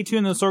 Please stay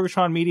tuned to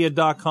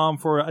sorgatronmedia.com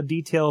for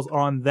details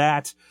on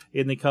that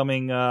in the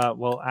coming,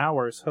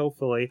 hours,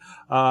 hopefully.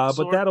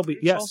 But that'll be,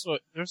 yes.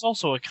 There's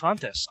also a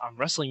contest on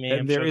WrestlingMayhemShow.com.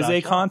 And there is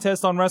a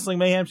contest on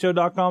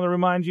WrestlingMayhemShow.com to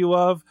remind you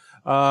of,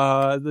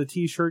 the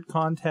t-shirt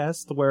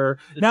contest where,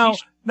 now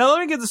let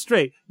me get this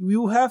straight.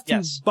 You have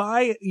to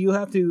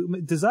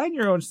design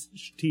your own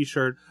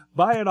t-shirt,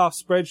 buy it off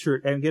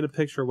Spreadshirt, and get a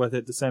picture with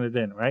it to send it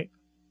in, right?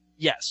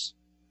 Yes.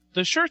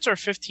 The shirts are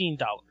 $15.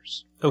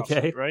 Okay.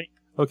 Roughly, right?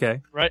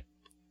 Okay. Right.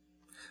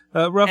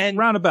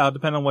 Roundabout,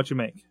 depending on what you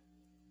make.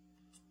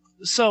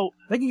 So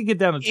I think you can get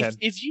down to 10.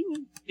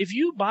 If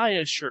you buy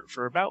a shirt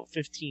for about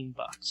 $15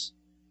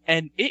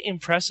 and it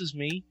impresses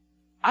me,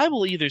 I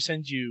will either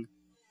send you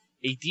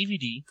a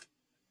DVD,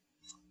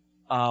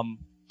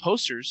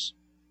 posters.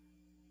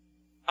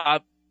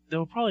 There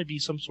will probably be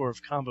some sort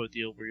of combo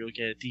deal where you'll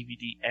get a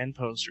DVD and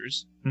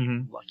posters.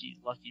 Mm-hmm. Lucky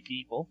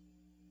people.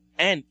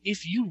 And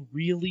if you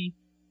really,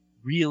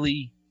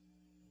 really,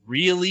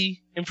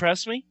 really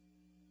impress me,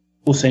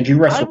 we'll send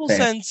you I will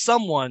send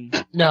someone.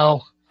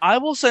 No. I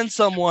will send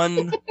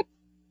someone.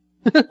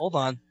 Hold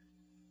on.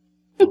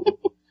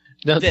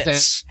 Don't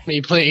send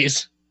me,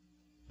 please.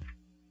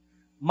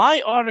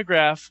 My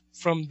autograph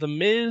from The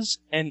Miz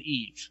and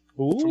Eve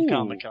from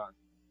Comic-Con.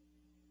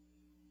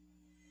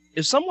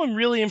 If someone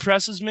really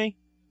impresses me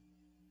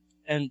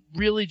and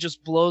really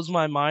just blows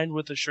my mind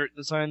with the shirt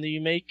design that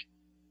you make,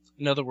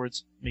 in other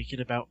words, make it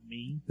about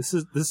me. This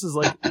is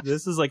like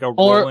a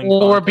rolling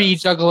or contest. be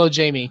Juggalo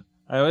Jamie.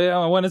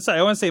 I want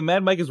to say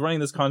Mad Mike is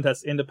running this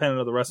contest independent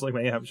of the Wrestling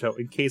Mayhem Show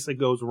in case it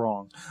goes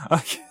wrong.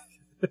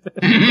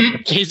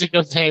 In case it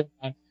goes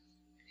haywire.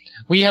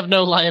 We have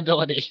no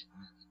liability.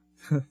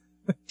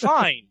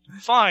 Fine.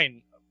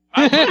 I'm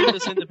running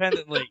this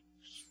independently.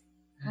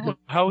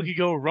 How would you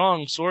go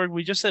wrong, Sorg?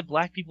 We just said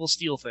black people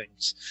steal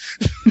things.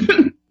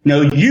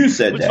 No, you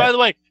said Which, that. by the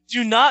way,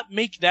 do not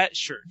make that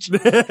shirt.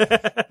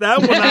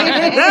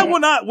 that will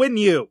not win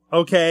you,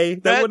 okay?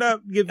 That will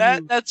not give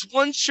you... That's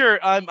one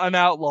shirt I'm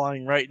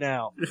outlawing right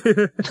now.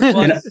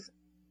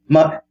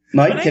 Mike,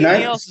 can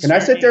I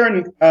sit there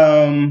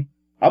and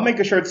I'll make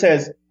a shirt that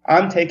says,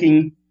 I'm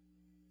taking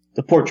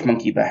the porch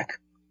monkey back.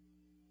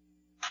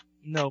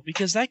 No,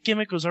 because that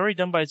gimmick was already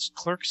done by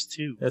Clerks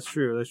 2. That's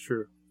true.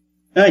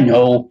 I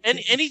know.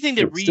 Anything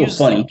that It's still reuses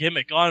funny. the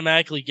gimmick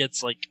automatically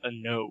gets, like, a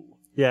no.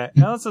 Yeah.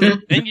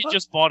 Then you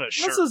just bought a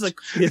shirt.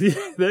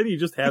 Then you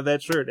just have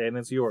that shirt and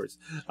it's yours.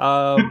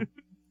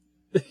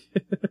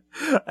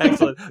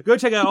 Excellent. Go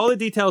check out all the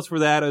details for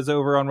that is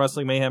over on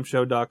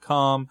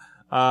WrestlingMayhemShow.com.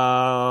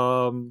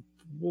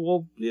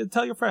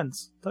 Tell your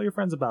friends. Tell your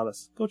friends about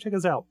us. Go check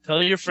us out.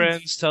 Tell your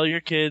friends, tell your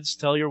kids,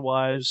 tell your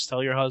wives,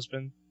 tell your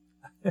husband.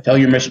 Tell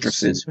your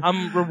mistresses.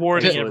 I'm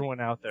rewarding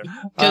everyone out there.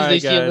 Because they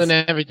steal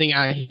everything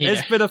I hear.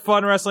 It's been a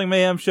fun Wrestling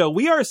Mayhem show.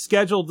 We are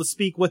scheduled to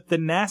speak with the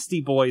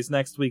Nasty Boys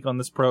next week on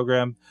this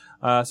program.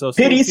 So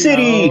Pity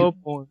City!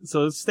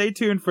 So stay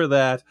tuned for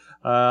that.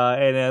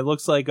 And it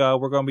looks like,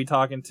 we're going to be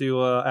talking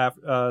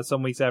to,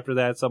 some weeks after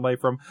that, somebody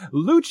from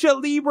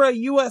Lucha Libre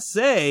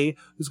USA,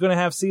 who's going to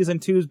have season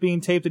 2s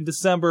being taped in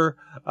December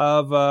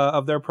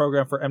of their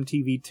program for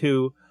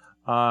MTV2.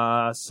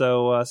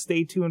 So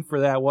stay tuned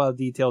for that. We'll have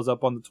details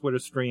up on the Twitter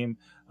stream,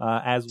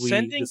 as we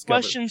Sending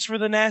questions for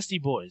the Nasty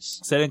Boys.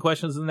 Sending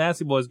questions to the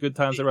Nasty Boys. Good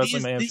times at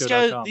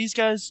WrestlingMayhemShow.com. These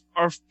guys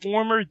are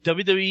former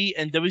WWE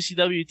and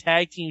WCW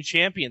tag team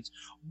champions.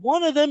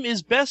 One of them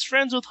is best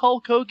friends with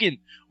Hulk Hogan.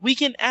 We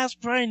can ask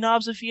Brian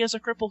Knobbs if he has a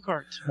cripple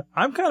cart.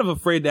 I'm kind of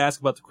afraid to ask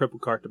about the cripple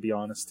cart, to be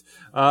honest.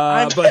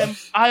 I am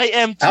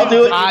too. I'll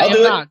do it. I'll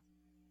do it.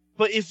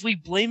 But if we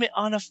blame it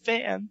on a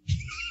fan.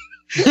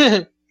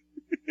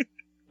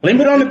 Blame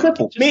it on the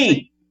cripple.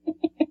 Me.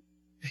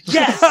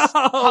 Yes.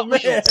 Oh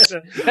man,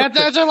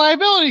 that's our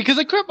liability because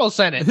the cripple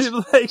sent it.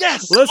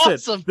 Yes. Listen,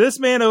 awesome. This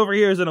man over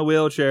here is in a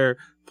wheelchair.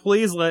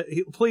 Please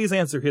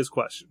answer his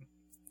question.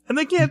 And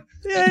they can't.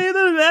 Yeah,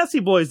 the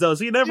Nasty Boys though.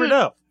 So you never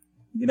know.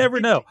 You never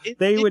know.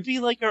 It'd be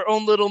like our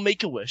own little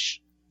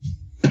Make-A-Wish.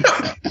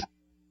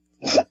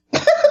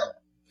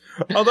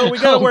 Although we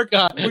gotta work.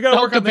 God. We gotta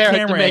work on the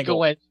camera angle.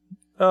 Make-A-Wish.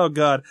 Oh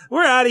God,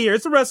 we're out of here.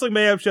 It's the Wrestling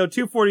Mayhem Show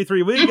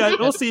 243.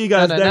 We'll see you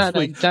guys next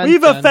week.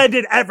 We've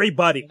offended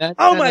everybody.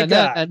 Oh my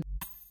God.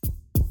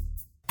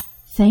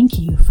 Thank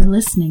you for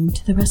listening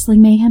to the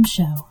Wrestling Mayhem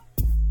Show.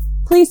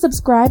 Please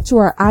subscribe to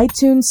our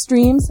iTunes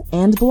streams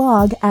and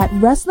blog at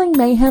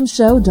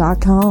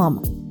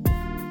WrestlingMayhemShow.com.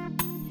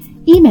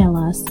 Email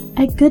us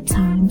at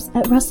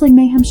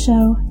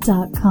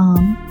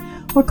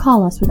goodtimes@WrestlingMayhemShow.com or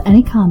call us with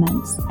any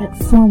comments at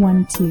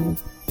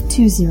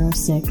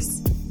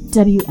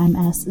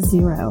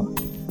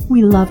 412-206-WMS0.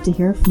 We love to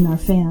hear from our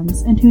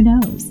fans, and who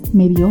knows,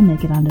 maybe you'll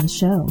make it onto the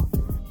show.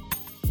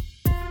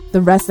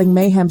 The Wrestling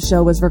Mayhem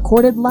Show was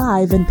recorded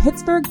live in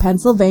Pittsburgh,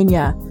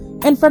 Pennsylvania,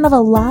 in front of a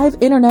live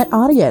internet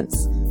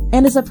audience,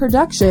 and is a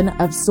production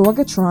of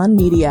Sorgatron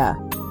Media.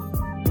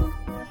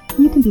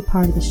 You can be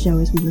part of the show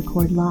as we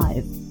record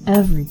live.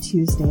 every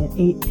Tuesday at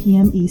 8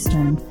 p.m.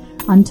 Eastern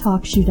on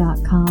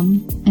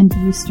TalkShoe.com and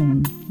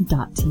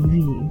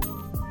Ustream.tv.